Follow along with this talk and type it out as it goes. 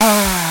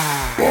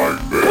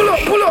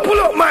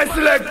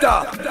selector.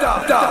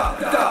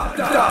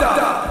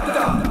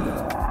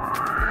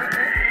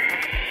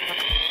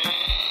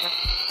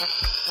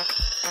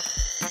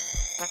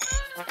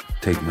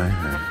 Take my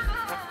hand,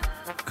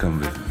 come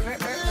with me,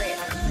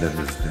 let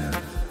us dance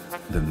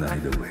the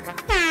night away.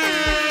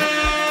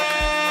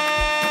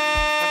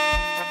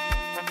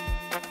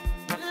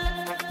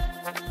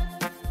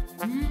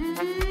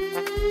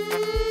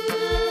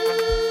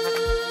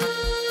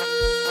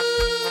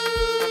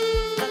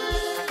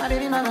 My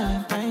baby, my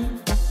Valentine.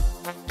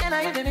 Can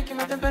I hear the making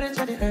my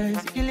temperature the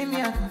earth? If you leave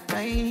me, I could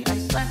die. I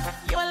swear,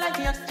 you are like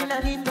the oxygen I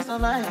need to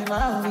survive.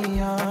 I'll be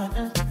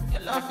honest.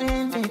 Your love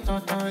ain't it,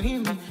 don't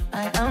leave me.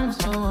 I am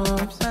so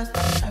obsessed.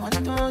 I want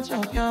to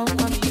chop your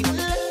body.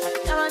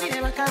 I want to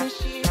never carry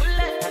she.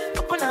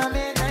 Open up,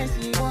 make I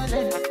see what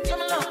it. You're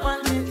my love,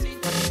 one thing.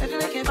 If you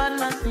make a bad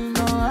man sing,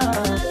 no. I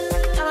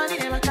want to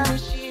never carry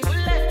she.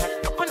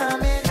 Open up,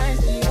 make I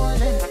see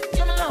what it.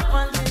 You're my love,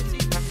 one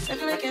thing. If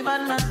you make a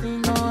bad man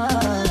sing, no.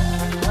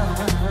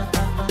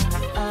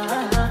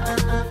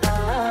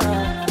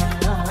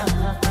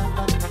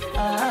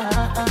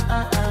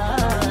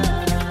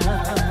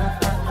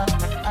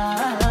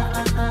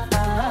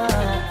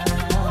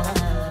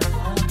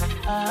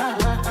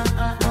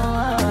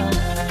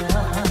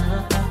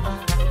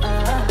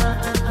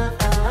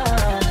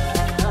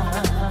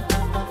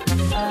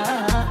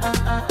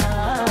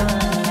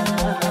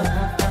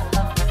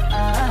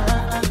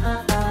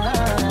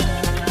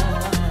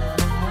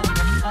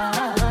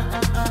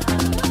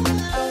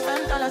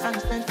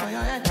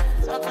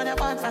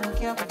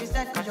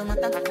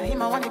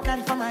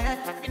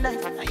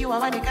 You are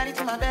one you carry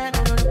to my bed,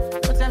 no.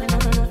 Don't tell me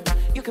no.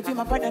 You can be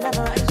my partner,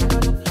 never I you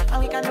know.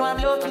 And we can do I'm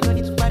low, you don't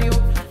need to party.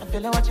 I'm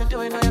feeling what you're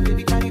doing, oh yeah,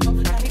 baby, carry go.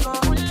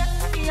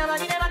 Yeah, but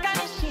you never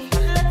carry shit.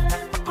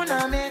 Put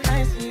on me,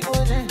 I see,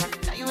 oh then.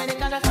 Now you ain't the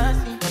kind of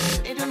fancy.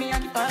 They do me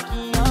at the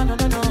party, oh no.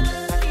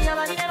 Yeah,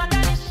 but you never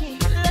carry shit.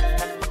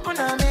 Put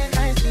on me,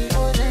 I see,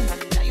 oh then.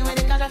 Now you ain't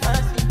the kind of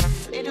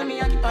fancy. They do me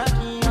at the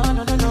party, oh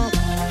no.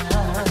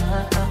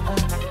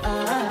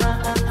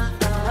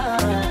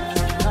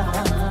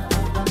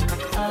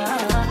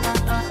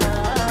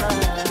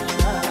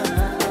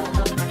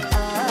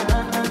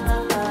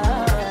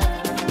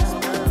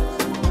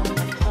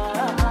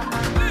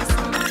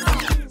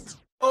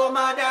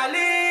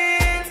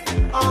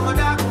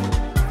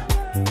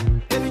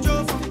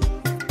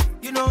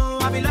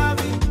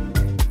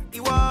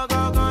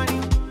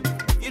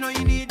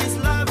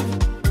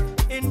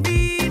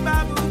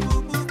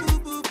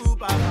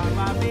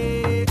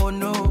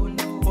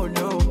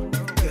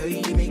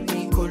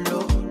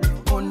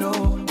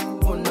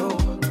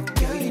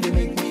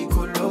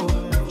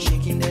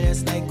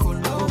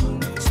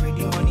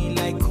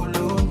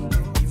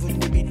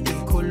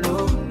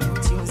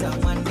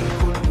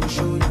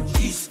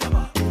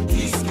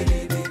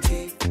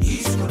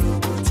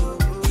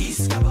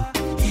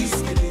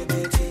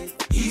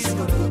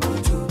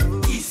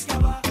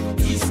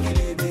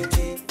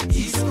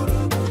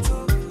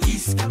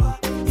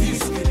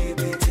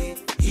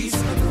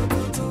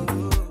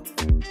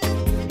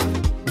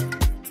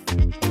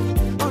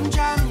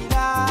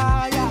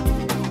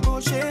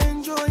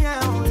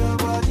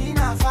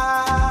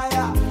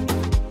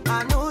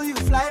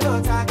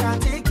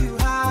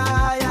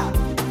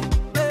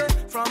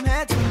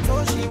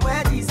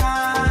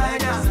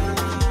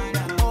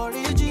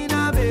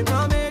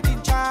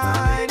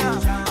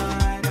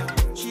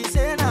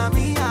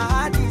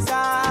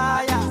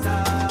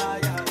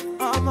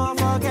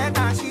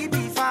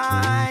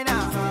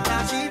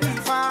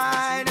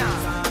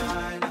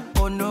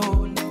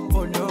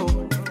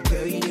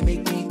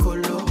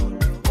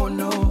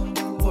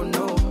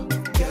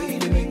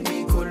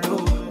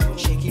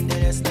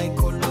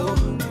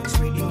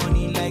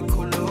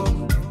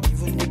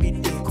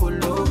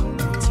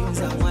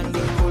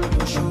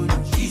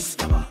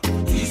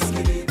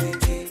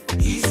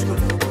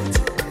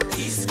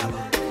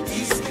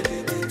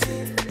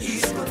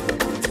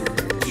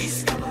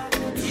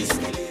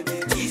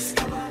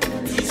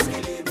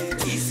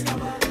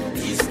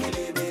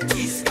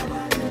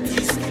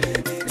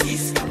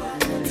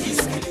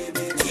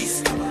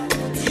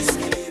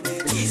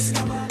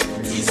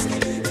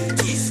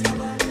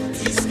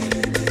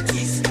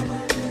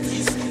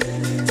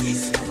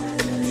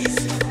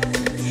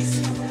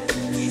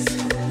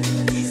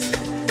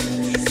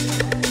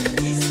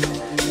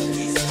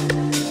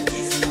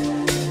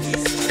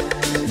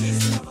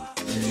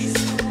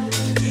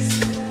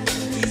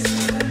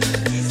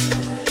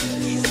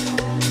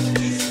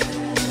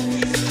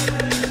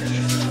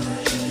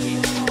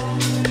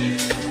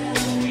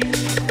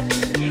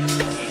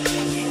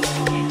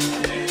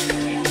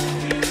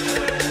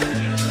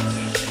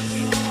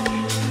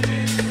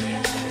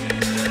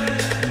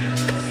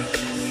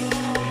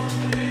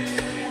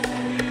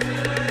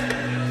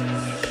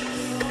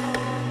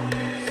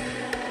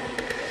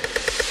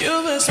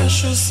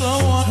 special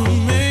someone who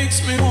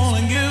makes me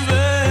wanna give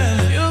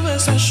in. You're the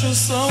special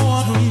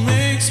someone who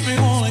makes me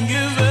wanna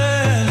give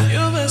in.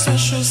 You're the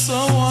special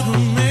someone who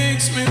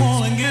makes me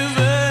wanna give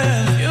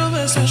in. You're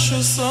the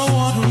special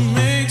someone who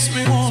makes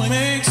me wanna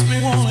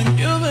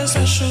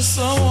special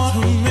someone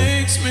who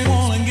makes me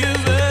wanna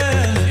give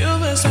in. You're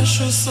the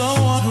special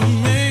someone who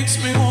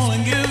makes me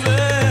wanna give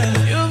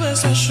in. You're the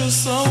special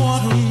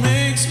someone who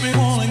makes me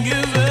wanna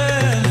give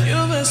in.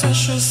 You're the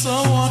special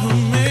someone who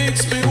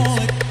makes me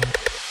wanna give in.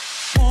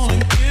 Wanna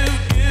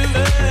give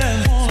in.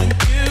 Wanna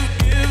give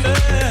in.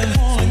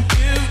 Wanna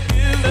give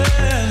in.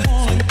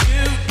 Wanna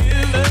give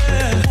in.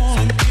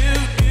 Wanna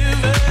give in.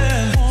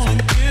 Wanna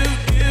give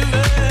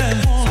in.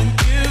 Wanna give in. Wanna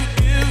give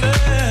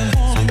in.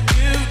 Wanna give in.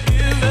 Wanna give in. Wanna give in.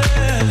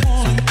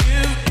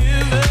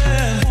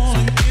 Wanna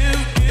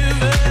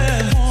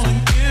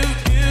give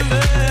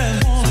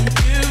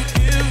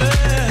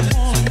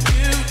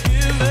in.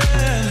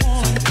 Wanna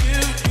give in. Wanna give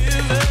in.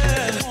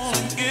 Wanna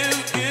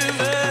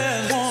give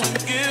in.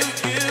 Wanna give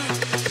in.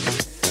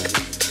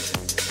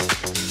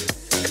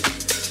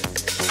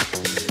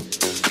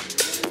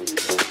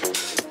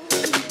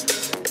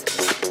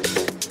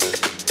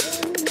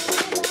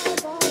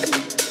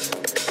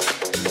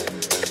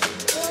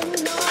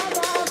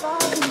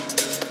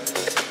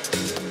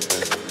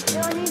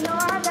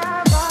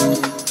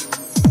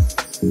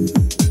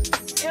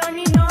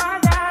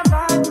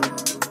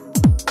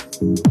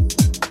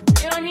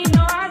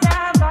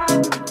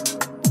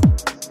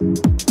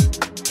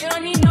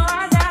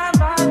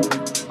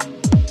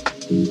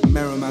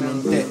 Merriman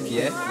on deck,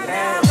 yeah?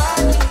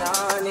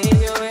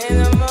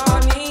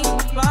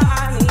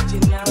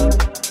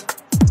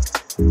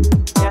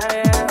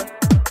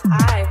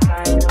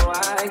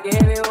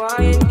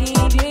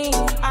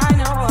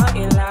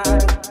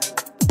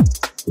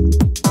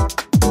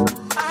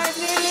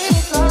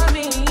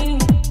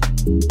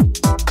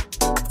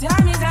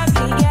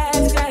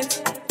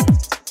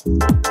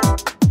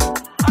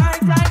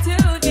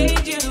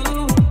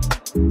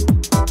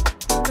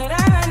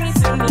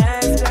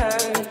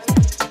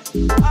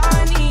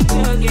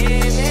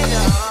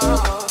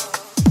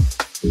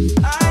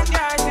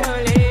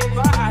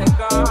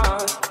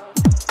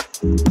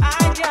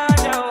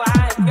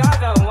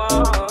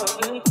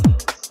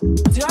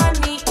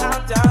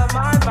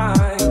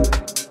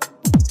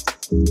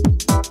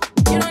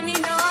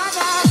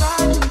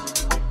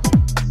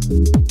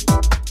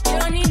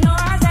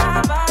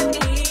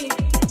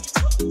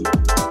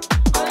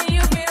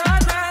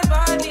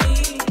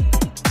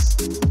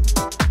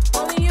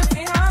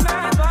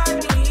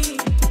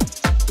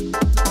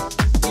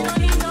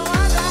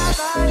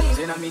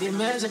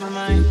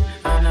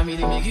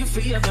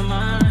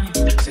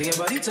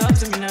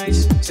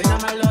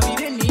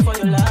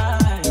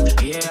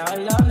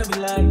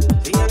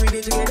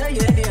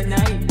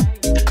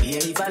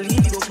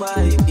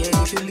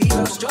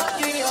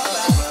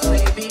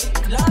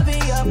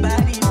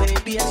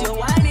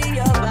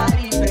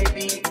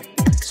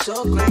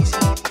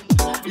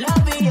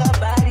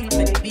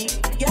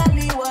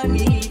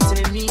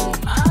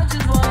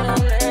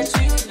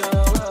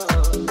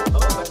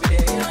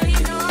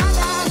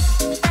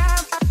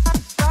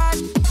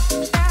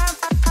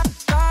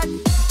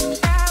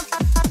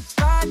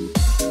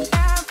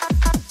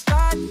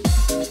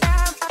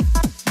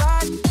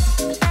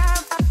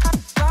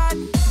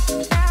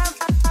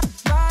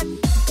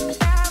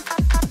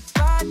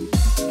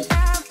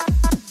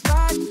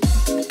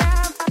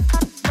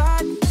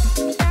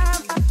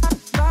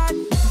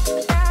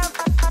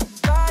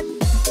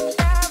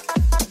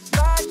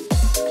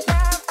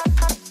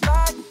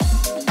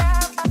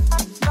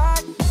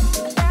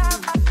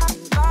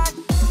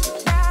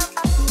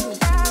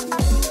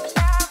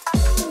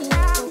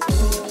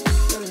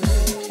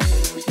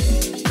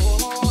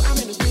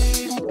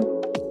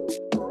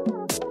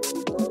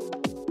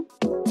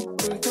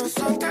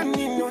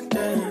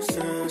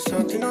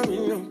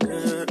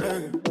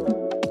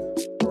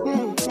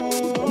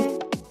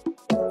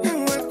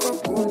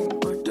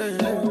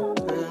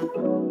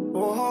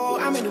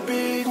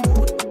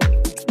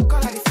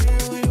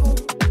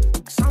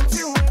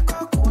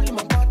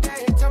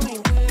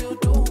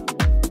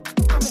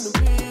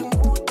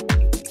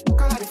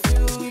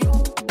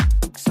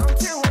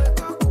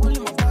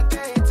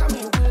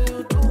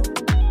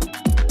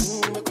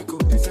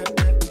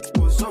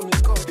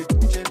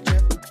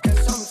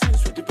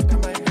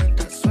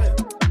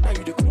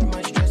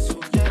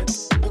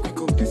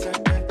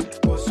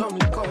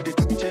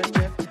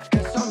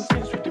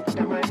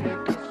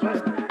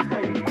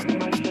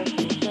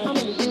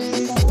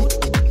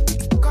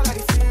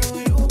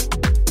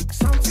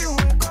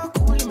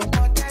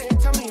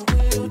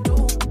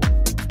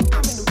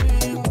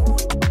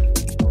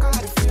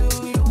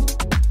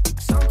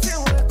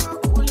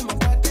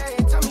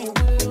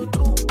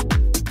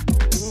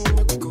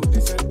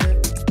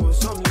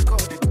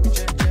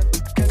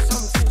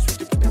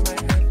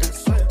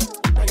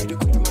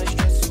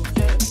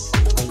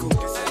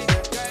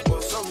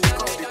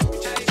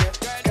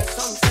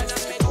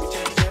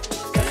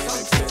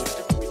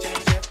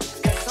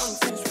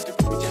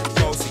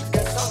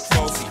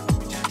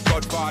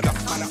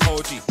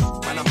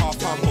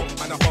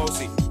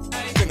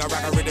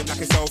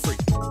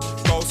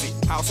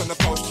 house on the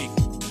post G.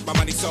 My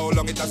money so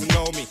long it doesn't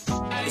know me.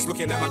 It's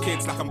looking at my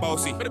kids like I'm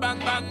bossy. Bang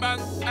bang bang,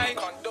 hey.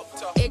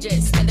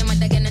 Idris, tell them what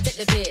they're gonna do.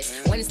 set the pace.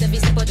 When Steffi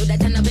step out, do that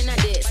turn up in a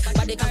days.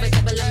 Body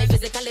comfortable and me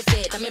physically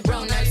fit. I'm a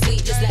brown and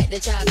sweet, just like the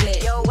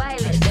chocolate. Yo,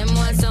 wireless, them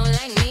ones sound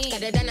like me.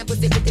 Other than a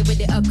pussy pretty with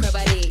the upper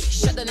body.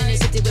 Shut down in the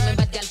city with me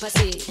bad girl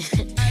pussy.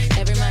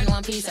 Every man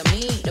want piece of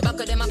me. The back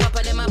of them a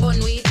papa, them a bun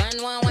weed.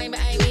 Man want wine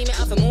behind me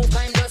have to move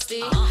kind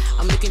dusty.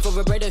 I'm looking for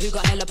a brother who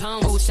got hella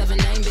pound.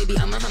 079, baby,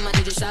 I'm a hammer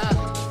to the shop.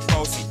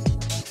 Bossy,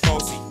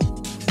 bossy,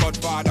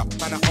 Godfather,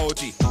 man a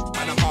OG,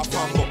 man a half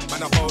humble,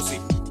 man a bossy.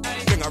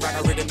 Bring a rag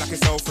a rhythm like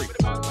it's so free.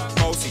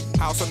 Bossy,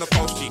 house on the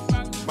post G.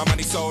 My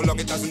money so long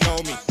it doesn't know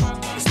me.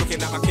 It's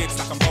looking at my kids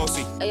like I'm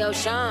bossy. Hey yo,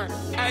 Sean.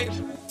 Hey,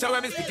 so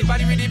when me spitty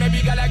body with it,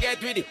 maybe gala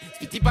get with it.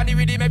 Spitty body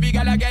with it, maybe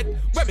gala get.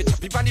 When me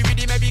choppy body with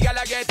it, maybe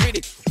gala get with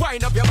it.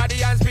 Wind up your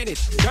body and spin it.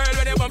 Girl,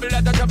 when you bubble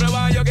at the trouble,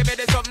 why you give me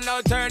this something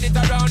now? Turn it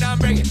around and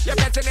bring it. You're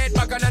pressing it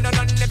back on and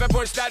on, never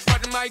push that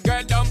button, my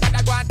girl down, but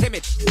I go and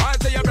timid.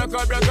 Once you broke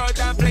out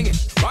and fling it.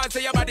 Once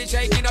your body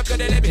shaking up to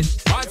the limit.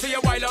 Once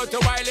you wild out to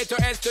wild it to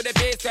S to the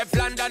base, F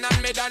London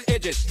and mid and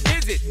edges.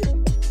 Is it?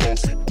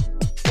 Bossy,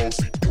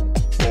 bossy,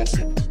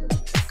 bossy,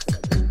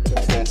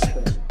 bossy,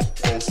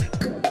 bossy, bossy,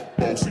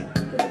 bossy,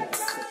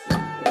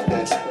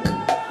 bossy,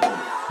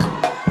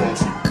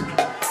 bossy,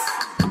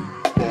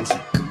 bossy,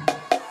 bossy,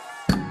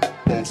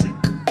 bossy,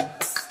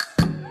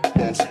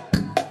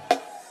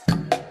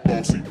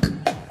 bossy, bossy,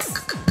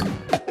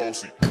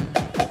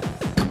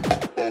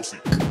 bossy.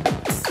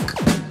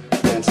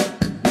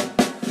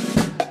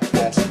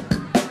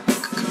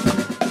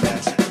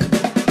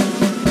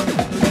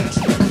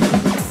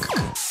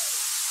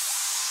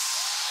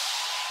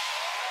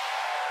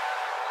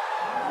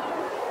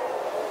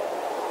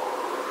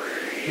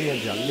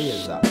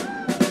 Laser.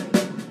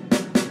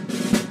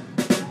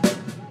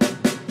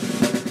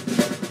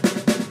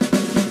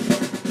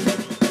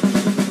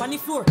 On the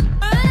floor.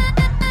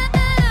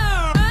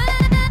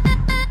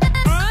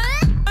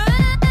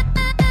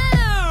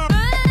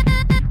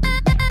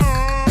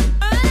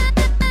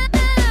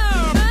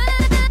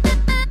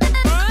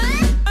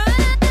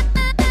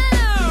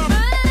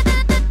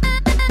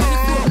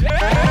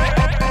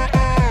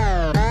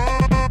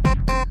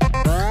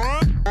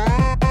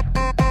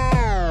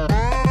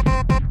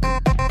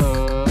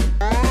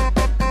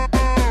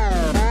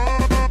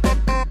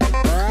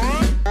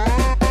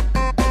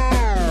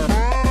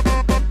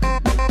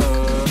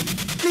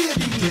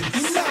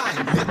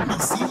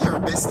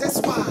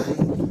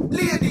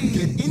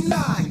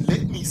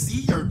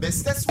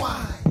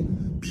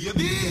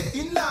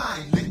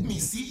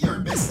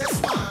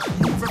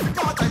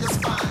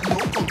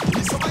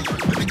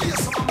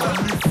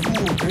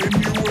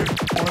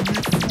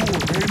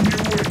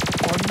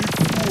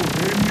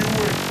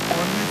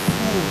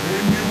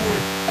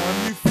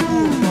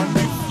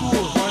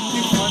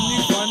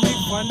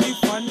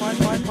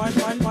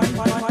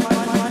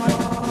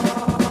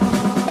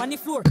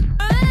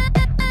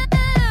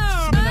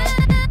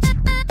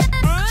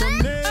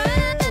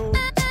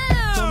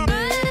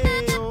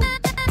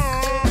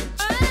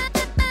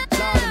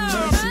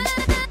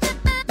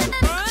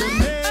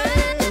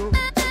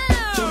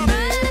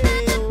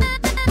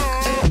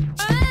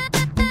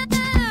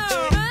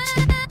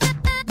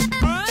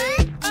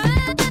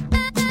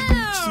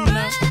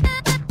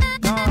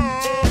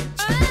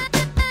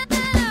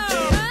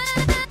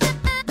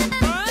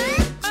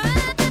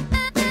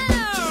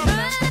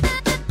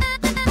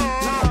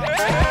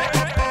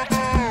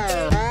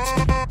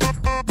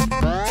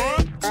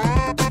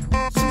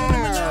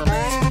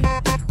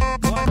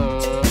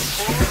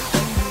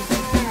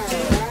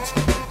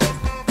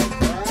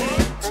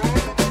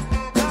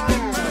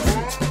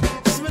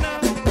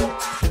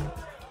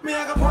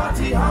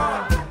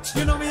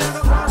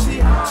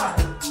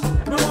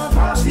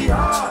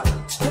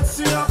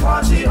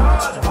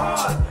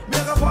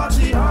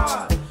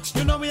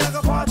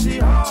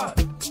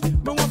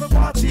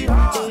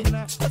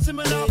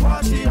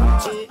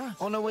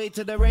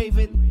 To the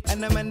Raven,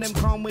 and them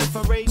can't wait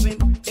for Raven.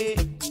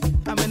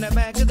 I'm in the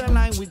back of the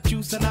line with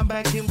juice, and I'm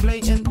back in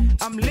blatant.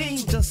 I'm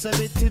lean, just a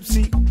bit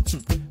tipsy,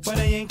 but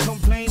I ain't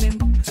complaining.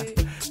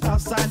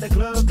 Outside the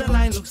club, the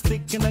line looks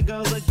thick, and the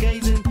girls are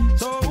gazing.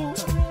 So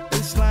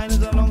this line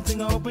is a long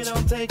thing, I hope it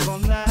don't take all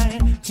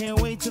night. Can't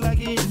wait till I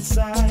get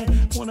inside.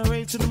 Wanna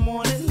rave to the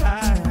morning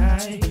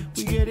light.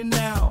 We getting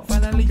down.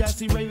 Finally, I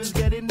see ravers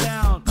getting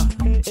down.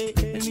 And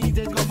these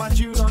days got my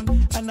tune on,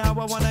 and now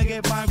I wanna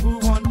get my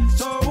groove on.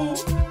 So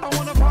I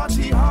wanna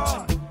party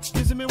hard.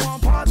 Kissing me one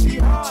party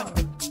hard.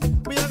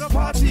 Me I got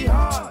party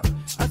hard.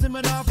 I say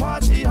me now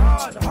party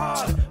hard,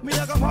 hard. Me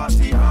I got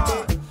party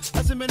hard.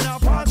 I say me now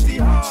party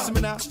hard. See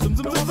me now zoom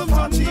zoom zoom zoom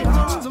party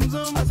hard. Zoom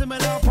zoom. I say me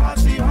now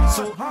party hard.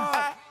 So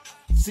hard.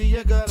 See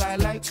a girl I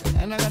like,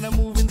 and I gotta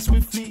move in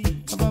swiftly.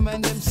 If a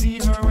man them see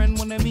her and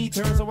wanna meet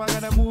her, so I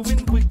gotta move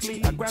in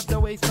quickly. I grab the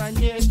waistline,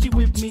 yeah, she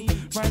with me.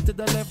 Right to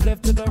the left,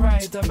 left to the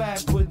right, or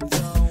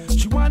backwards.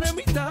 She wanted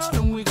me down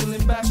and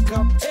wiggling back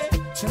up. Hey,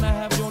 can I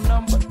have your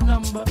number?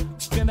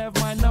 Can I have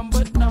my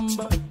number?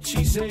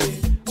 She said,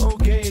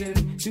 okay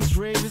then, this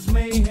rave is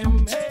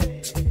mayhem.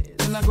 Hey,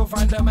 then I go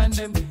find a man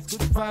them,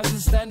 good vibes and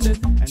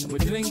standard, and we're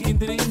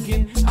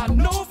drinking. I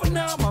know for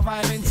now my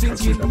vibe ain't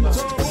sinking.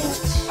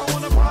 So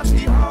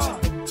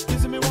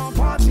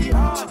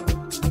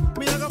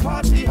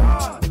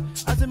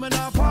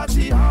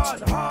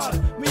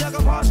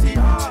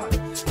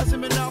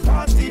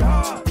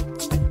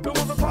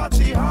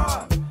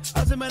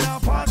As a man, I'll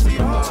party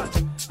hard.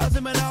 As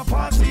a man, I'll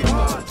party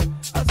hard.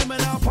 As a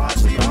man, I'll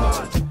party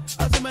hard.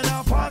 As a man,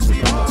 I'll party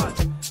hard.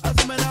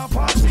 As a man, I'll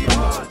party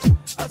hard.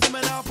 As a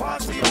man, I'll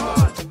party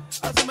hard.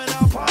 As a man,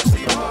 I'll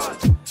party hard.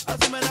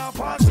 As a man, I'll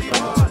party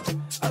hard.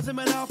 As a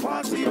man, I'll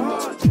party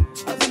hard.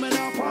 As a man,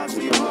 I'll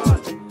party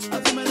hard.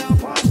 As a man, I'll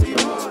party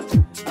hard.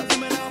 As a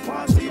man, I'll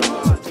party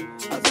hard.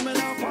 As a man,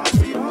 I'll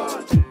party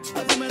hard.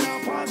 As a man,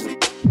 I'll party.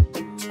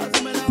 As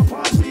a man, I'll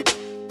party.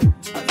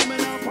 As a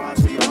man, I'll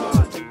party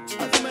hard.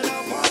 As a man,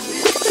 I'll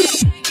party.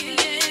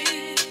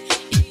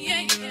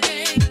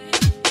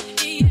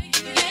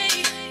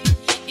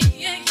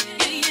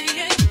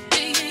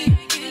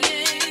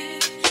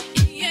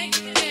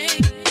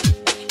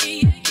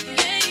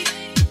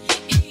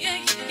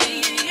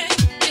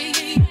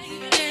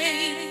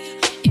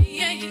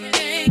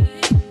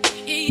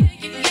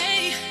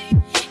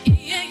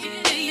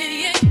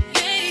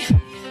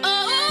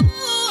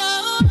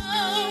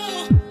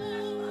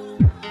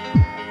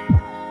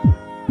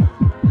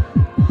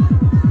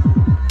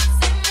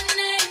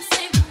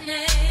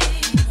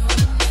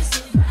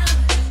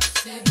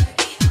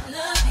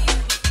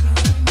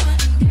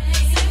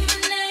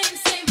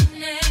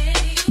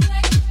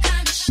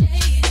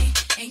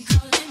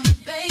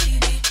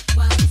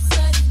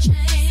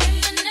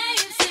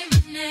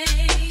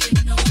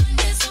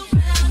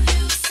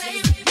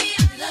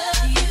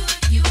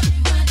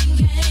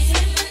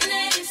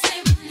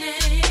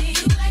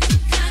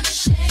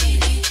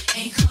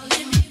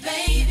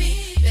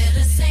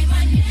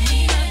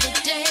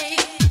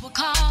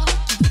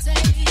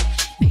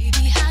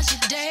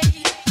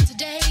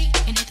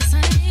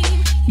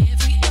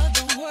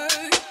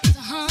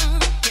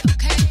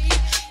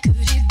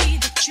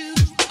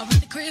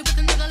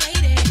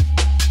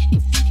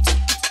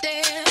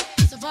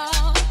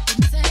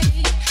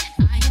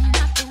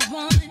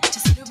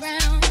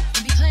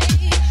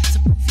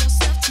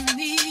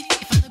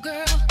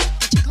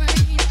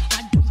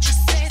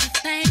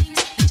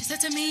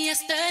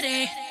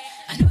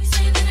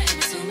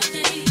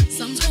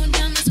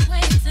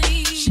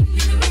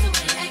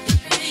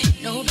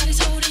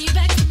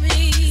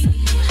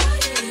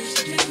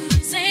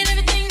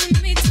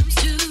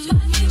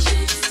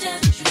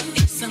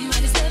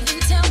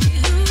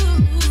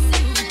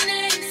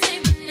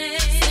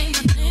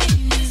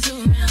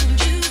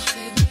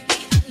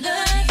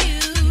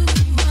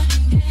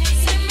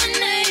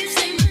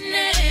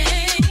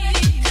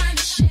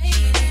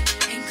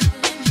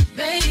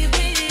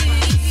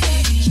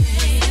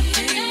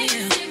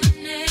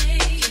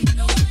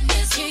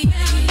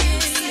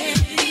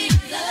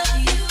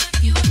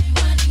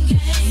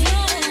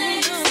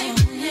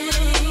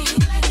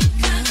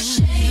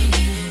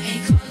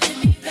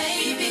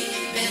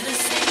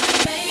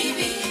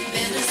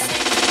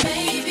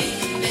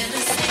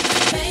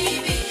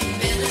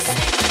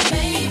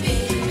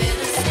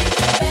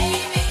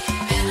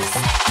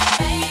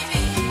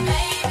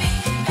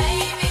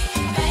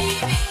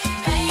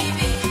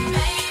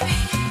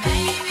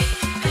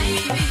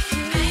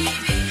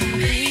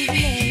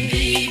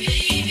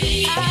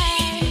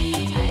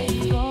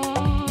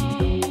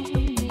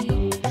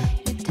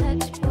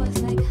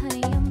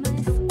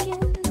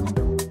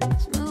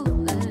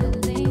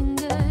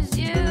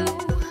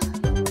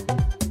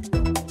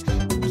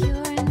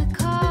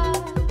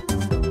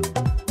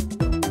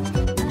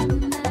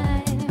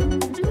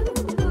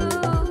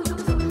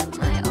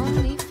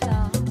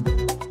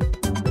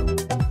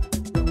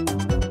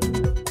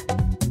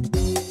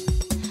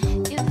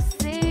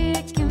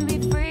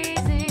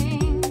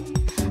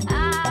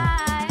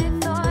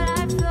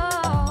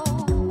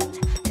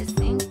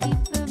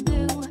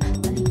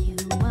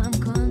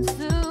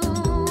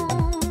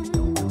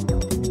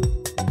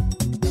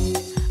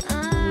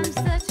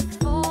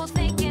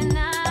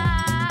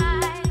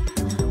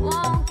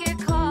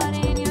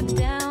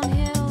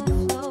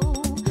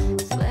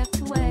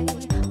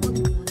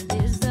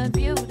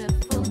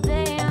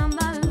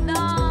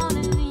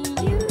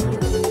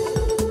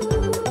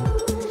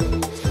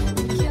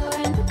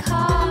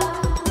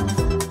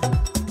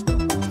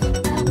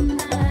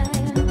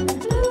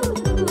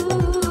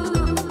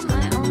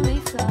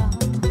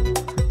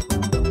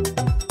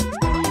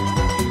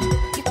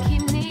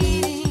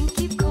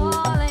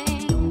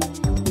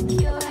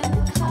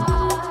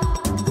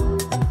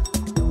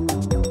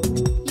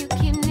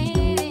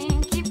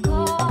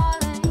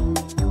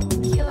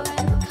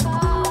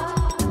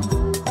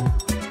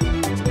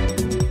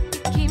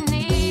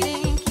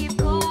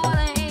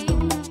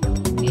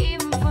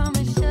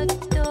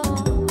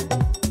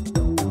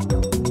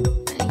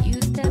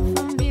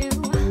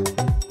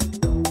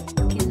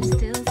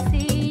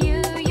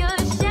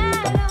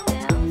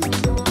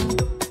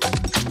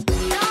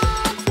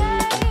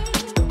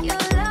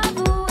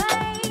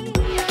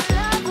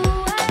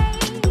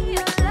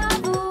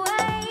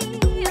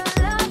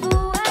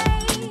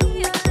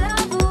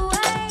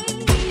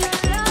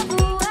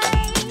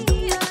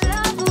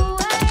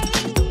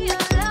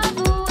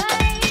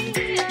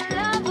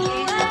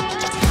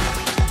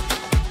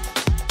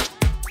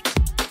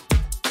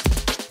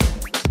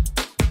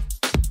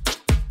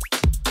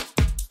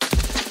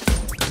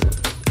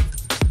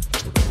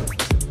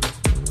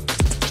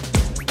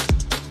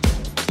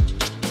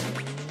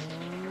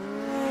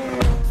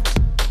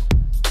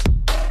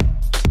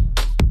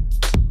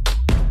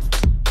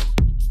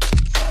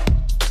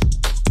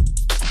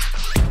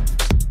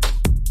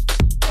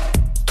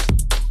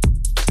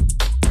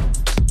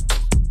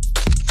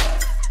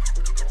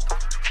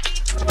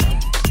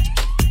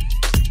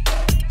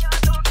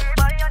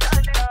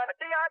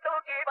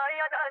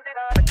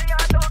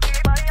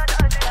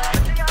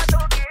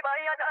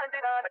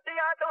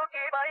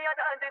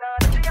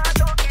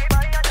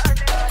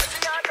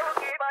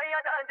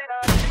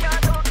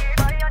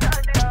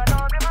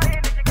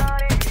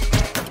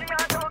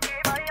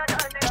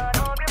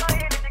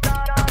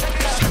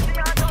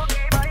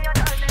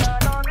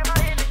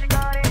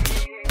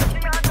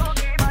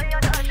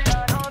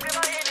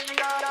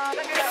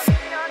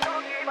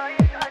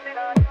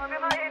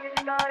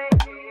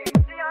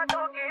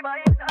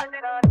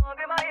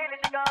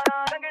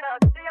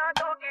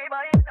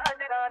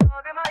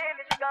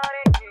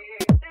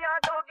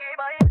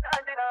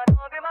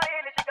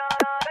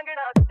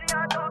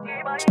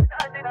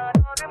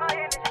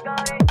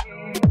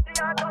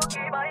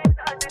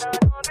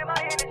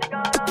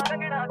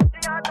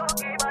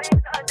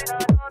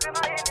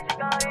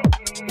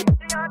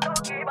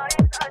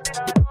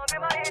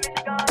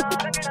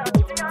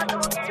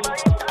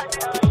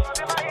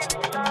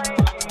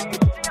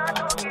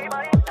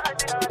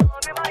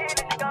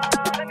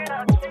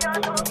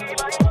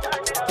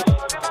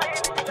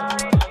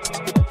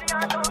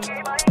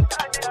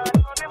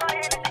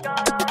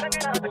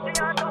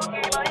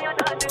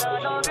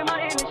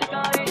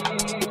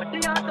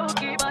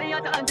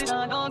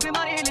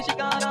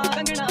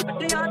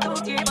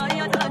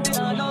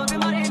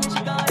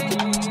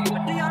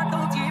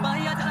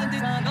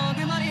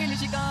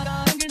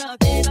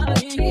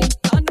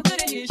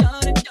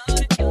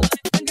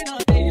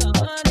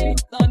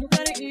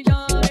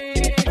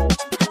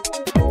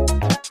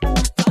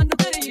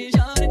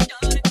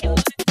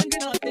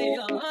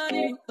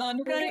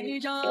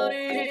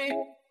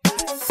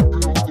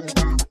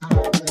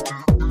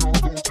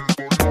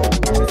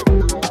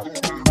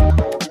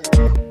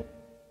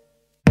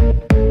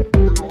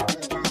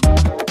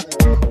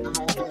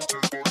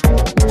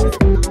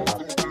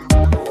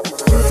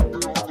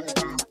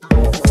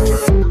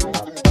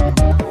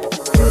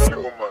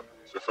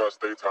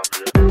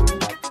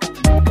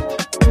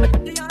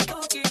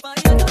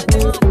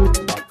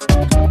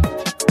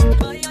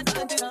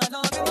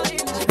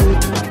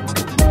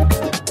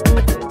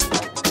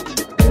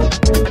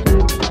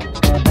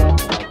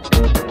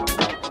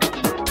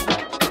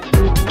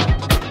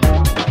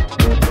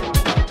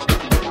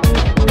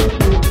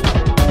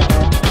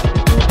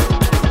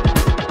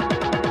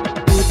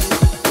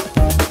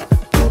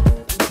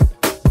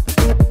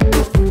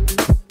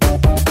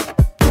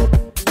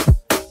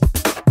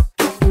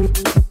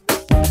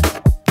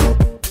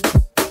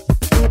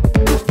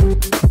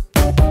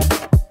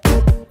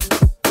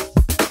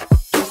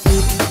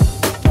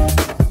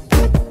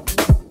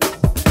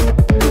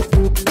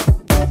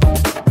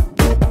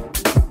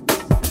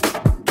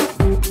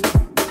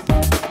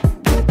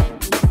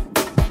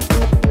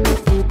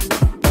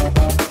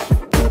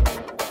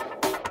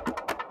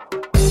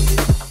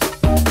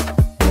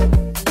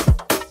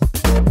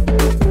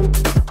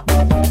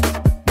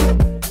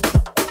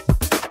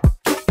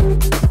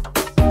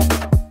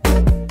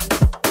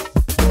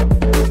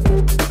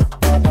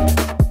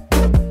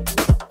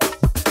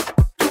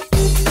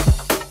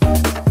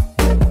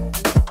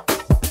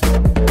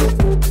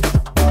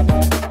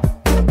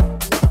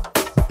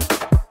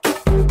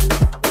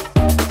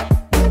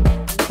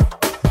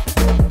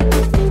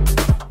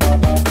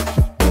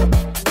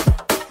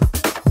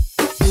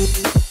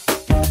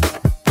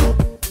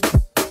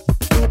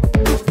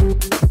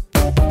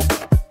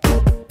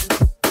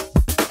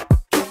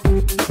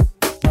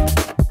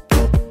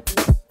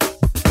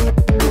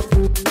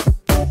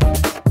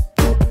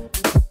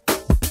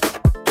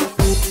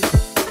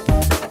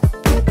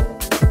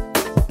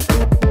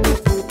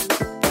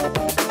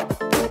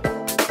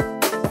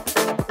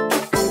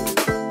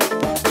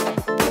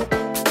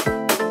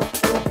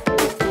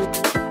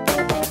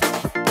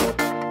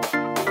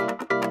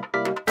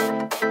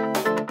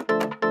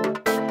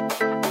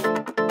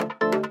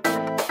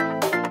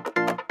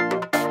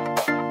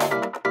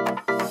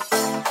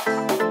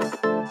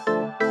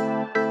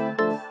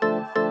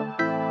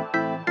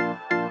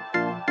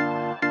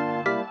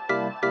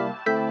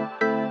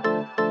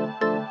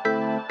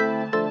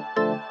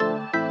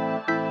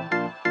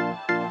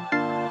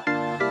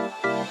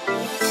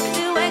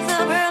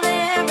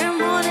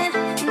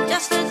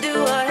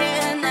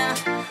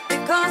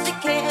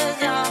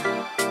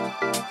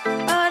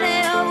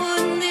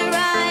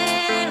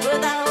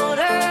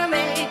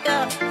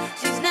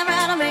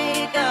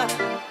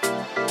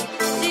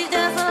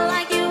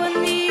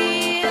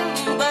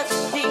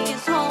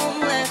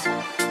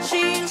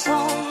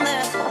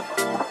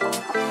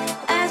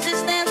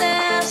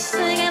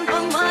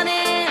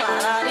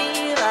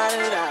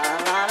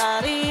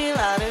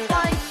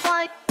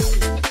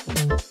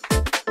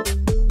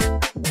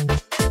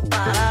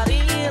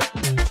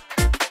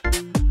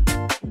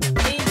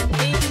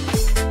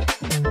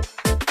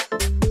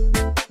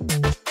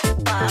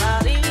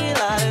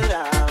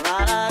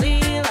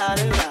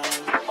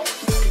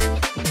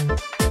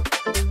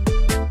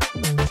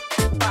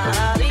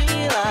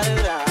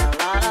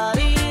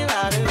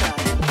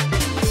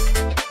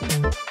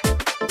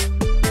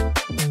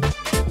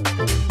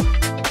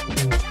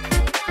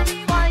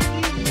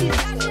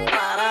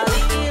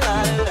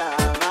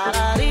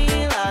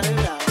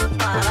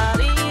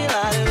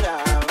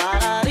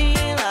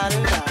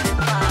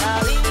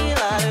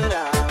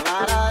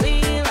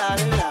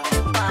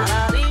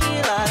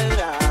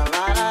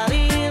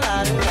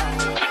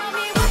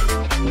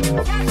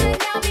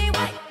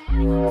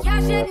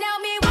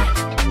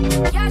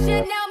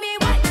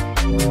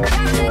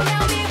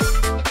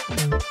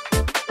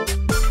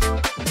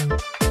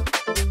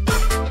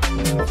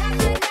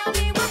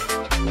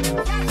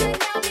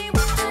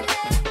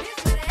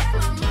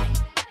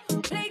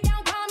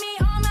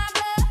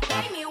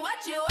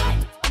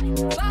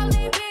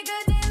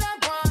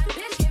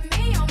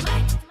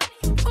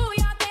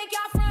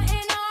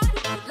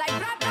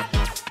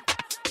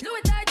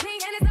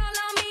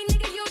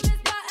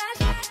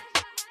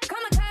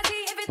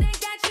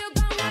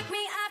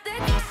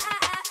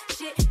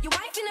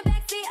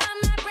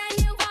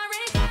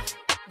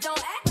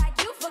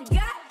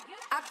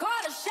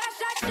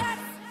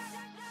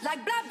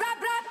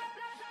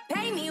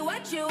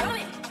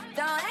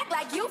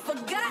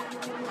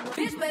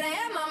 Bitch, better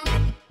have my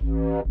money.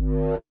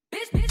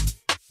 Bitch,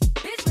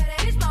 better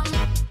have my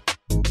money.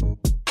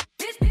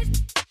 Bitch,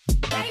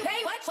 hey,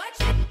 watch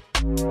it.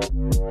 Bitch,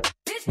 better have.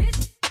 Bitch,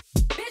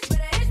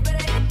 better have my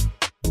money.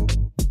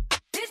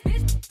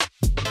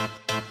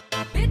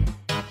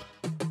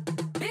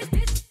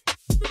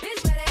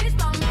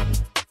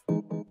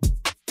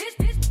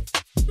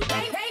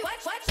 Hey,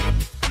 watch it.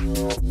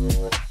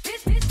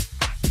 Bitch, better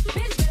have.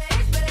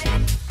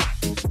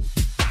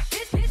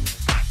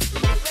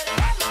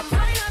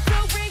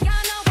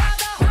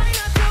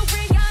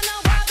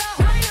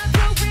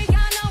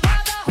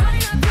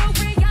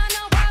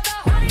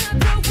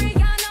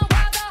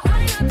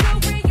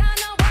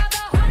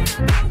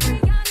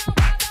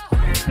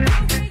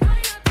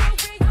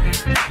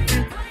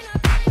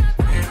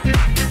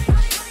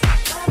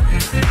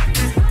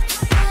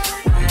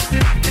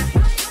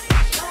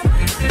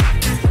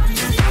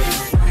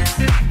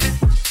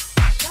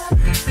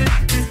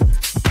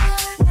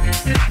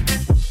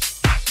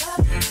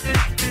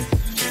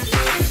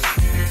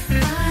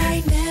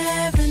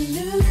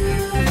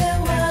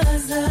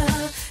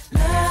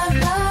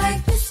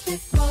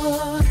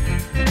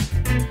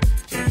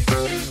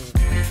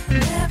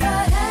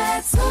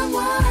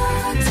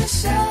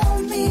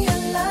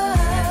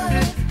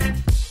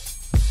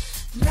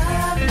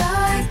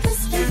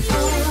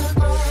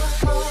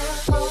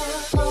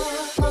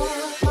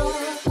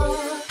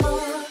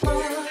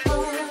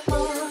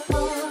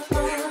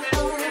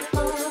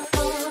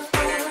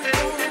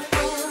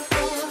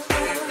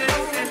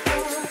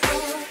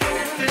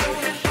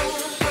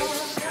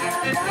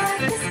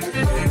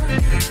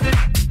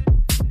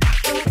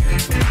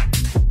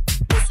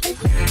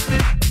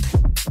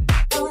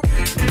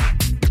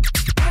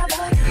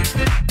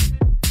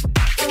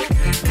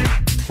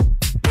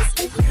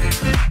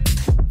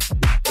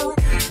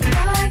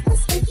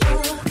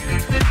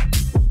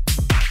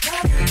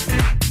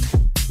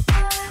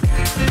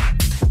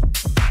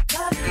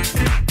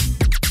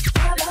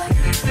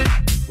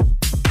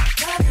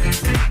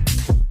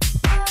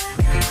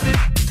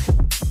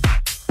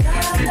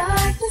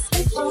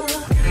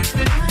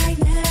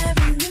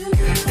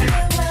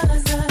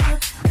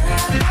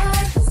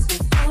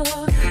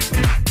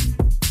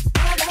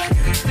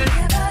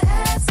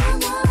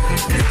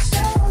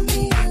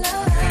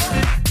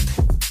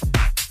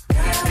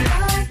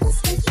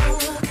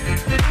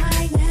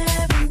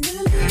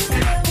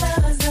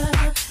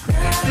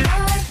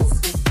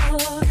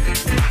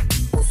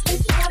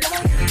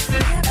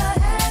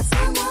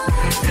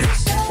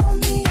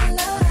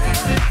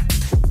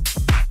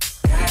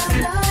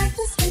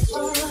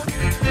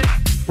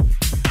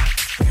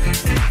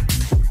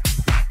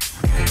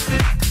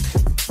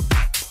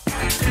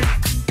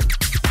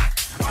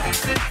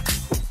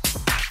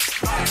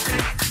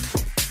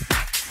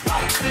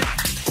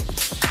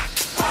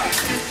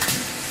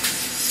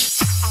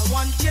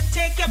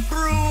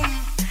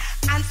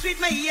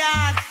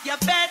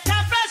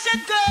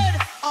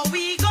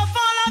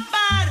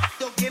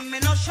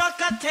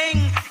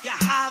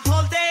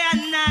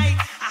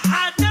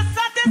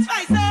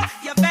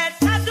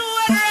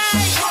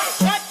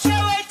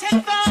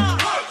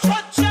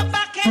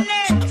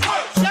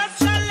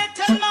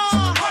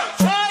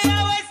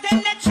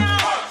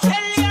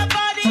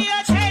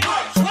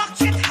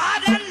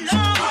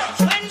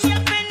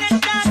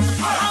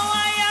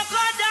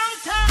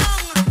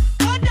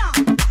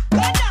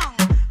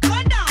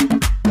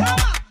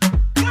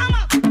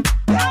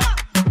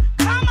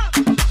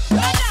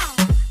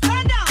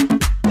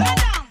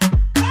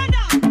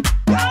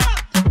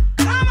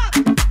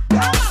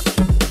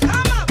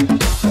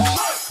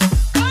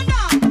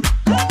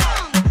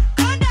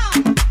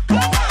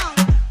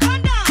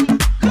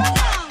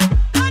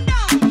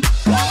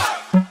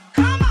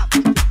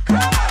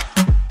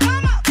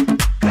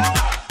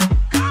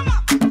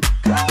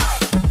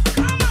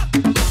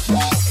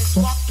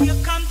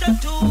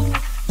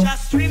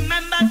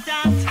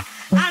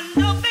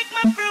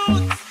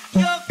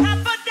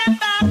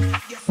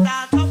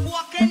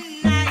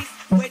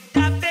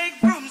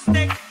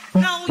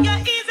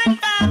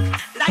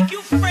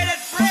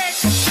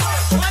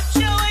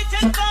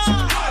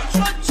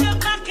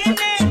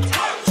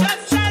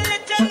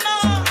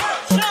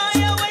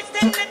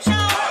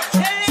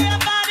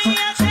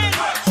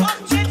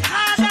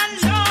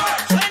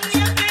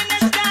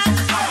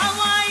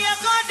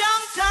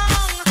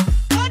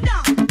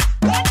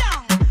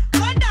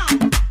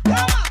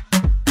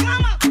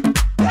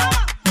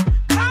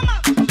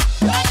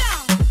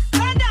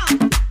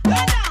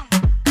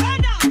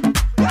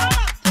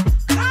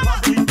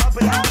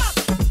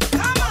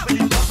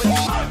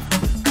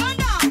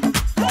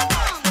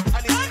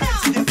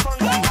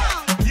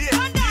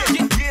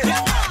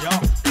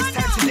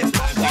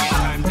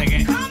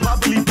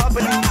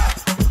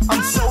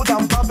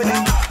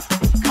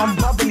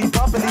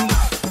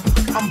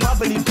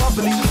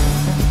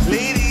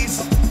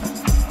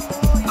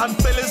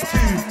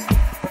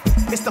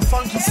 It's the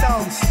funky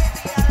sounds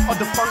of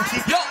the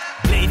funky. Yo,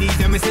 Ladies,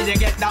 let me see you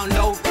get down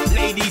low.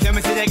 Ladies, let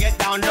me see you get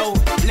down low.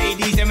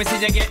 Ladies, let me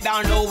see you get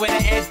down low with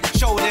the head,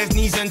 shoulders,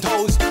 knees and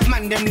toes.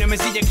 Man, them, let me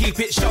see you keep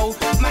it show.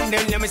 Man,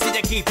 them, let me see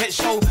you keep it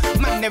show.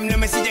 Man, them, let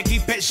me see you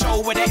keep it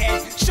show with the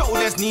head,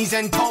 shoulders, knees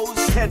and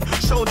toes. Head,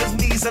 shoulders,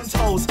 knees and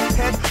toes.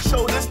 Head,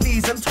 shoulders,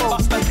 knees and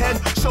toes. Head,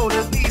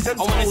 shoulders, knees and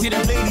toes. I wanna see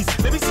them. Ladies,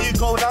 let me see you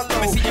go down low.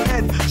 Let me see you.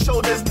 Head,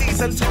 shoulders,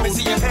 knees and toes. Let me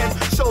see you. Head,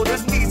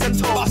 shoulders, knees and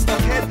toes.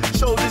 Buster. Head,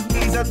 shoulders,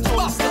 knees and toes.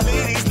 Buster.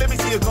 Ladies, let me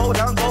see you go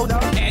down, go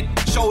down. Head,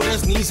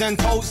 shoulders, knees and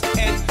toes.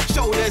 Head,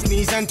 shoulders,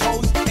 knees and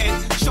toes.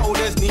 Head,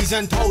 shoulders, knees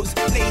and toes.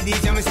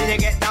 Ladies, let me see you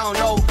get down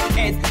low.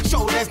 Head,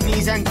 shoulders,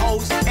 knees and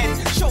toes.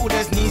 Head,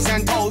 shoulders, knees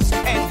and toes.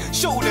 Head,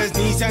 shoulders,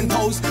 knees and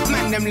toes.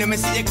 Man, them, let me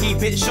see you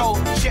keep it show.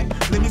 Shit,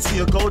 let me see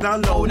you go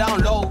down low. Go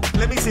down low.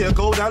 Let me see you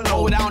go down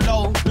low. Go down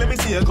low. Let me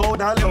see you go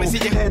down low. Let me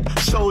see your head,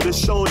 shoulders,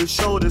 shoulders,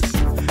 shoulders.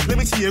 Let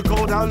me see you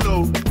go down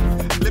low.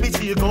 Let me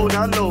see you go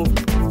down low.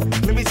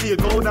 Let me see you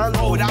go down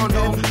low. Go down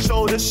low. Head,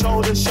 shoulders,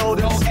 shoulders,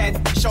 shoulders. Low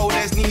head,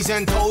 shoulders, knees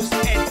and toes.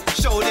 Head,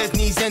 shoulders,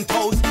 knees and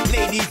toes.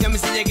 Ladies, let me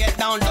see you get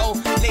down low.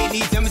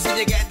 Ladies, let me see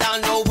you get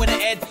down low with the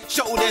head,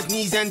 shoulders,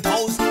 knees and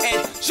toes.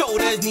 Head,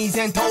 shoulders, knees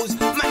and toes.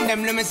 Man,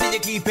 them, let me see you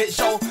keep it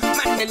show.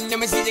 Man, them, let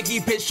me see you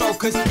keep it show.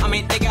 Cause I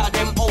mean, they got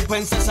them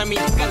open sesame.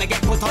 Gonna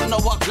get put on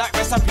the walk like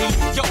recipe.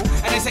 Yo,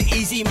 and it's an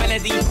easy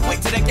melody.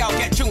 Wait till the gal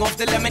get chung off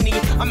the lemony.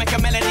 I make a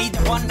melody, the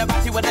one the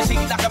batty with a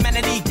shake like a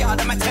melody. God,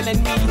 am I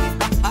telling me?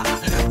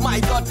 My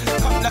God,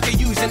 come like a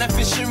using a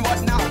fishing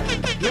rod now.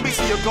 Let me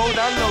see you go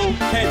down low.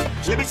 Head,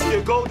 let me see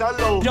you go down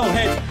low. Yo,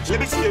 head, let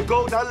me see you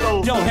go down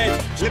low. Yo,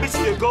 head, let me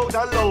see you go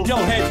down low. Yo,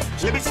 head,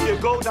 let me see you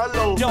go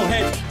down low. Yo,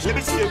 head, let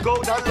me see you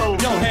go down low.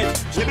 Yo, head,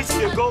 let me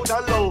see you go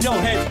down low. Yo,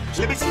 head,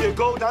 let me see you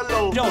go down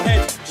low. Yo,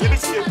 head, let me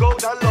see you go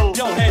down low.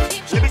 Yo,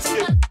 head, let me see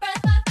you.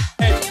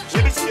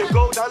 Let me see you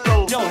go down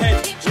low. Yo,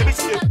 head, let me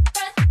see you.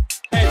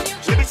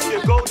 Let me see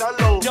you go down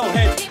low. Yo,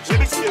 head, let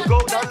me see you go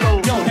down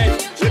low. Yo,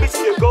 head, let me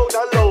see you go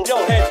down low. Yo,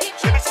 head,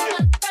 let me see you.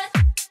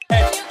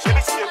 Let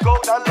me see you go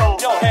down low.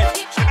 Yo, head,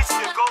 let me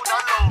see you go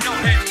down low.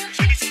 Yo, head.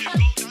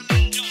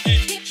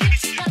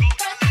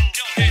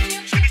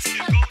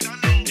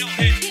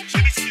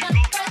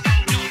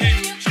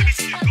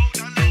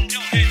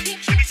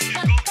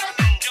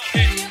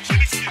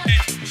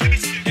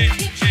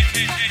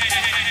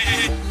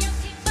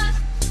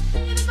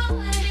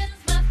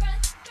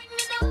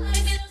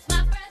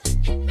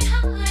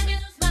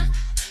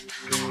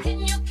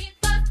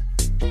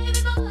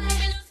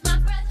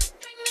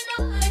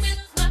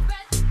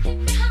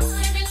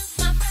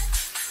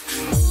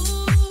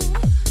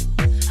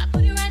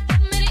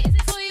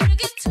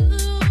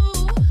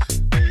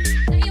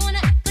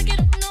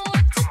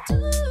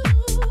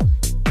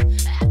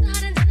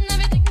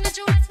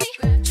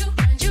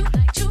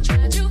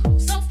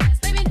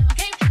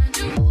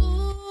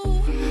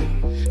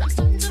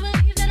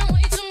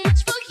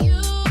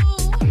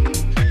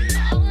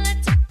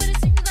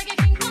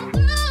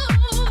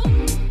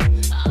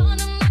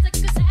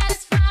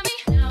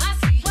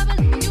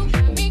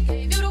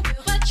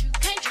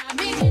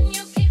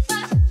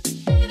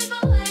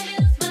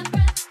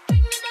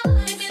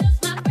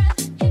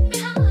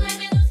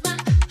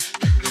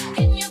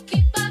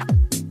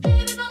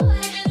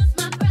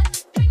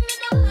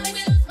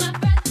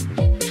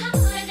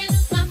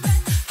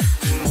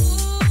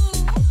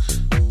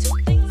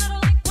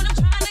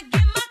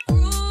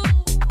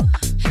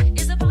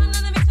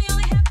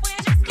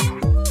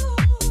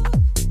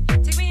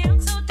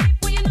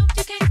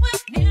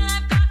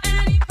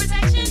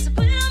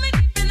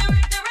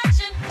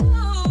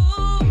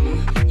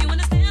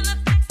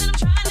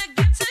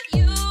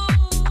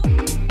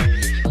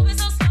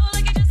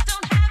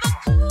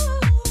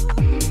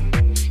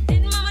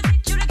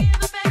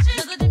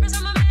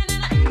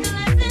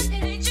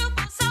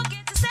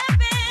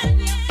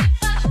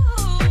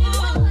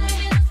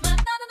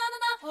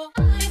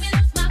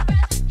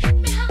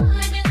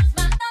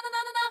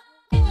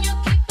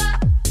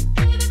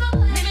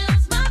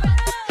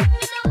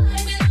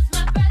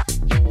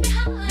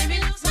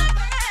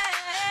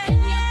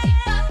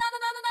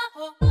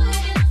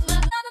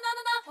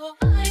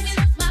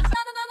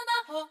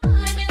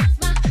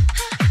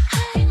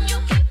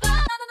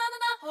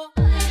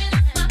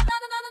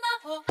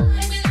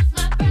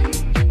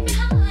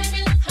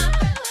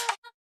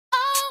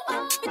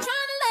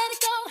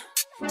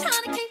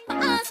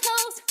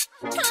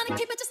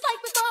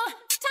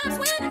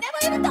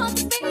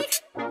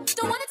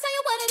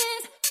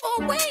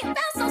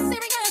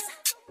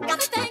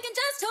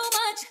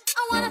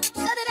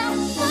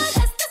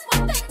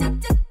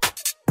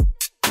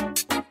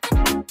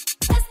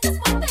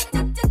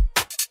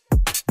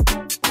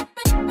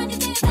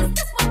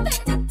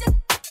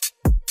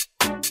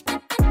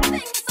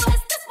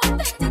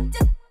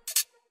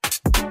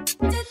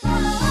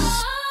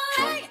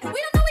 Hey, we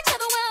don't know each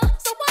other well,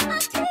 so why I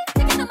keep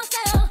thinking of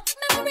myself?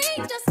 Memories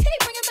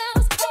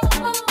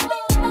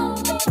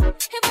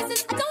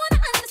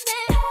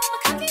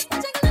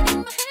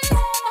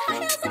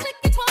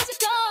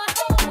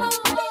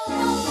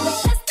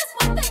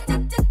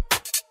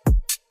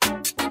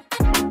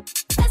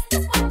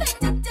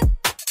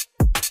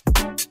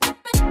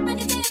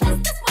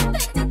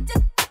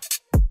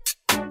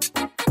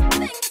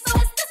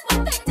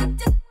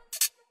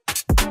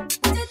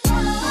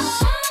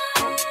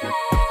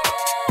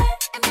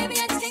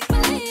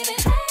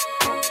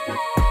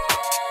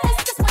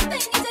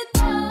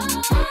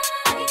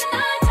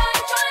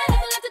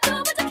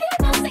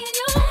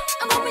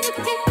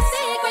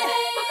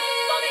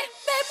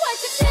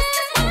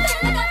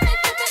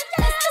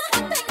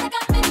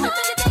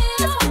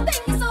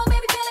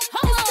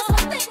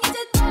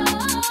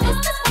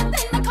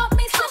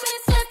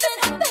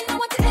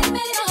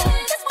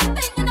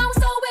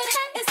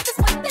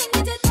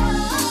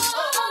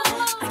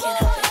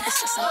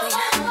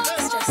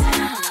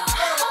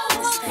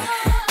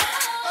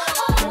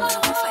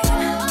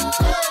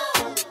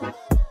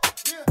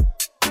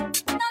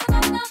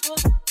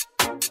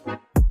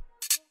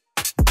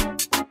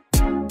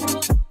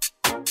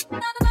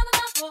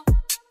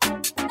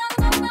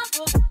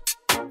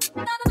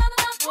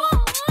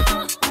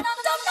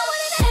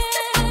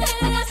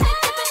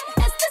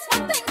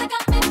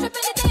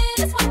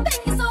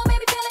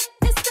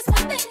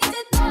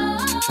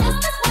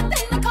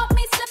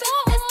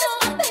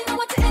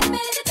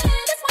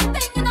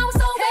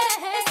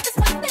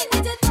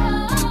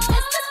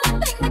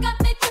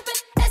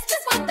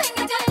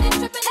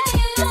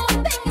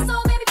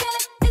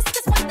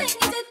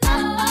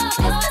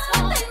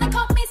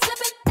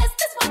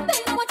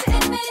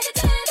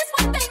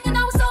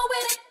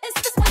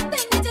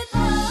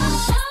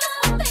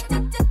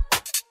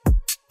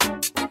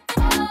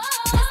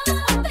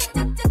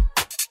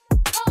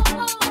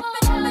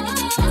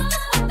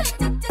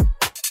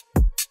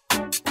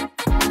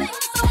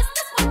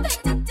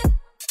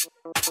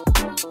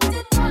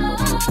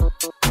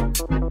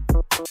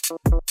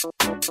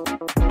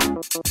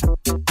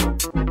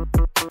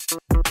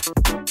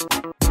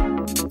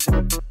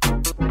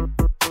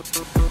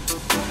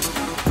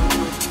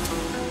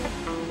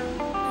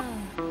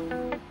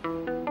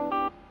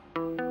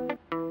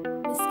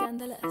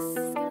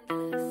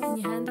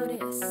you handle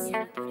this?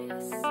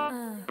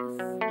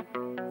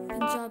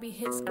 Punjabi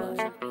hit squad,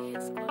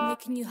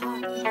 making you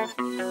hot.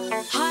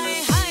 Hi,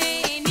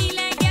 hi, नी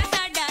लग गया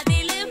साडा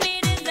दिल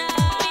मेरे दा.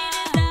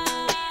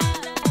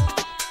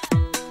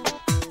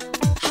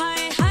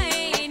 Hi, hi,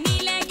 नी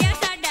लग गया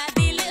साडा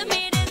दिल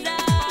मेरे दा.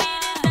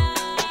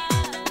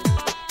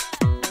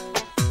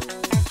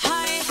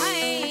 Hi, hi,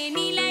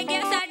 नी लग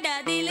गया साडा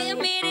दिल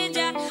मेरे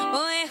जा.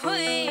 ओए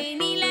होए,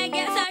 नी लग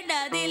गया साडा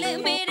दिल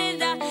मेरे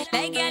दा.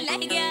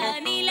 लग गया,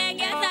 नी लग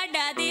गया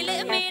साडा दिल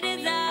मेरे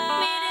दा.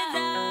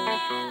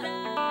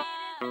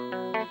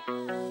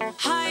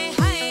 हाय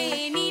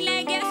हाय नी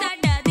लग गया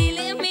साडा दिल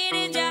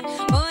मेरे जा.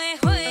 ओए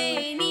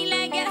होए नी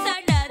लग गया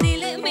साडा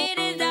दिल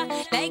मेरे जा.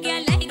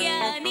 लग गया,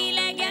 नी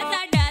लग गया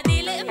साडा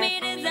दिल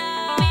मेरे जा.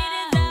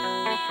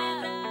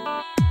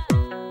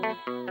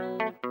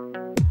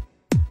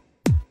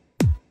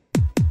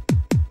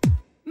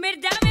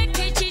 मिर्जा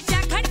वेखे शीशा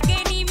खटके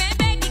नी मैं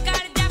बैग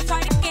कर जा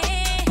फड़ के.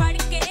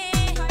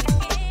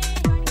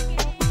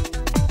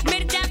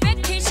 मिर्जा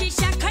वेखे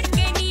शीशा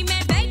खटके नी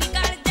मैं बैग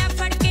कर जा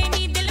फड़ के.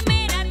 नी दिल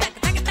मेरा धक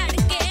धक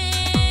धड़के.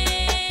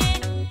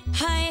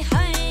 हाय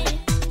हाय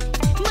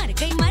मर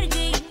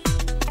गई.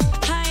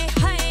 हाय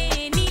हाय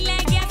नी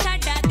लग गया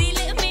साडा दिल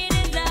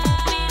मेरे दा.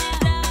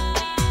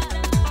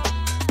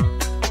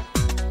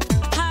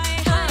 हाय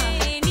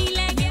हाय नी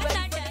लग गया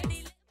साडा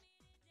दिल.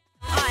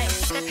 I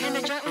step in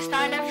the joint with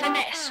style and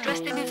finesse.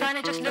 Dressed in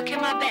designer, just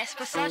looking my best.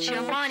 Versace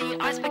Armani,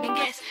 I spec and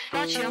guess.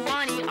 Versace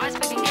Armani, I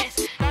spec and guess.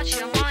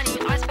 Versace Armani,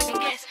 I spec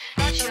and guess.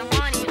 Versace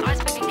Armani, I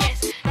spec and guess.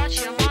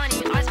 Versace Armani,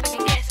 I spec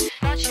and guess.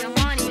 Versace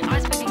Armani, I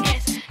spec and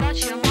guess.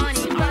 Versace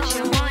Armani,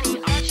 Versace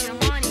Armani, Versace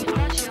Armani,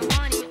 Versace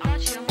Armani,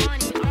 Versace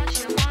Armani,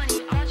 Versace Armani,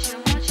 Versace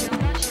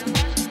Armani.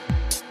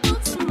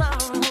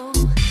 Tomorrow,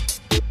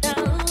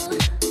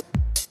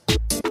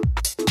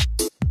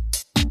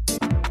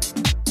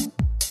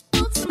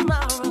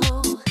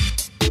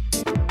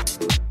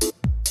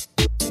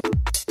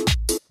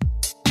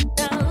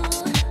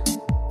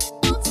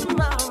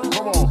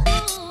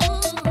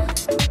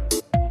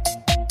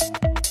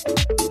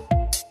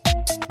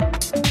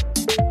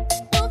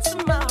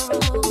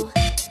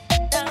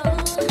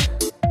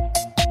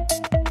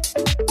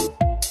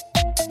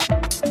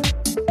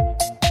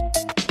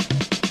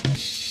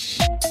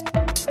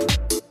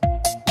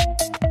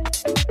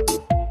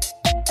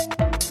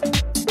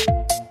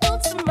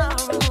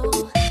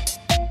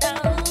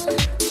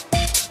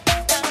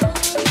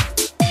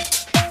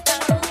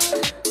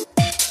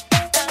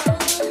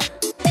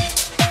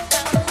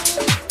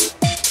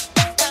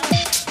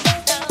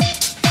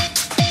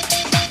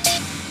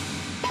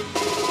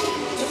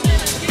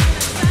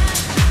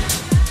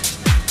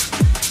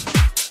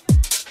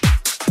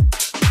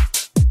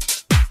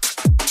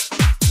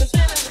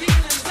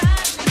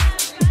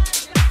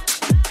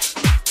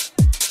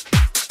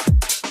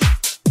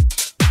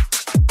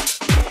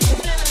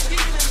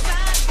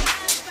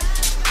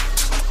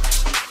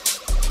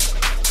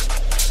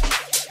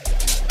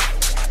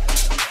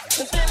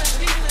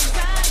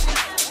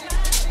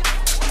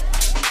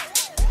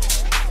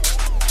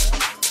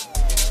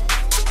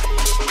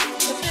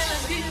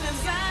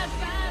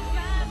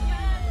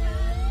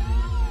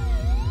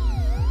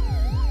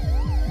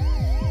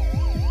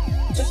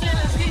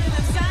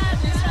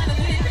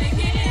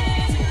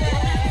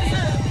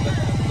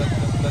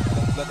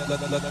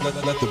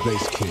 Let the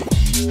bass kick.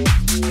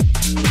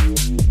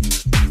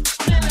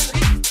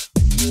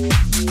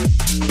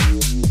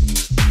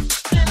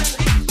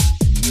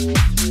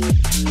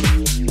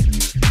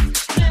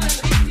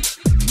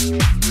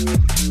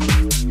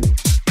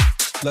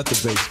 Let the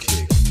bass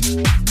kick.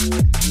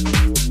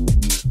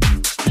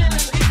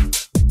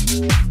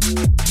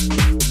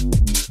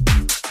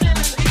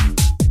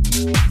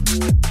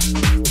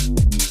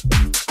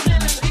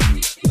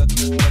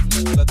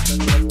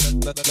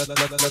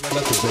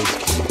 Let the bass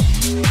kick.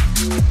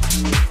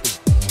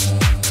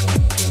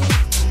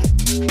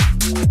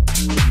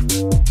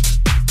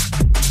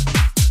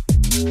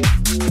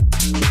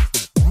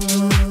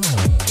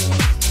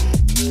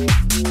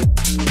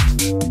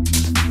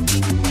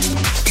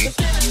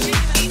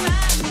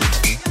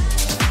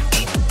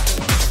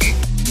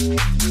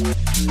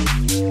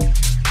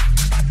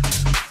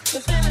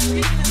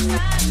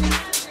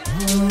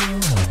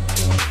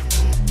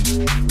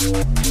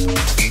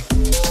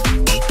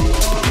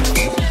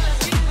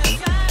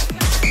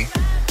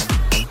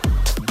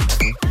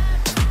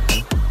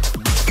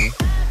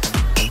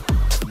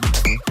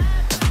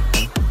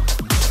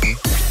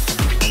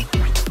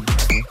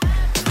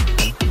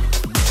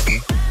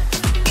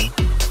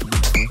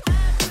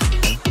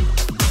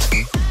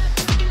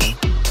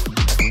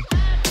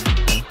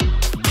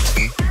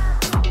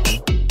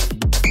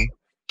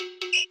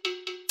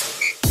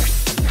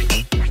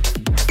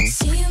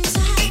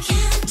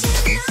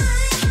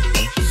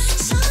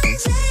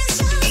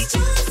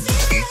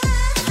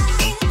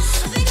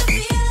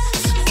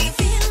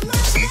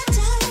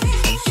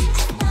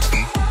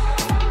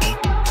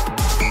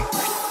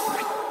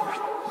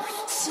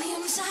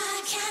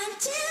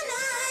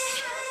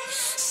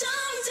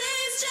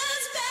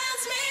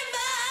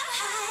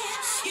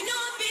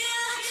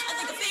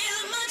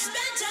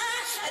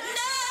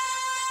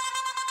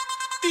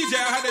 DJ,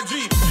 I had a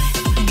dream.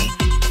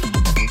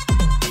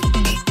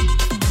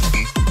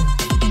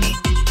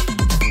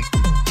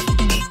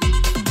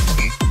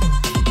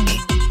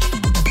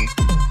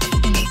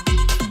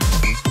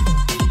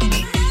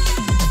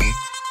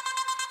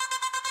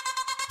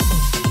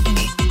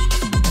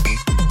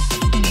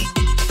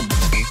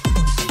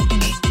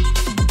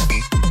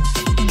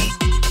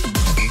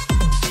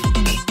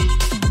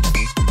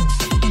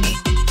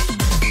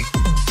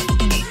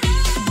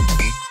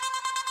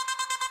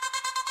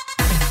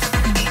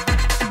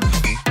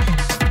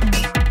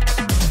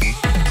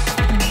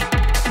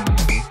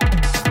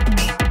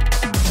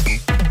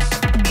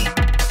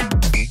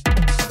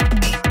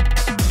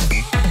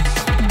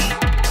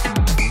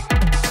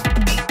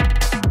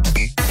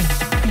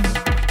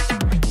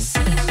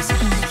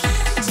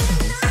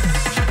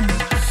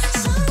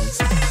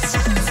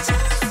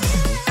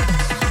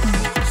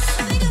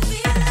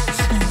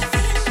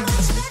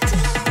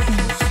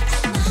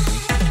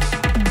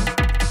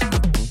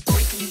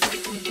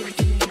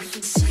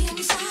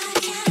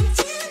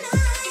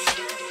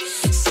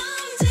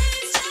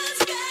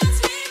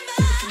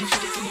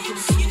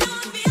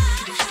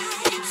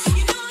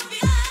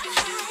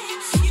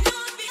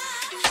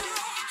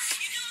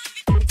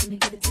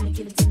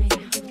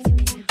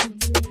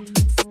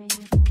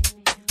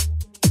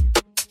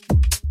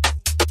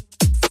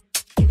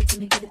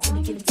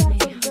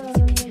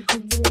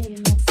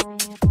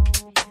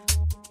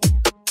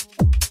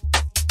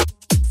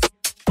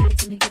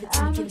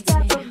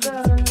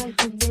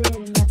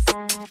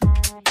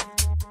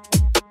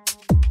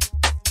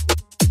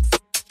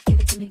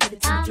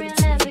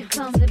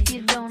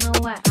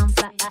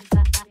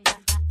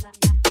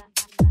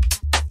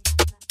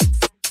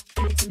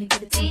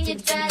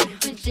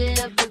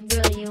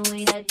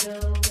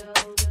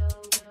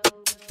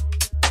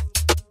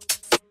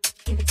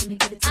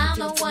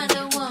 I'm a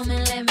Wonder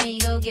Woman, let me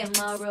go get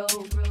my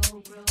robe.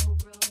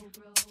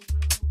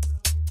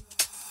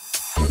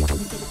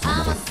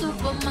 I'm a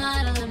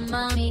supermodel and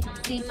mommy,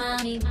 see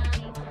mommy.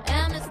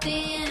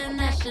 Amnesty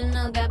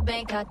International got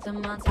Bangkok to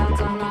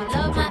Montana.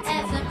 Love my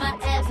ass and my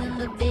abs in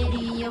the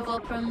video for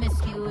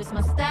promiscuous.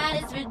 My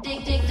style is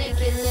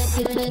ridiculous.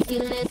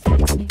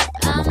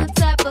 I'm the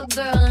type of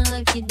girl and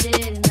look you dead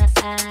in the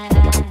eye.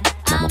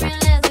 I'm real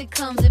as it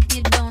comes if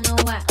you don't know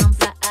why I'm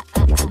fly. I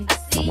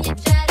see you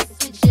try to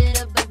switch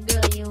it up, but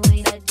girl, you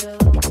ain't that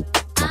dope.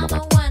 I'm a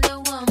Wonder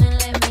Woman,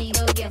 let me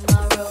go get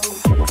my robe.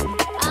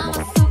 I'm a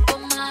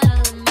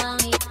supermodel and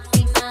mommy,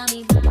 see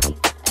mommy.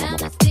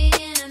 Amnesty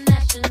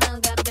International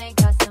got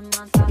Bangkok to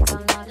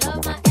Montana.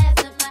 Love my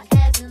ass and my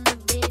abs in the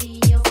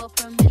video for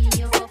promiscuous.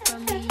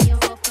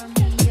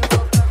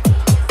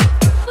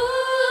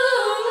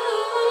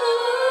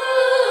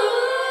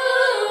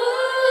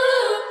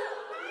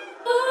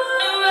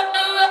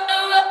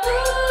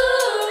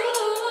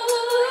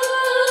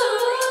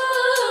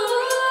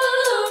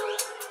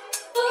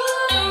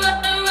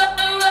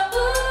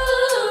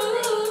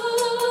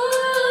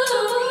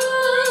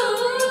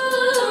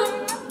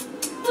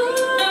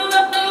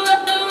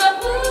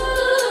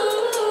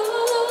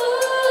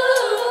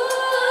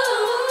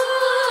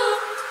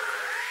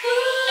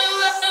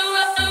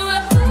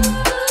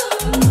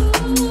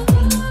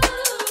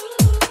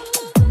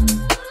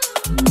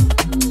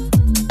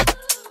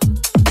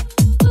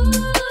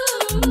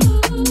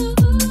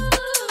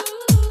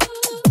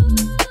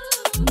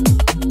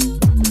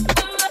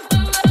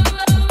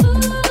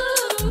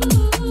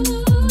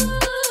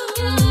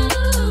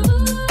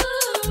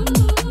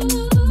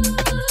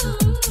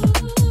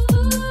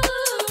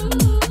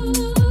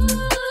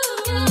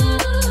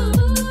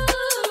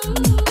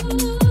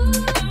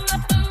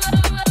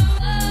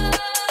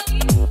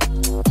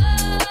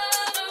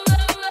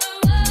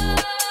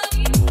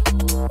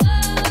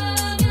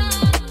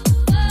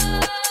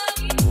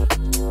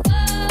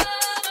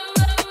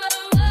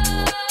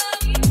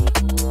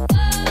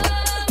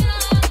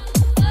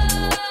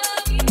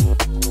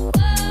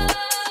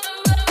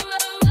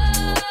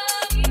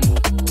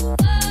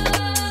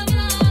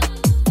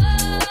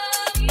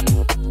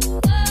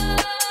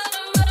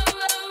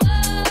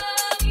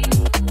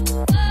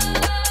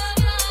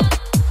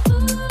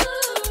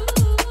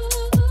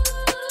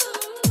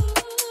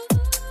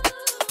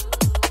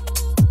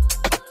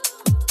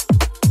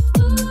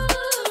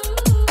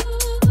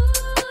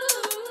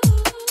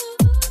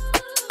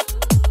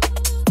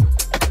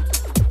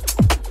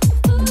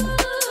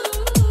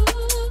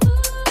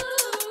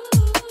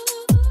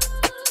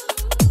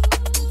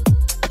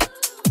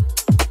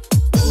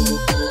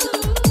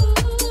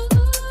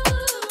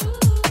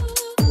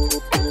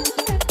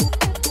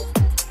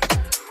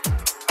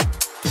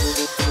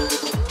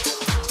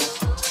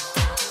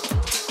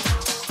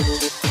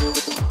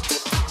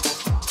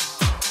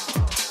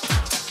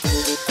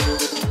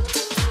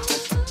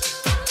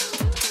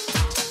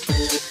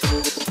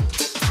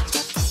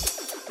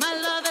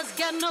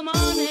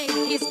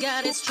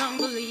 Strong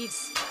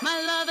beliefs. My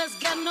lover's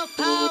got no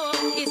power,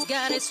 he's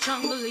got his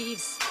strong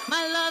beliefs.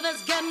 My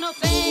lover's got no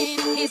fame,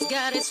 he's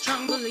got his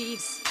strong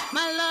beliefs.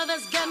 My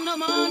lover's got no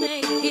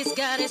money, he's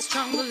got his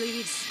strong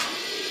beliefs.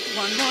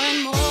 Want more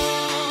and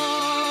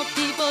more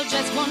People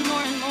just want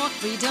more and more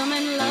freedom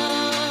and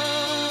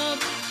love.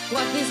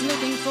 What he's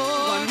looking for,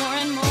 want more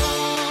and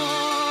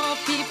more.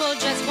 People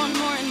just want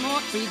more and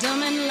more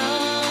freedom and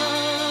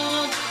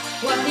love.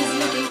 What he's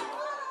looking for.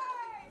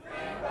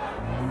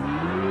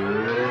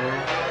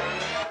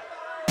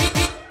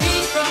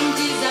 Free from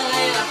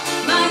desire,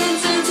 mind and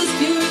senses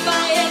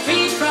purify it.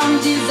 Free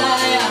from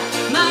desire,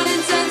 mind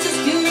and senses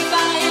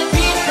purify it.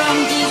 Free from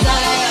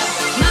desire,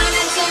 mind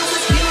and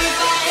senses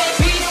purify it.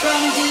 Free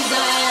from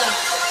desire.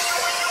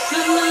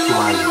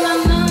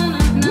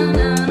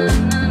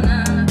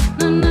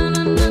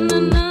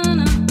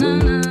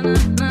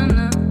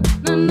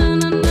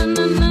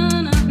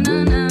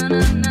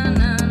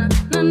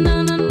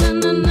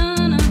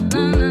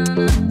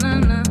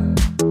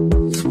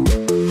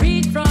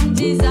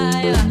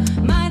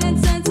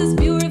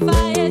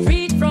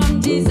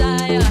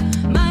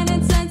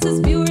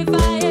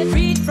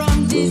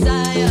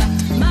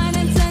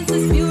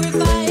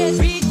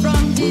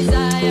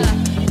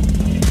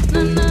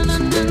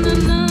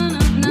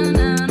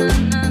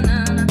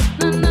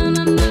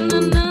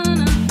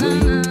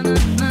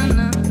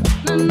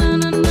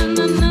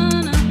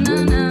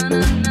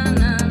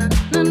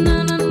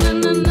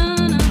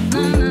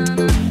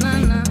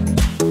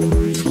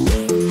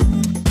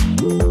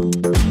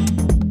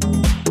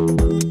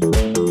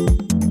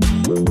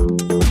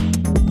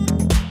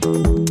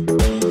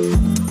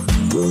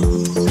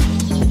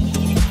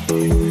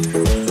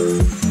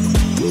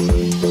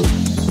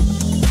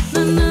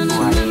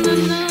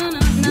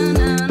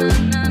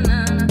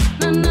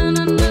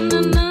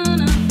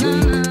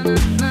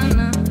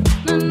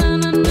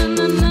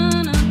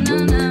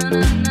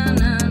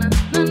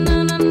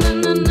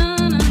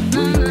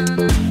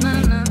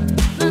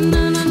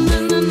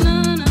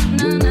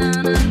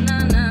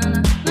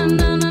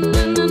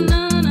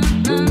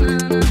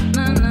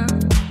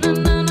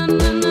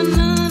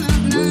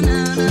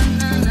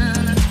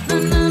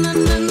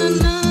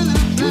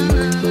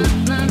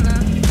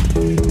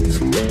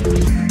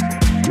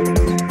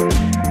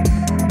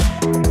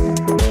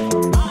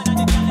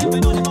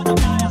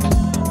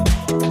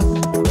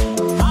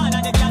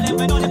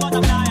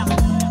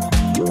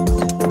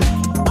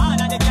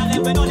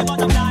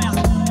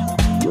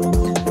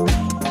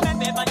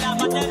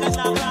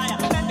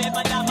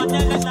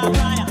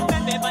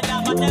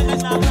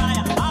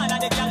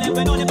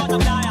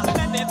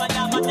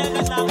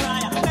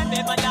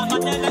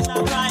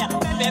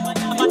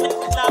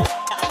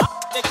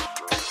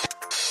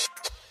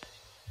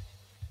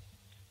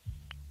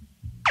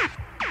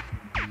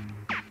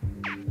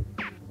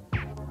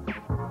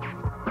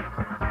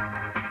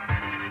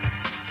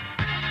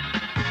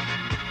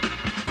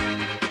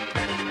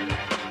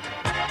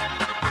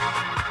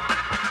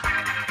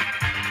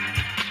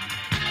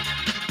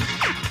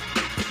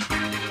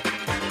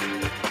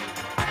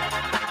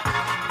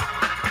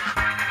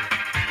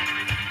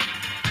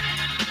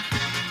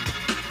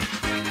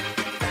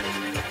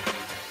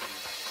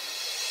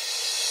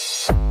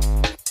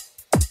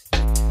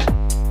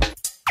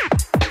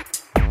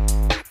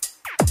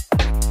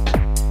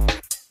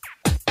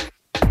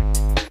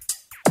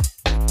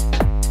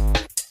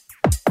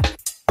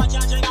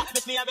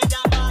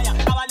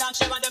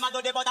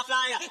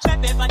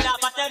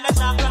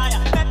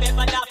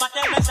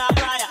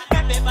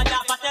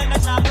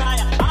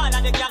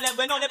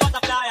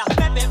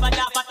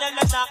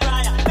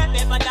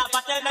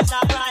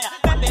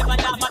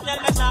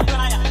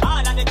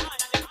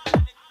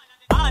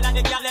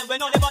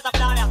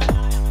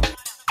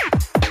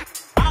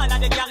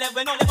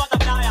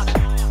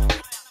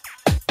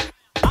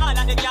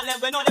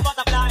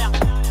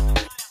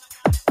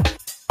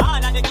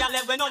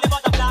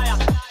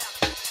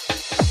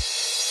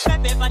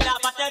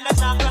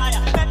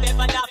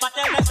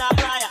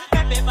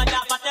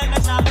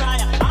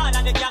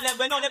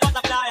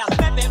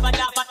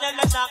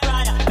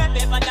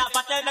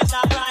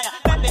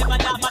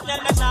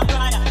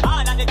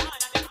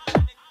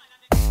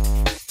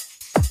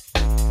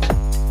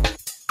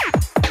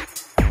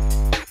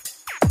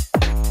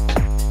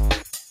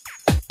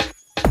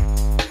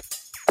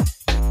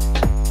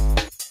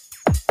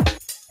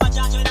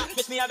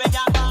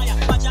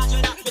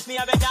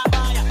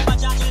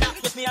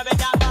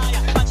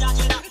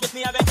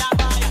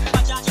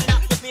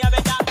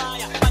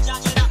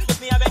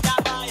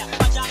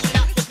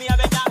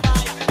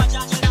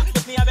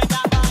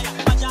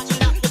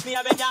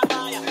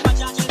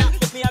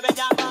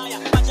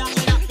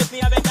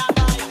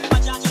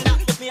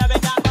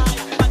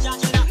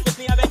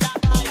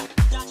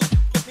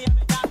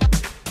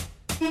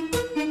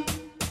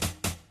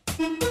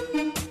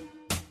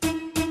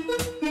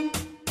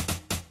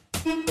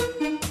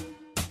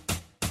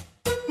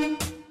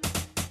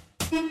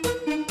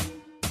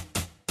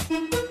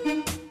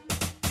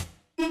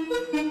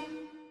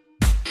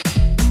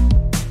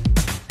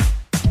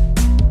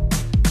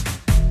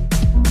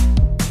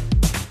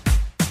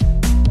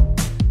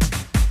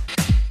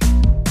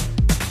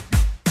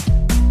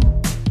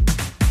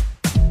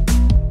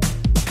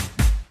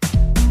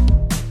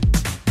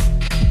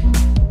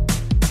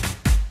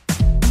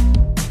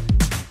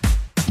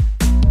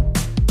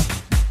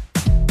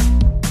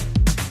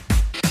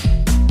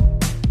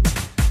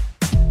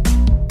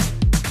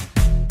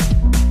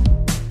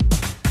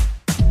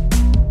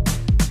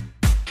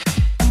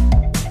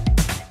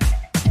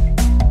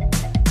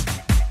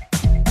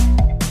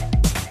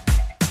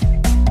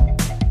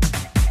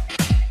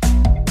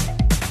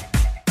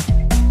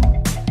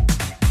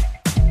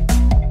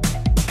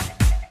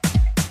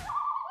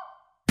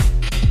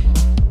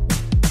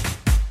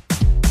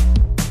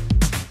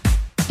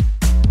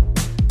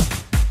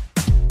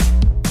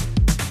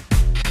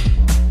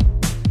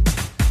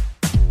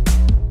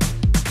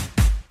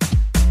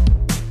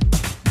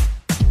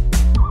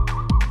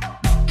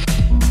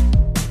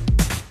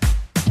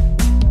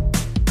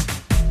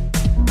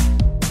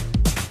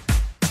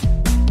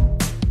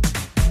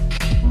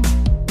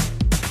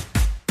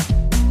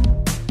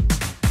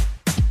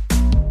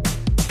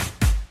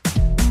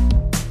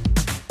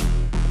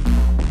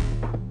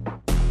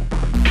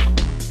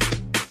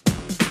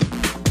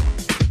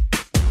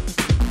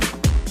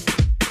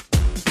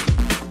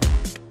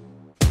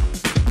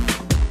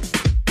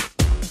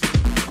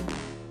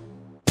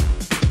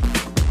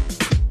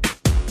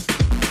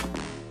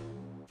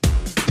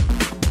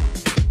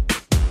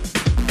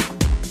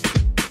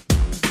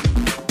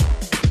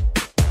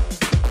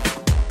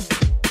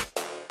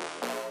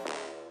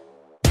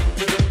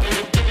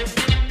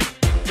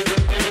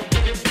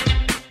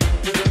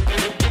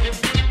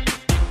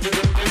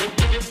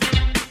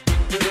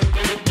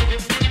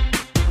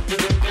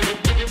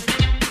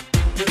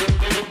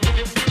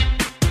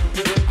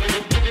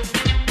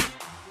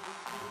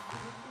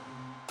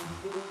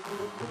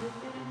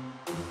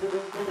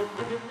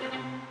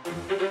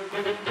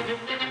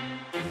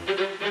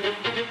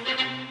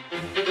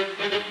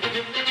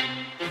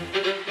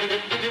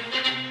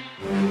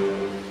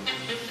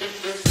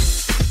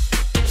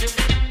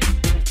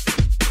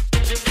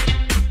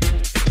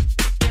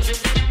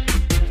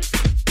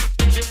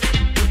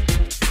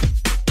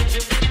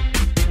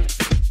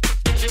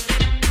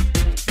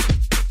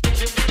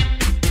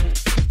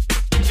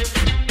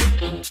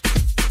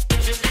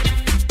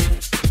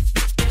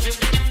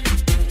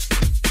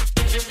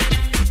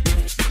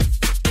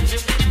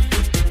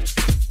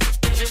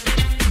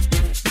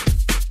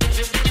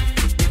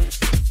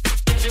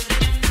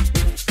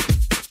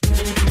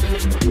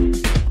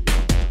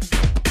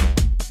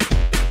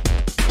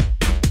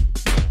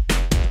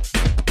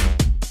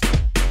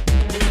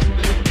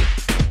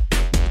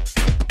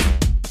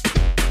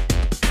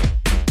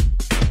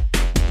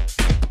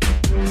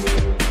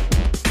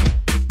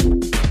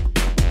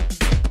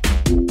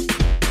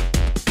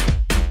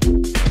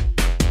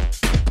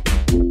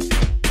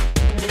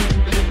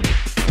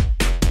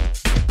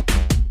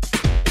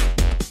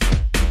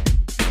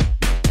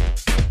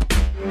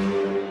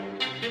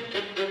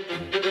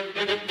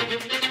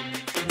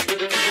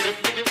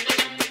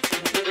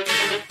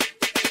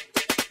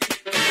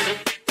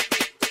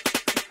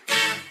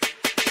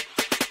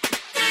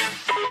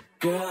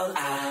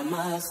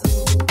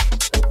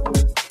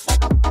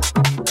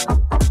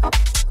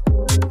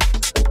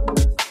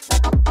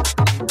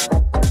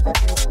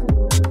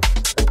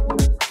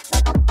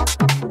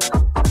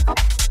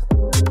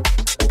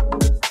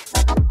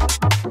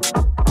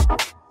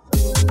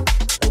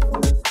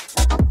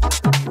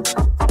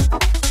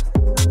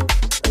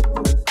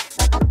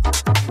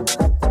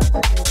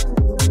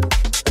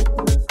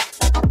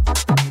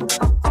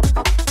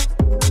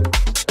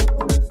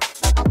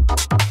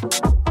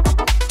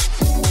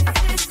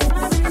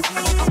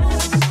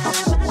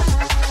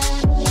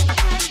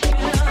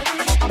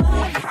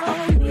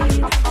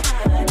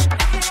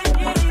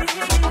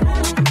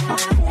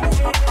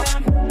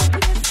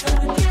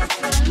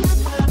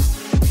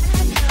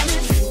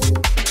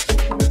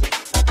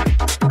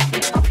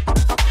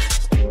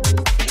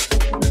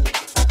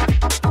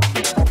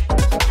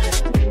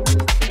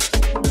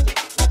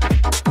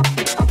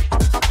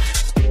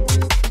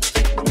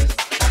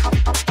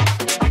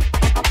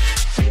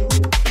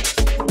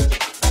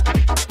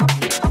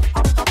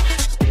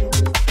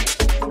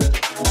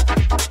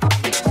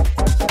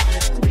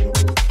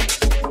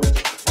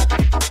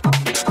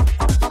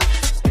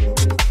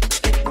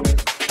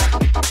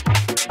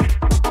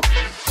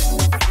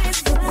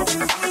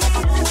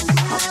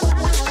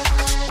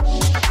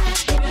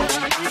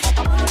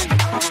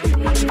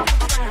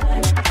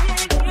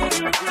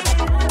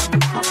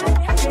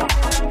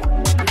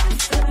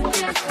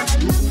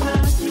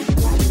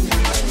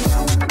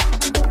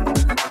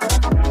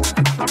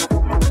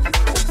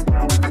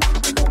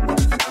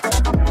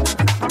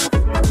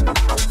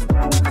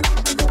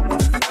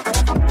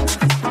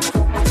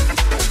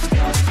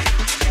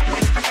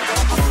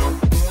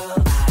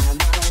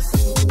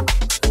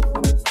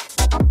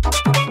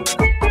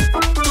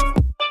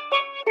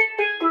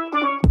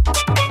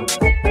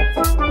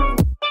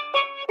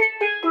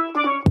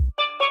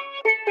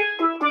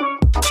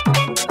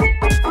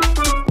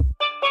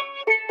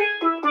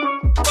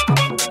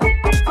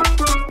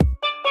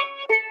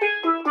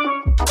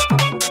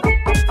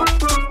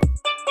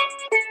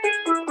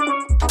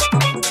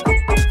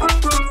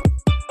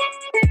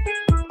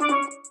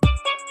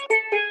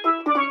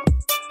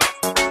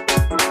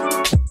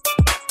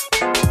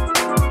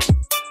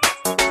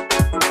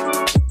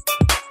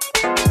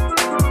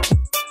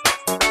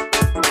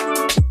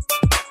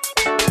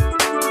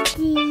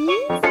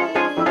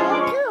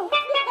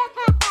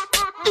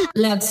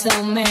 look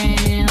so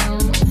man,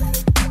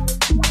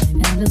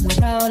 and was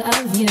proud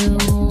of you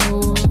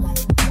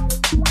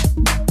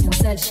in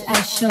such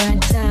a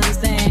short time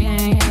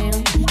span.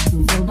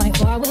 You feel my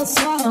heart will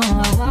soar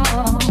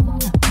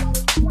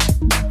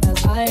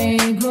as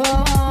I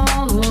grow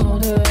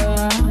older,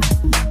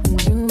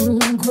 and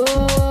you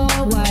grow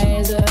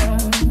wiser,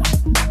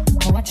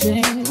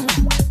 watching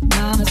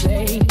my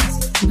mistakes,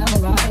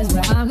 memorize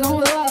where I'm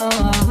going wrong.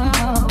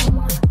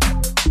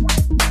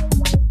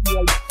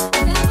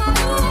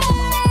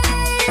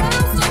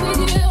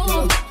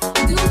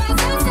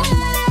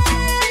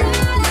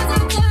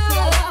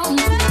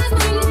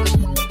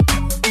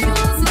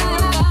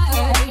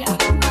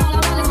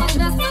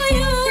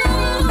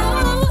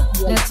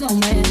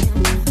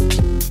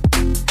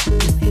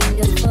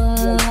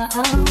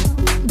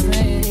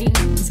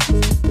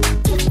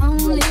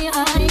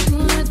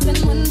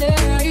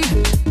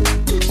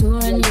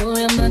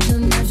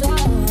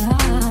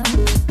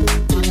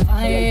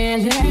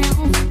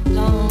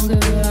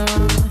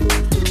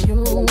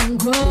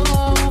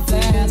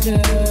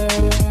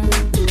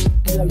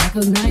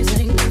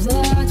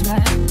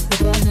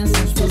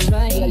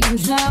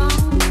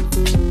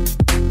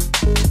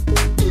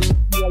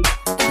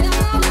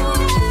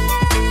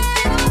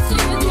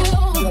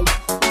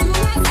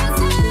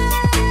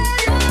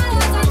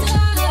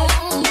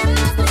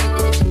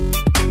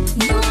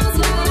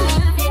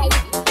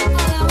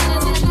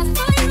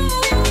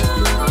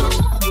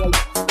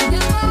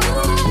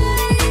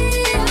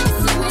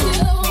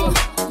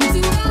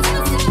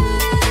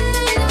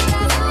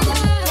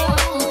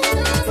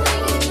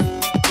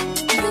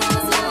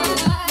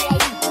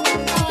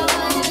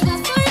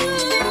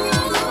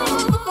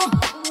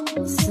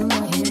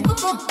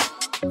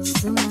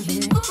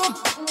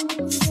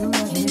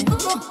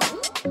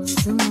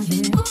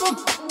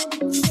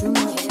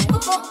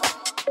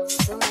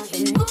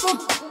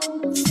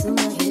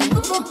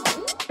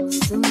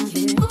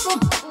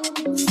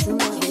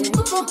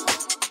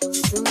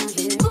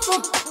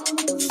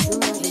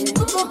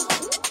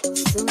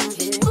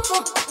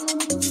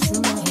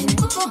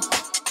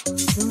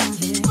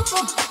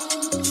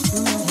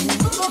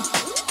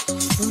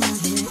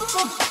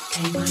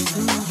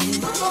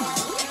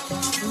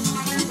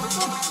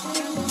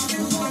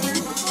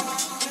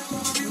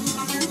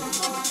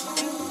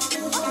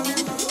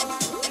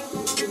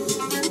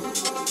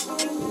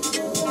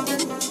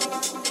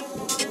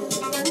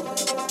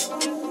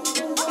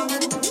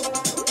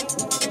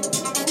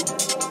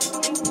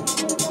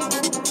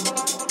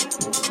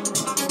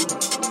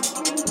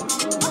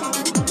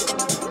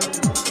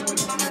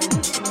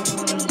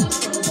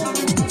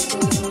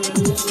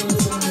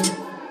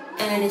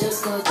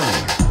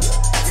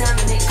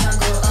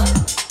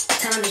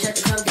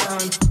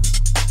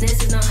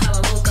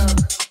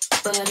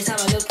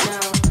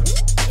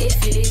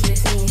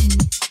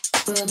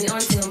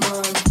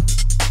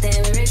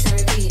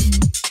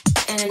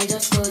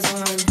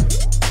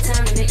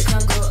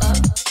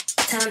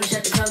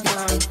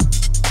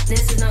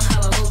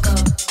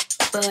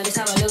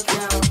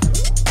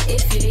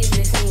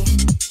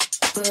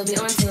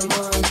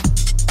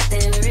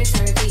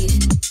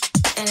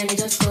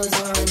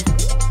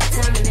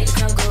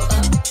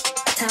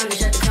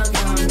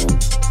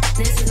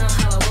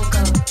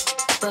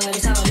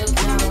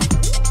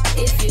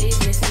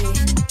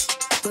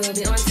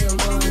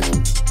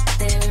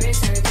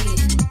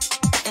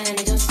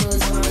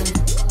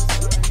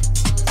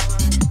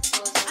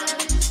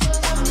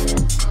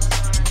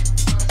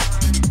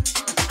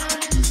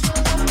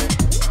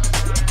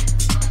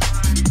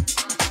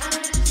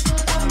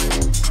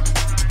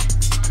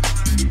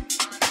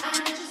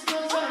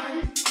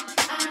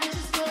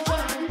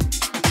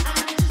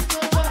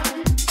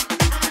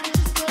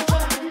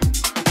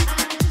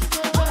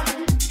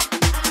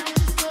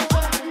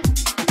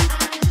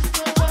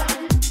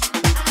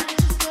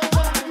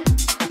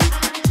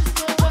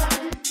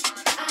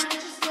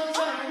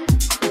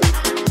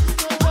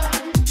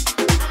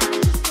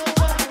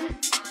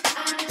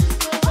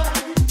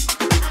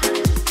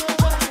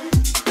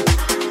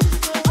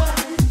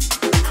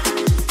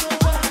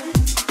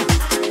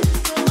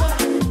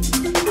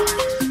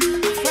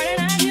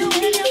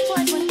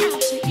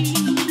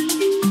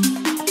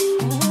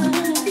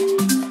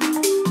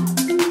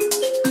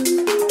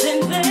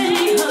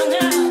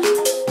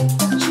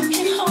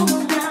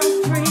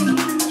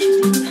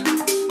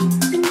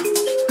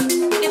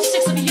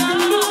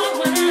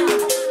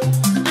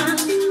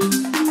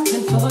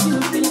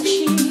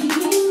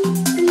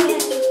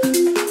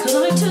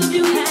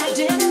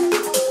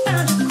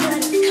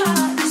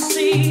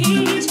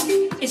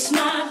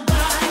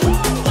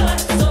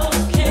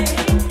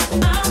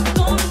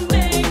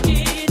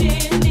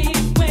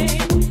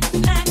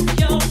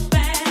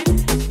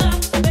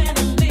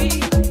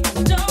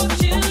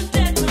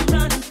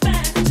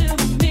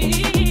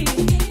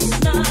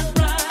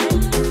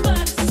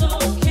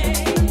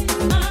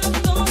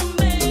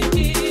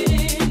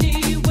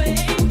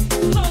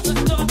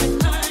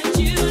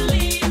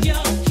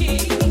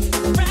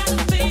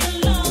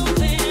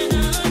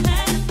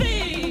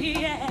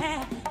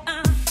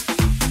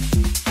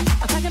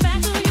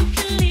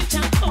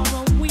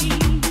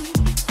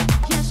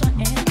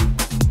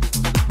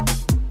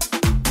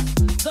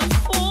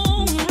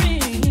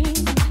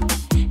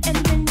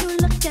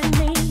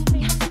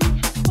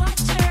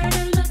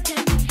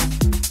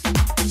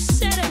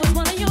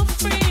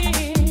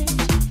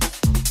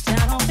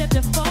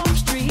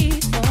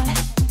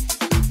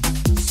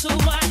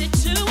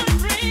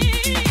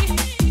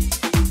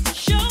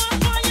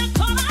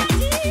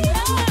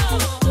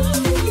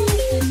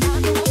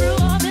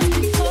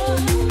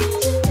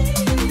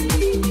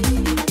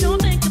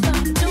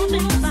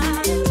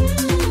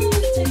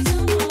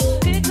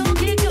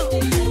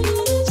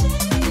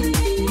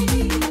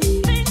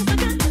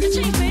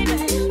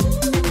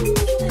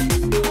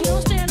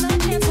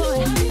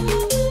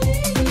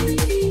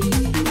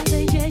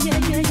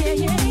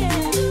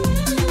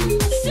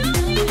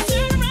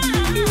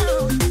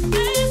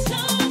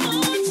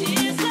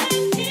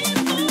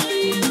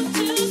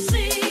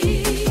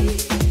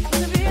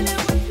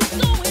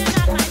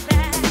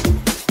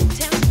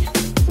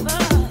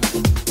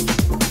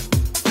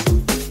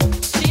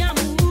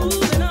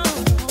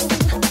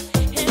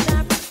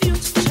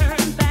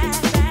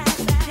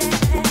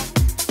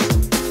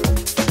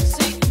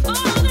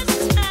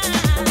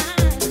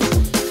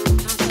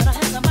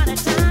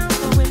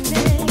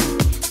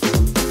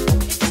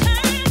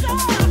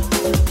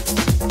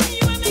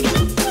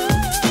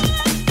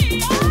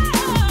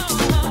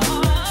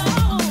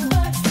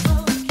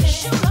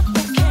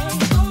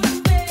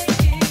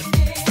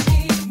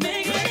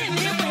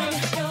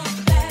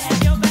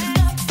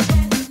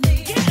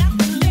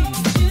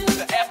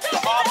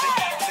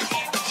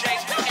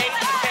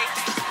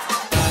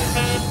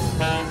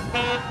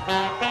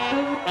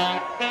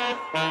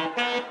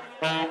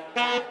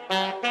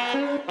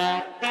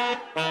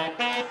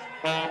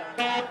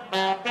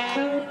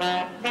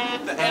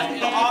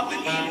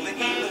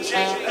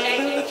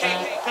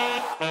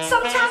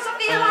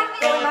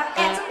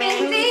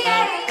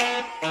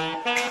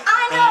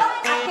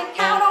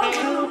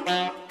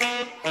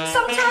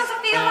 Sometimes I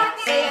feel like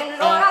saying,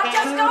 Lord, I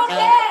just don't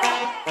care.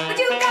 But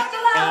you got the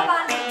love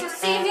I need to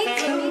see me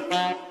through.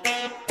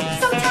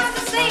 Sometimes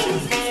it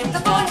seems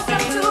the going is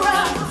just too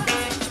rough,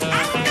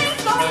 and things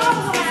go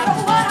wrong no matter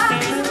what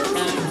I do.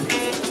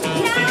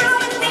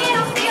 Now and then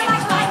I feel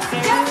like life's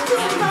just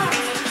too much.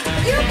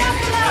 But you got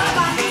the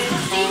love I need to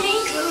see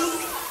me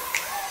through.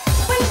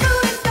 When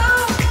food is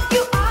gone,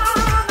 you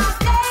are my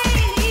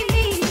daily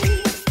need.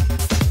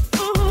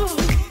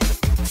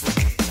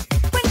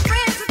 When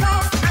friends are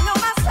gone, I know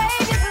my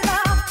Savior's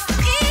love.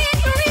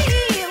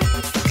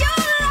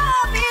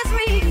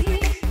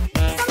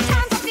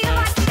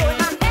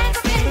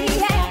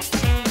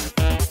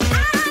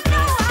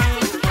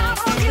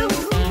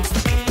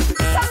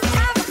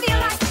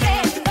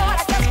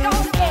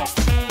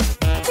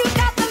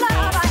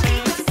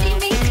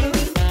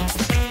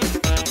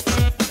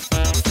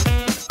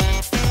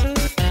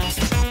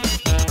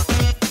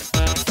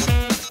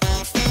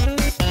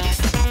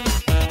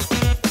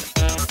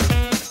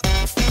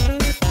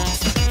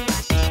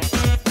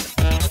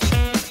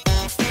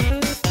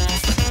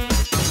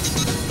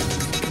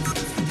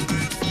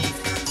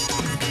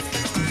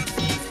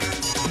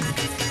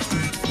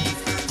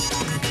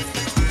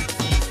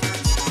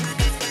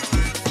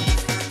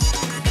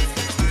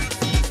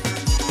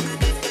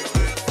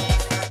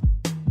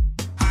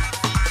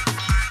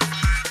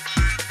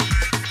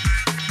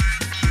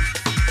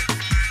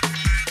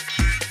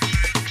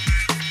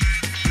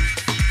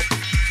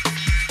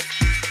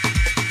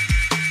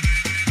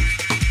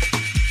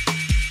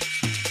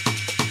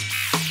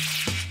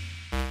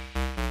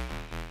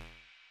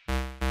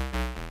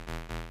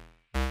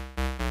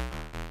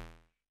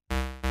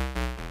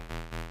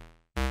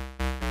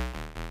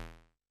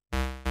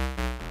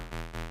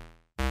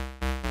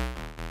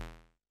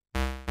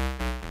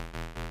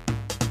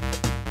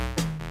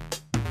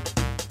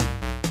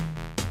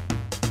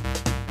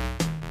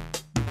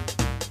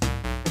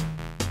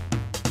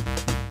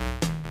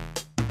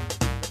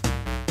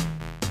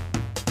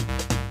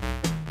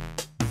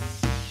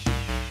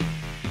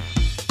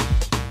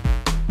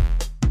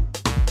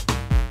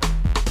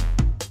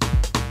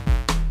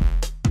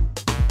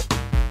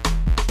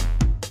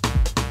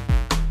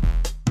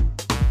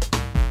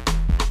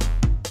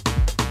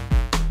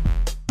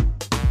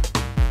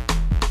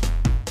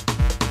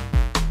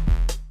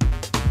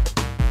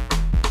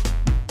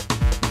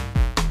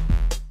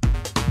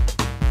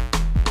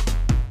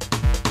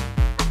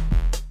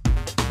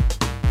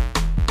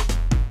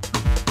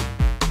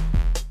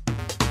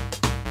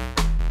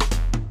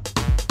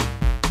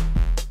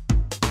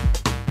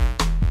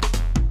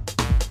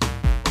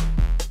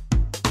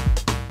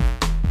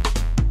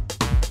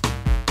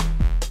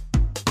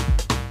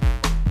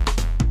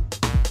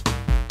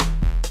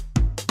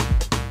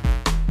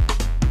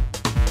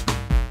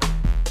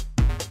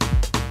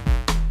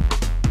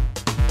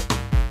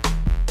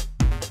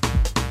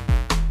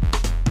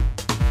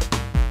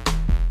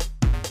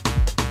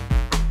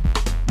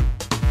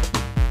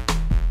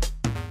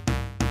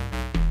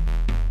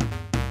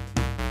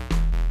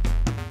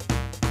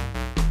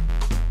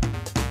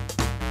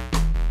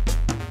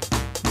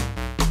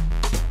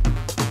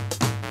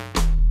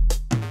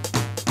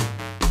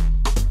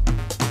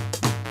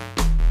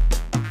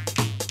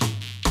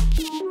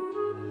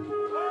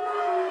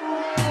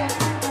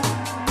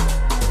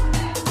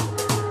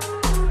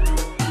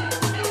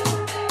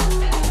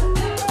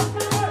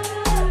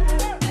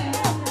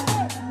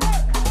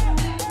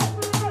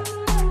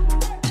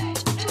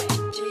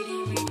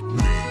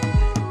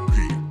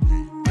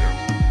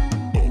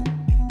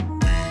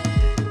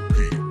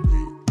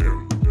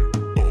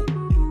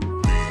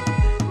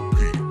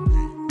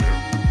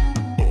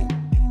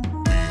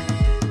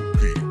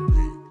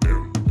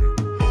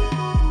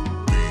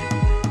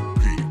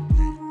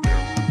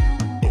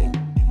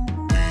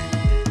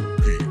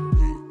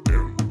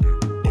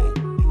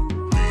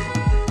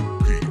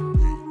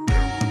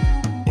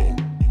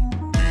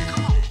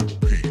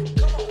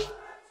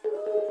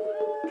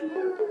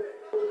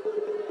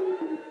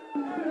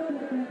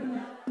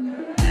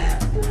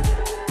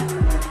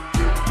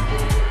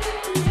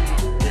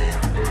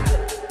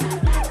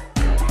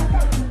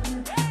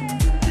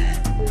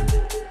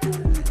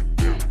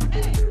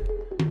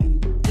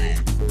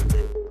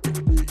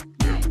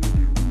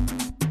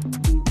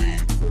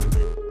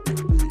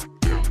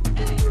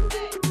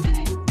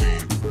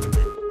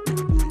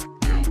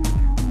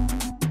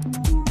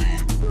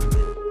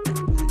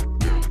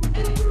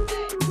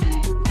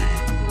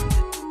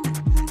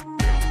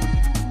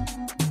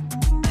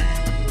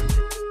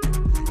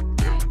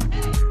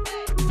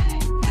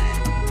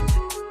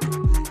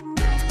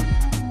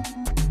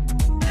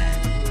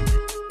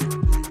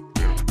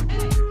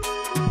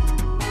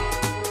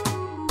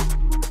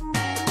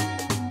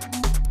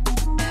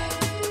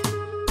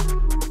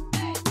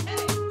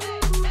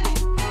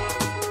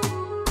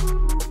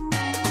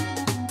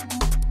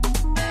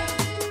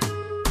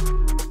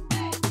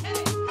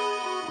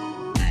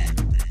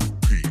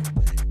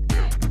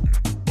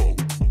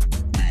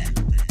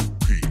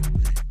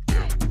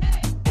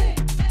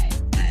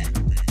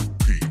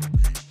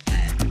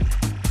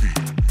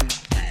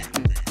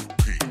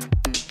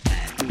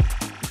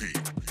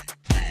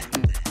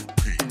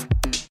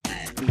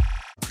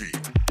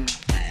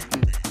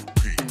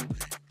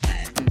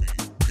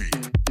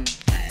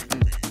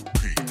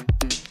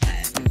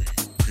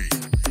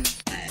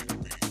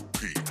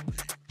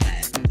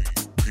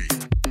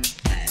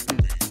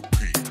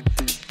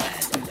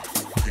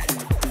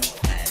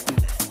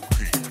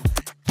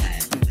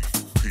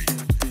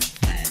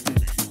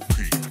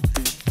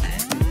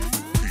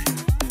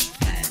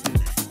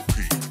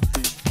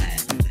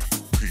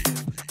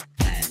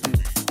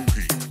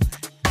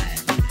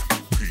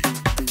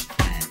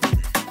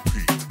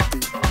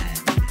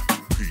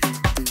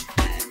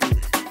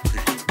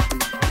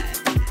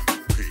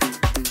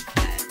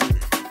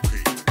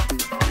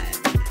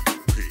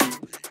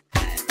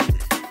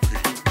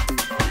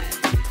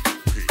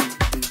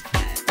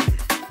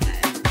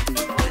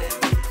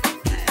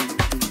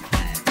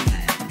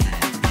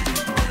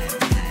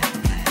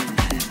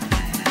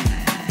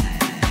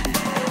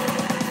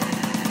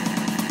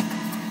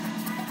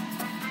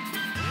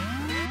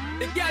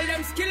 The girl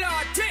them skill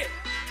arty.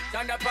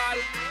 Chanda Paul,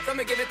 some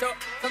me give it up,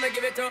 some me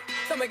give it up,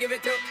 some me give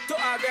it up to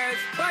our girls.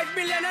 5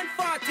 million and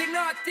 40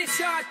 naughty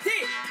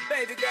shorty.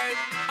 Baby girl,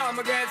 all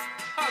my girls,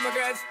 all my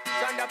girls.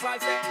 Chanda Paul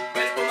say,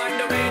 well, I'm on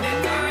the way the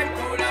time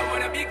cold. I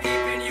wanna be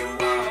keeping you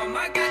warm.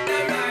 I got the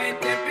right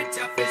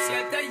temperature for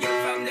shelter you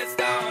from the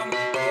storm.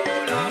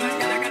 Hold on,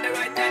 girl, I got the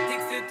right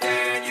tactics to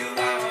turn you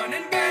on.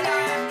 And girl,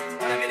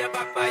 I wanna be the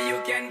papa, you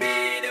can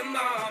be the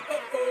mom. Oh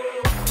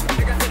oh.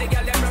 I can see the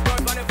girl them rock out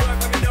on the floor.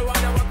 Come you know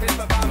wanna walk this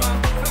performer.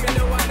 Come you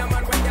know wanna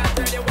man when you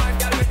turn you on,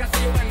 girl. Make I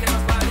see you when them a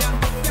fall ya.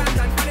 Can't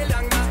stand for the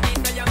long, not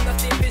eat the young, not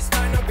see fish,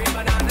 no green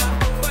banana.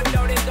 But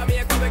down in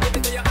Jamaica, we give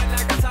it to you hot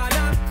like a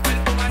sauna. Well,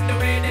 come on the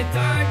way the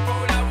time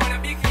cold. I wanna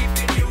be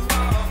keeping you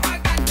warm.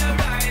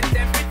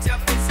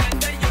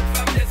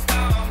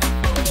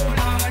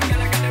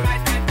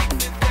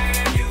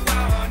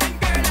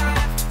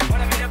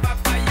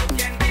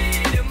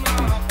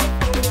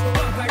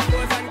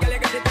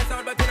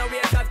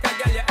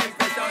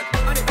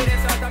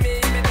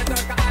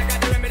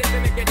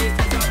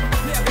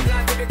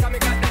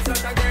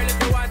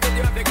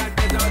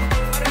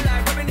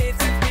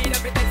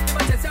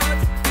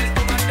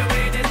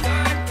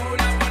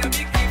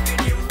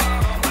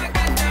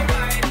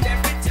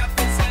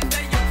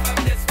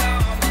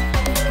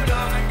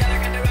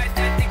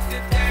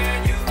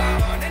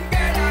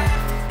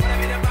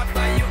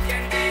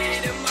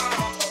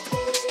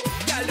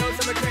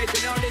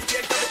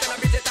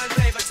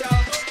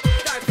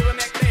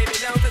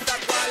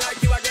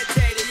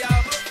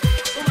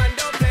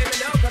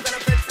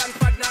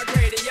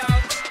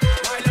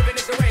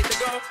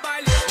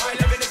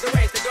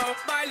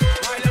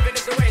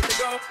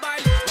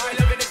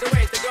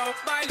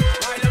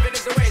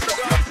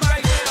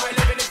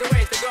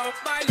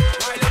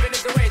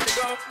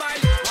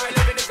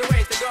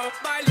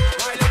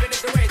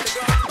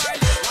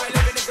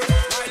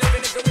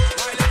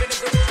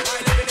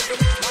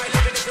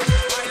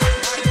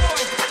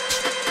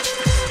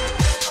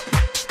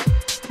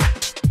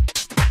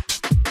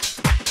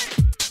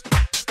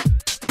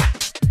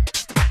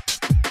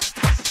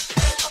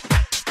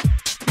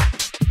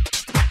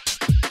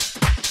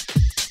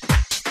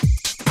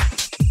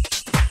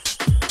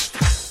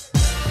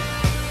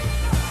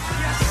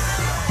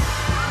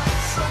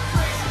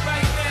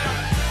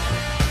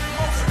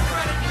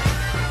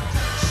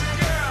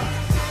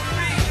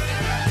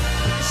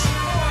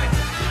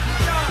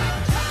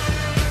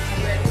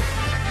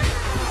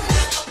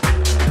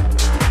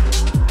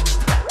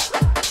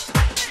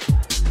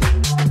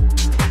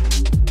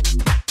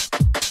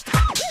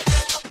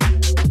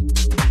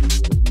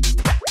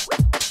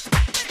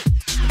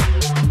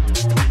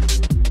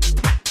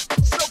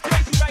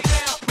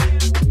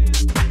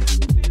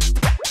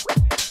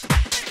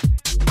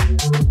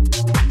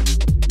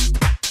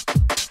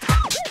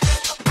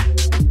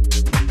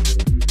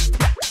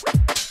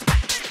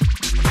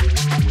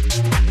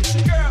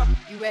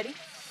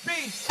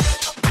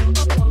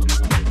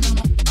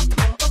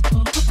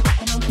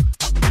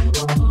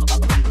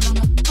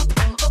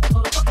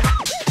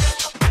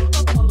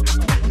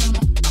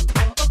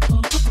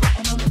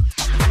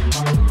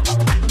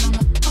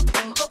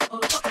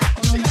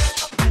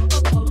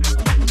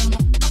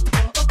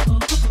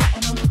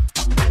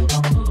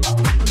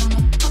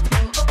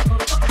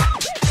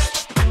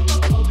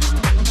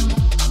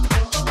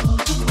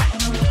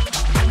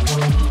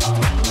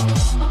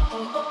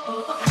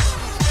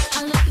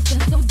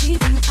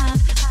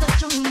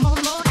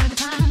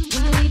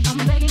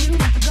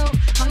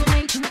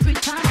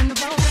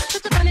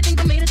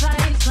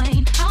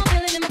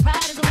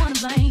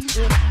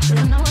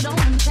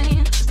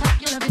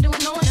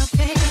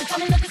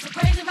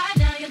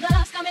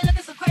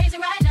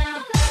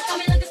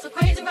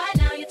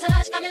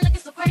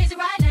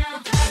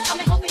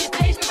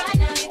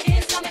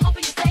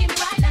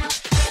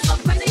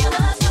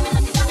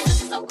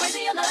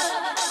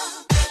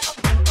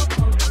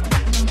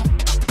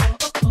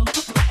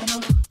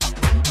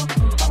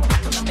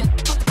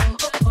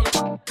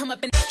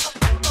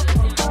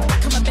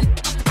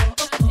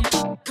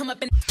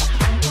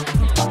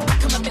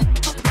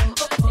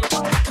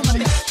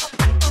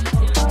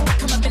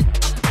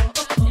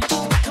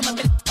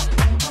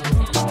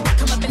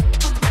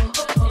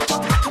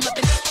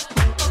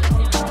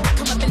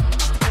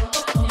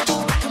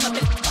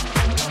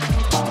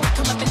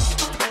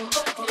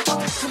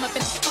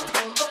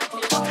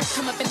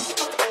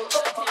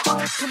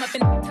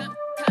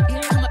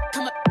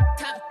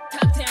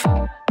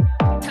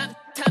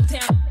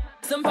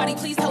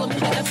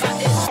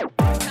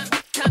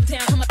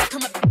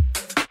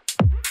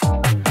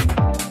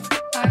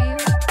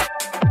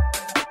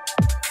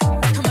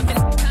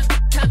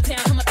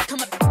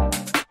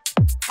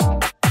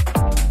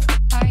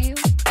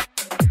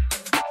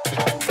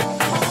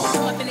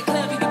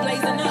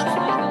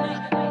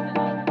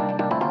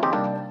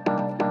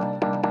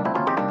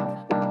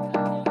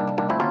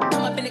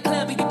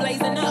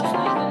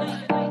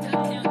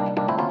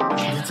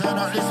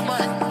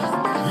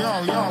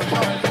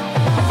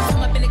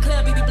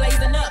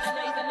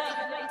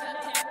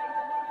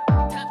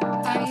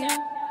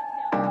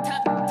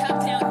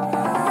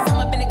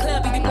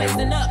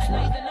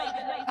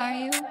 Are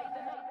you?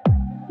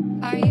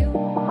 Are you?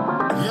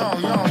 Yo.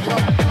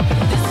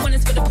 This one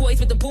is for the boys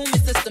with the booming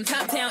system.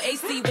 Top down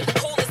AC with the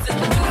coolest system.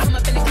 When you come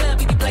up in the club,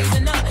 he be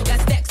blazing up. Got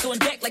stacks on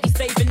deck like he's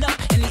saving up.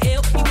 And he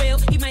ill, he real,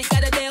 he might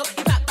got a deal.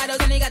 He pop bottles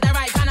and he got the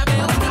right kind of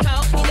bill. He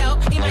cold, he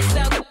dope, he might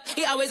sell.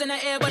 He always in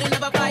the air, but he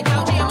never fly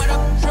couch. He a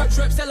mother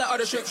drip, seller or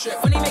the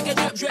strip. When he make it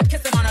drip,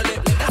 kiss him on a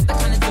lip. That's the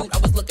kind of dude I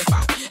was looking for.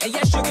 And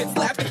yes, you get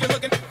slapped if you're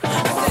looking.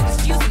 I said,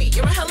 excuse me,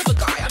 you're a hell of a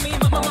guy. I mean,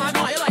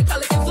 my, you're like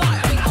pelican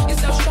fly. I mean, you're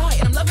so shy,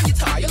 and I'm loving your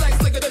tie. You're like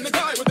slicker than the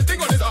guy with the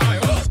thing on his eye.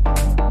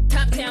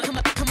 Top down, come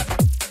up. Top down,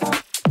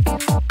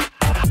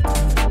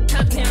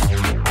 top down,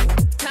 come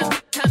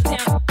up. Top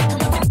down, come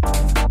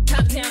up.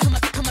 Top down,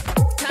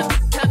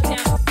 top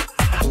down.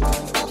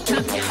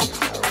 Top down,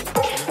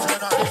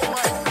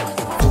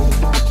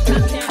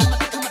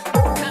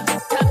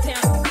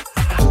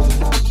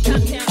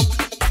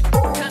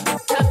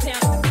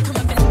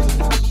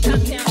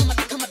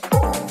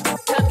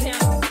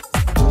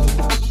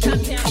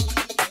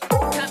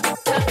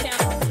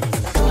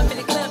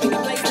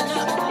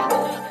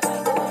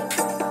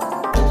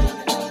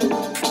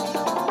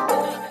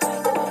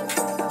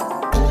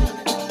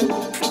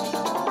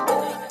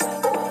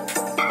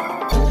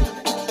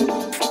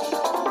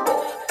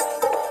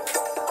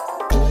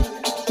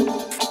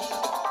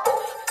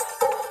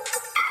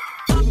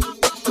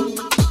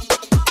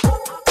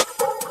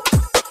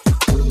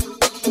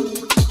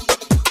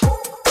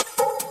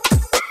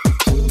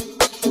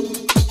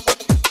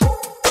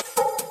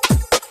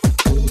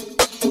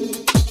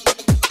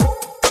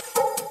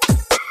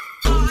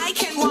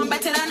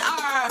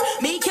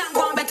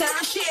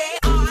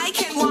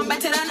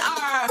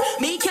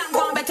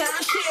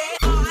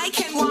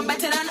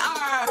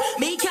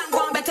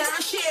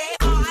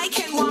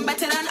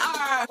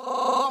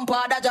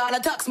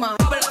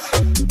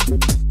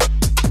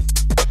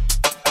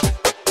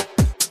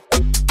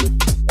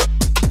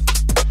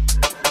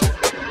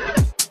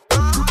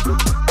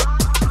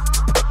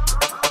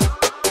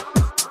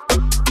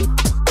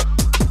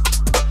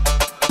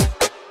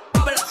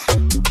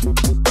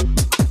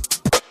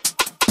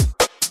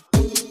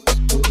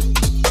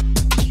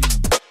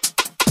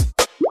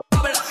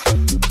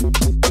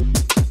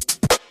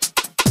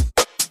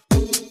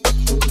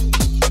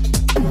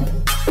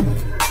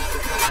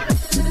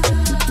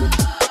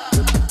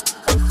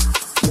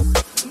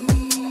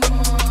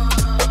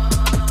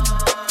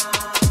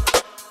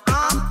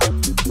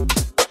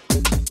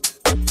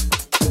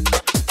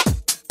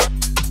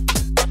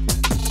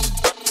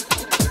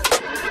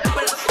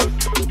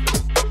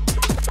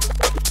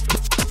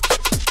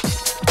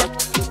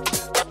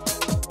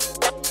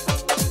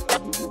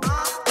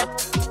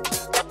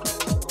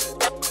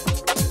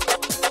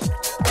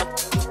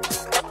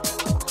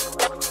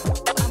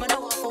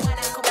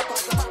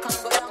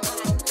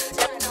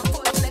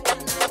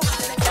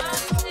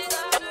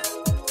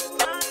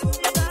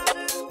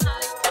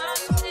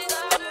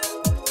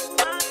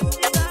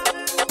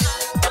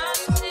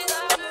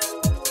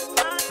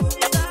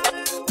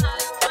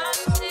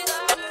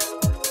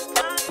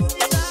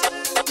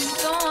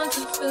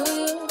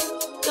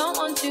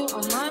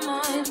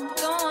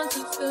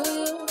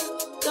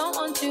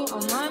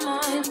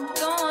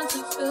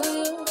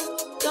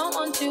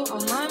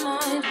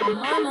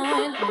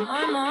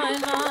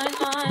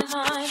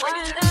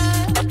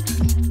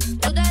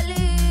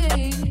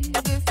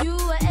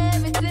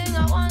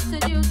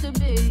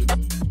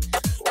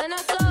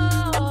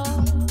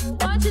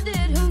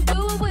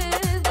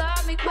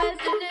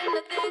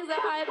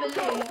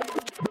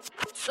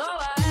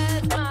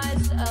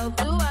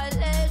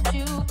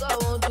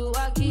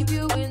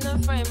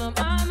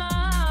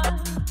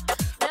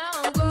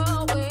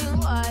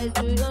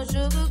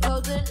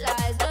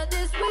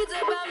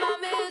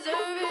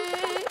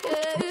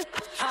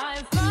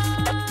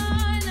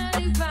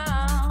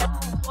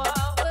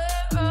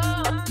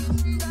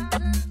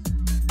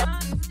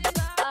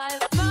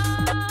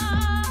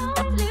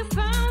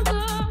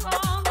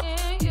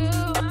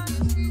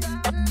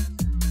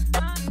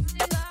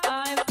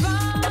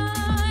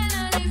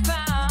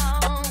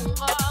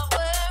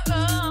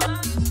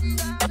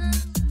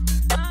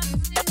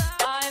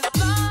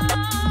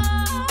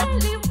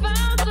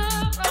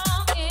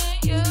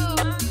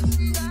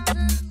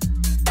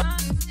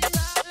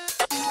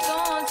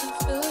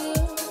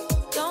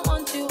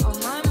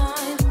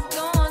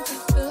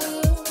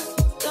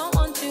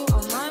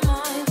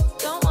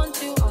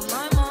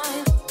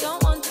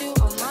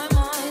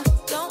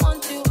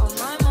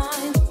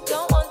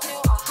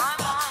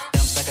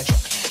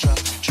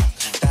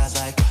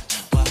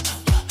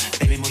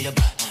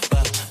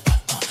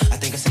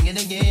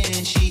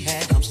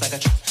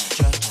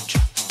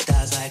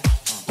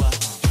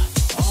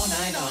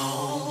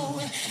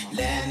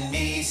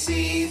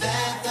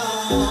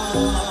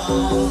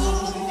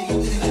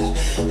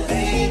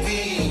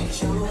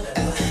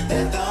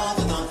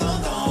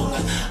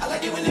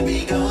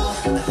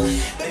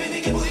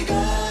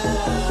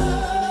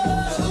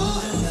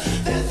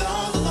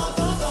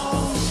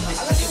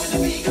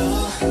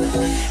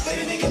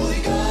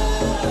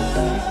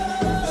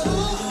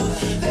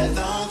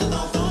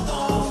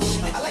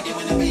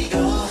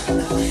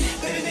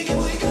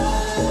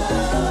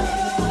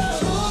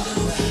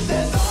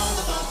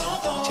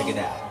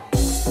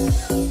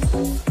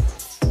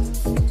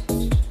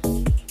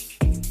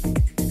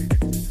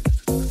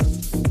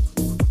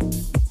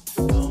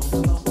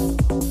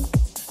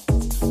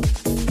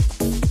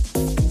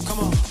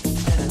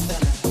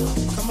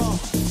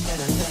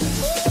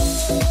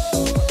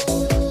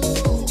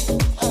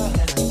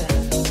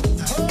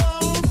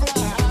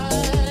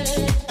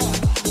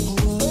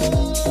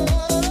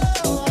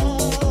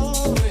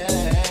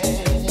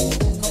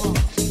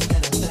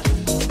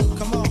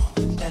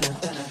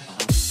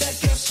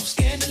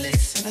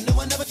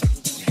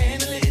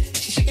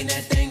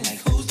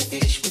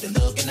 with a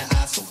look in her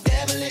eyes so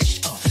devilish.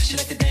 She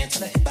like to dance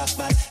on the hip hop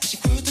spots. She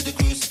cruised to the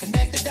cruise to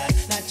connect the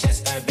dots. Not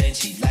just urban,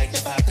 she liked the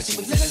vibe, cause she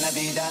was living la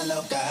vida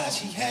loca.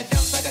 She had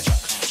dumps like a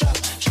truck.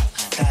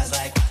 Guys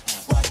like,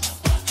 what?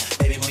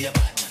 Baby, move your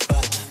butt.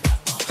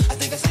 I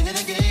think I sing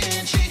it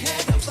again. She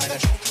had dumps like a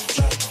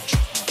truck.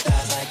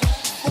 Guys like,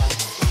 what?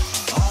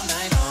 All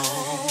night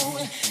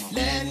long.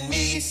 Let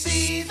me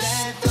see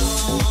that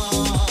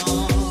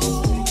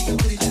thong.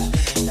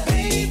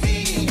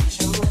 Baby,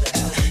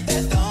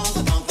 that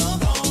thong.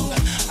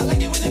 I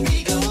like it when the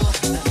beat go.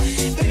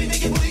 Baby,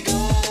 make it booty go.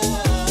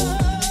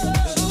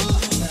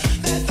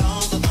 That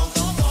thong.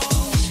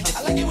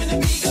 I like it when the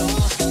beat go.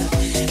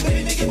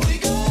 Baby, make it booty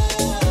go.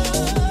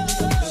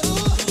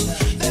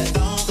 That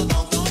thong.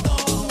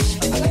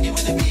 I like it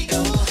when the beat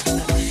go.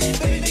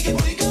 Baby, make it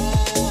booty go.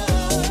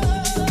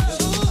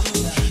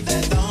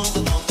 That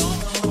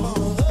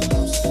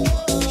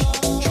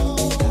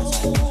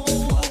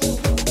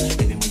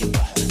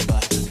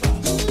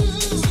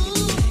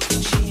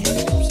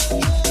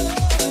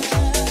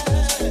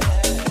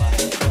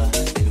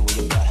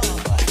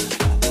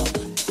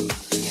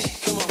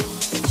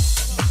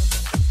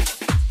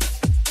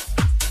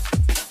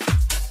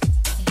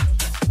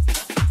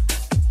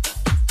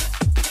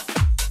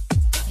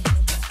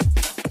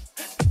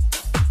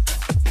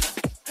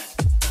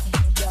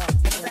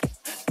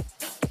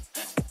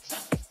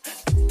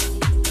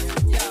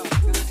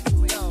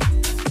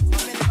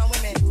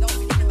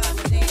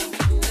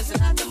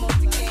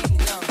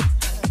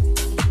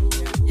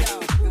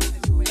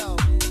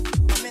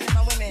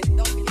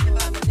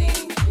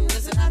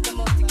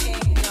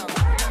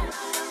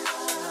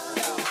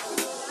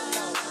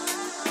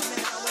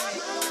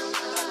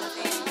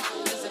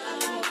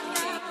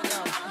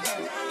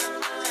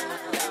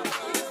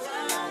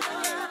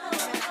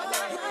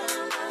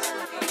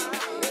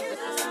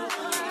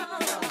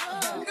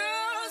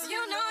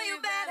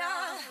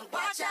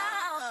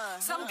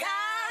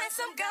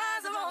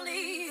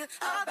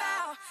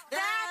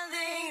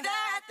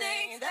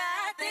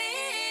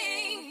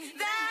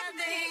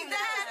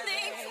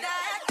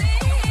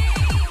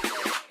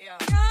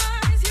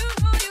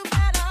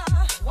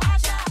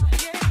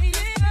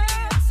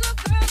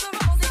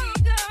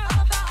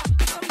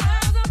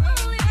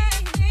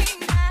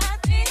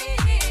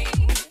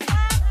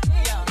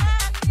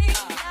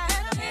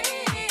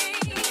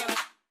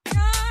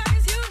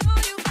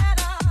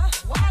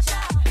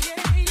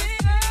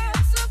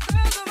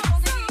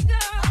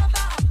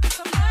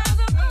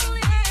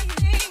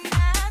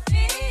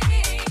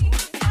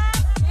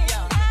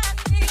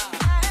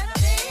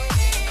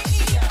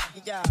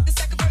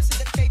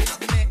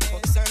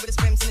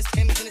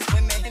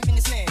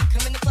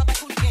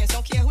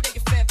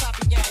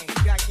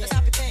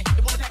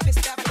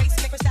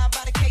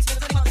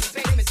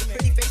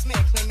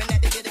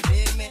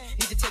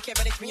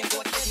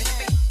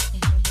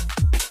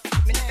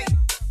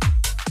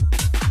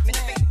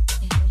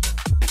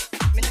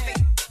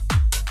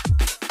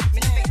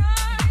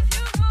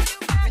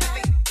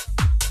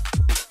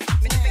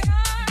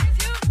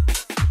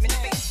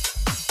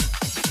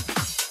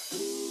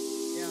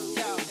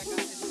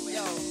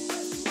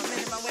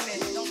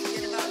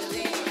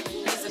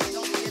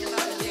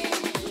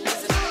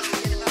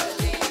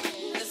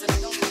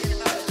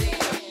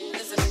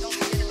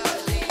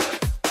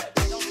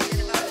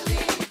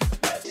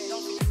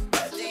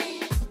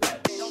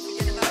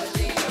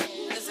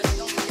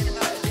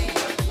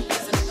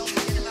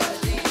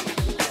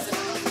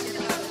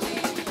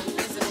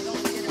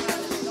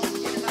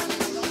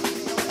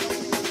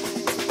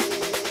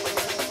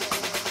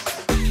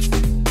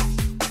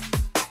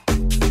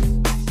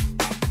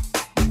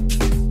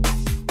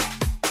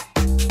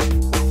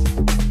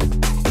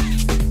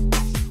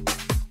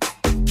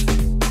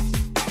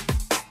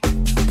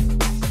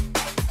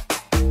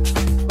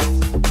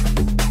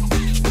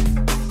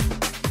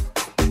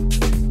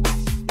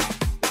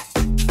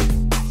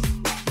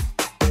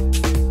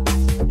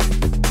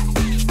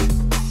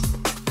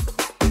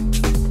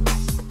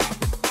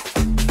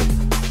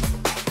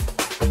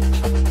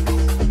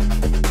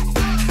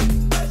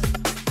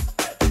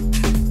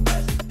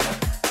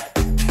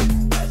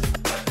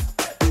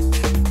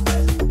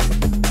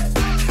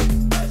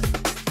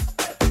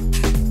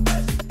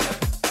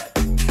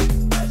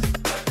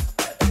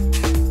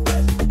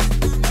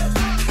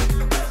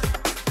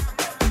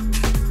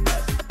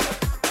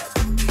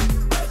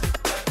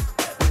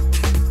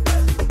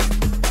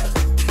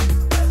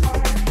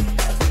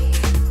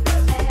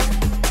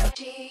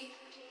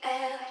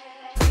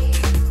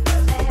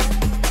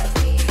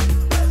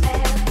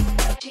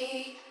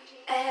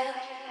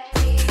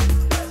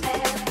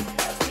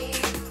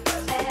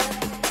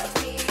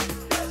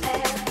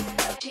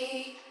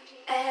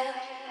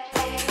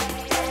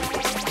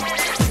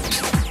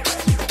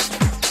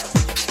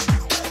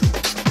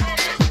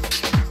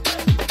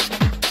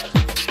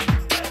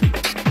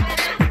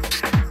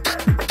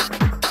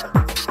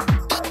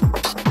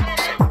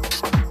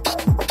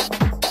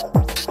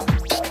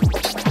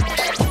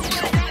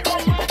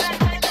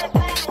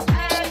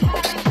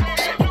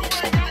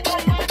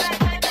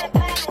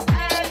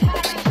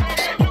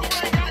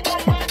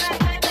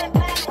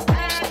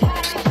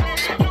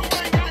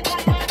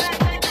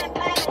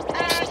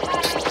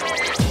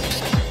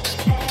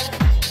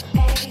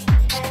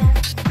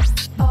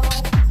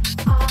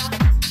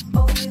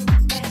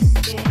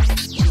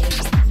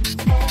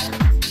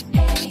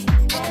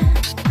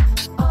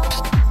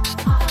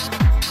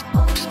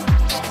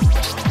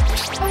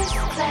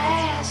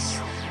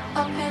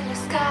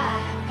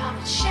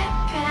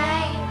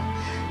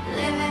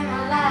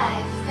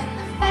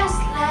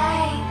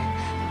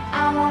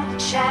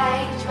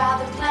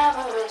rather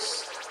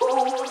glamorous.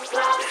 Ooh,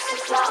 flossy,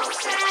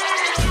 flossy.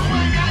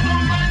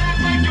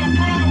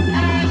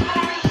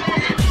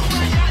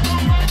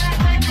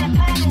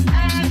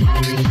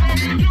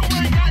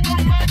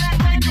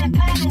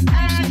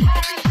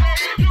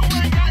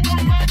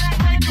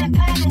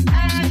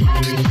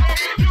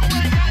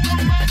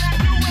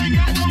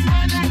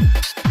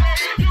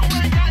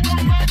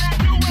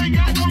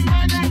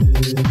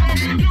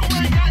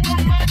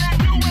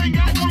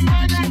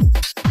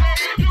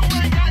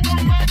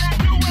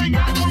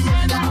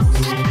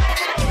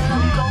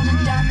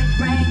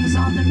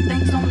 On the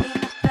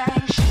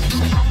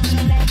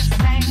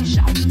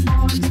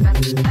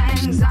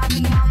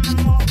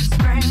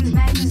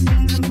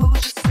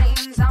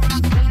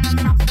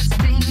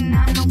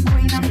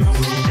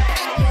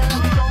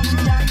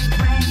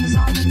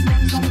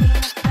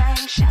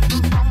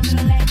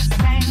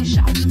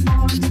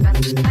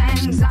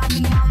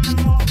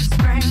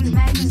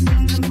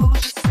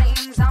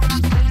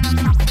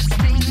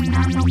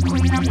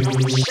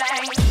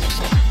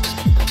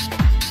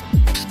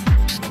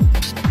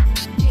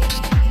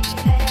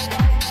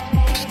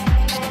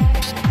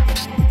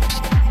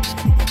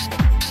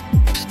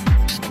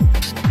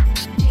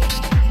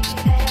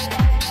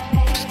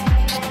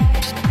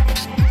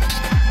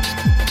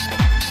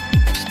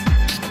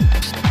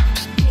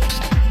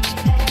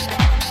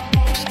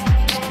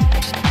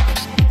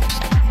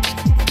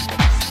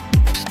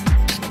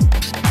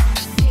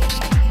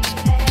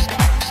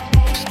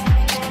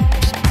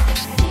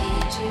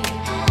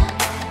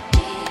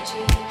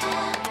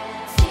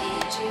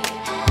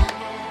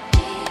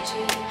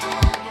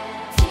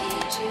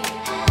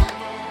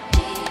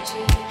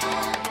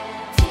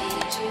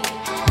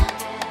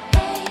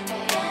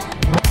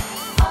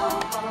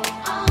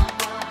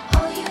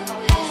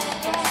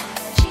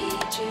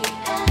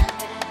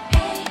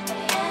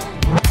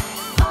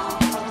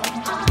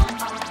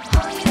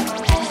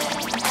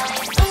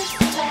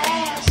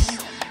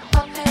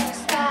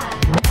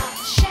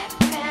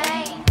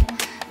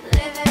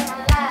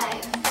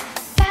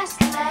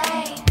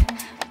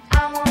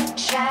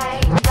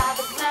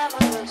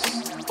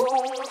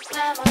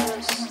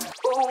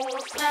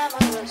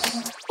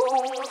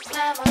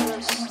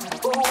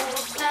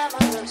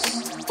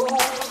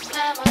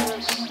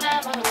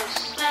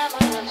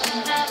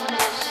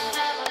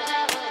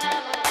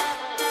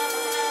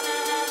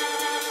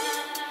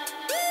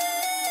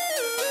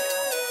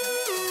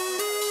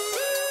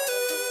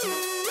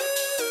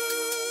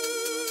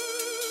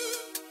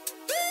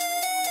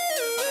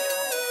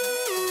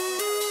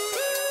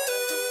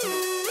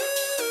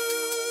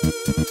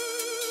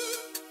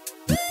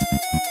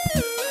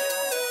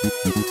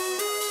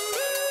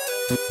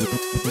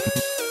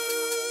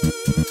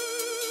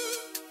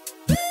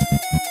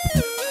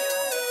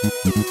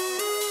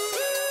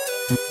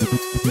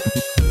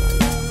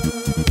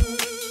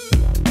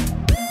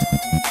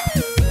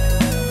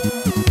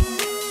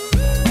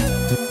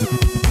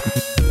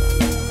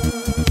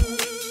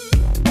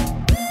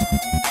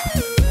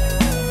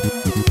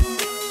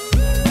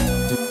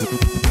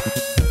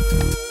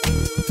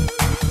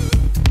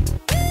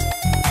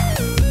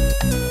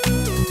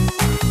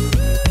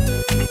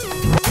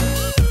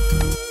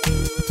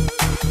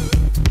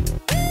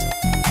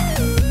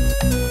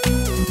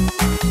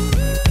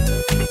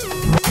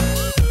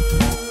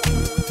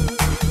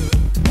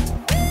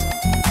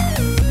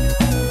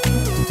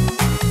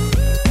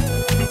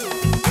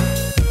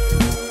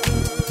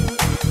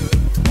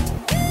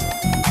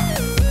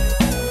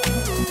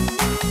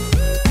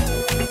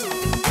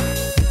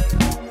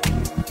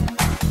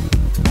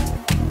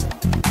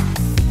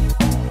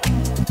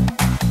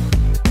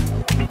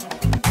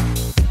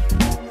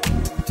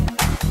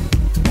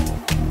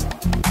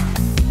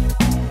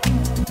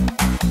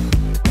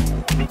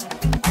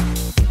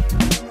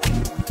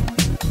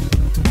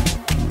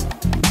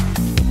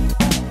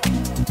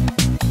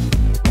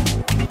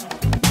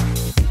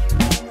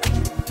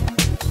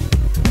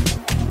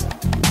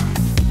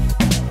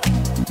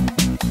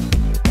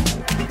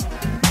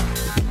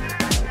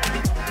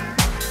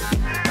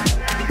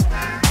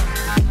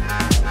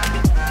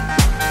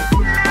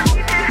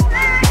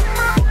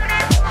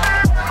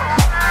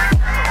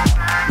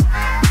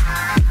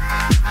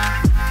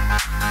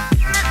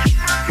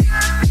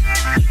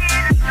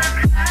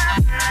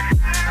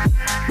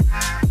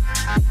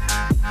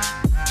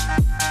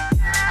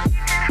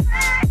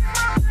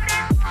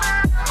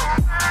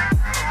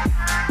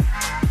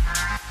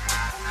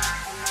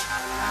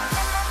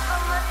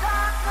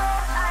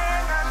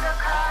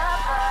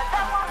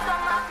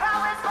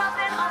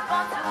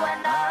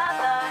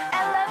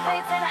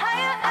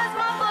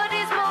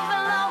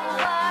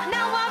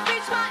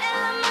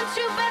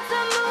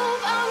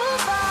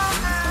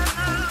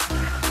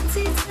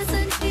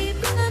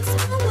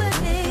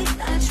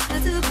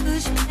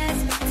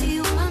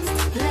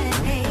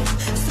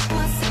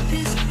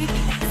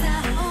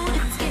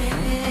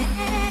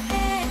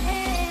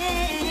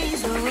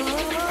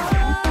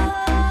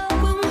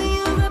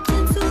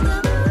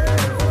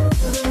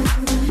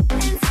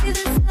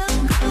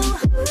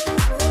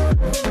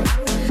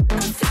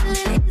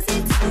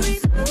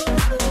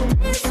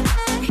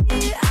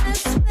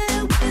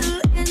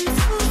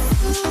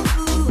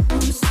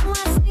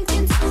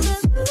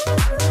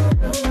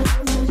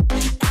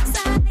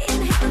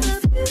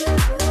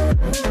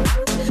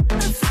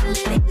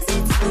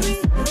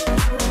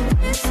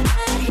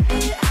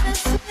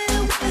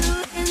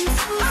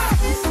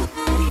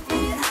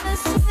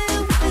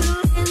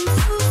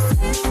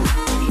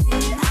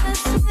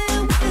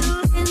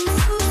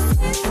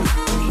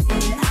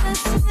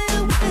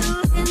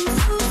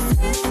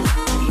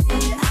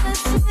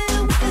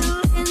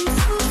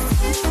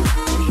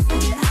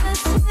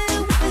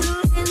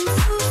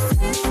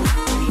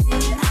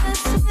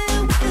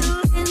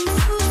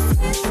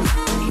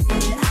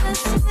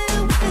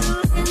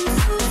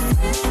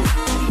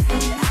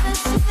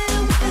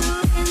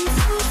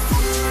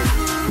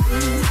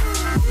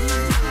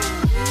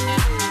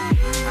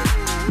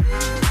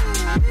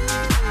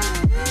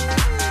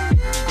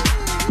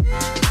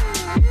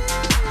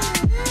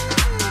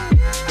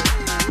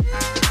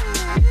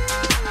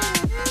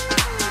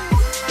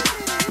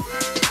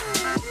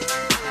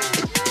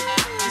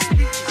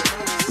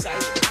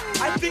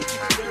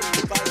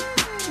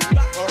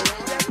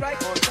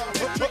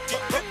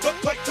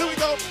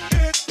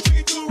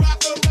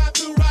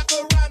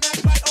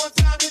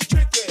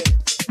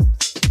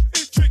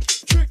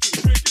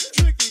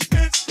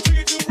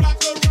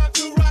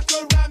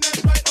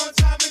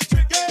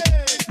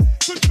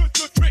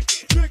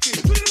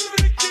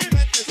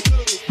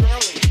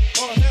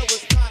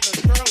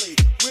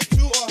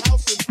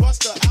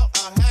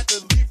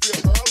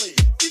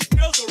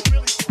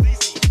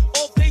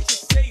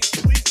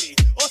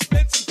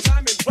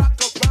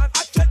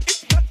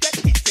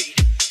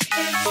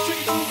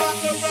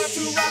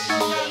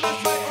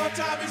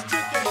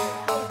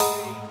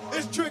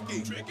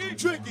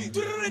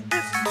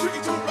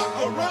tricky to rock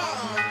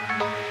around.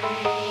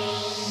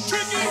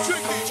 Tricky,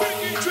 tricky,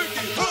 tricky,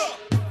 tricky, huh?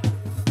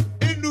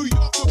 In New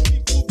York, the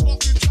people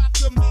walking try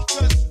to make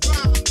us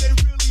drown. They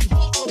really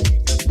hard to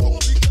make us fall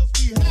because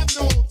we have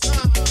no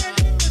time. And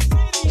in the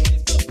city,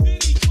 it's a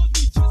pity 'cause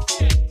we just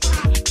can't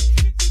hide. This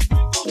is big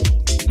old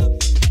homie,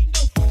 nothing ain't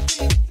no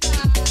fucking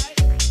slide.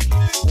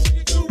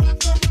 Tricky to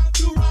rock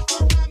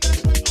around, that's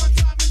right on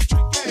time is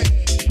tricky.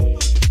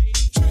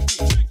 Tricky,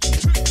 tricky,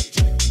 tricky,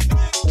 tricky.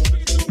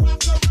 Tricky to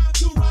rock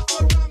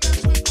around, that's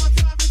right on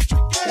time is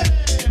tricky.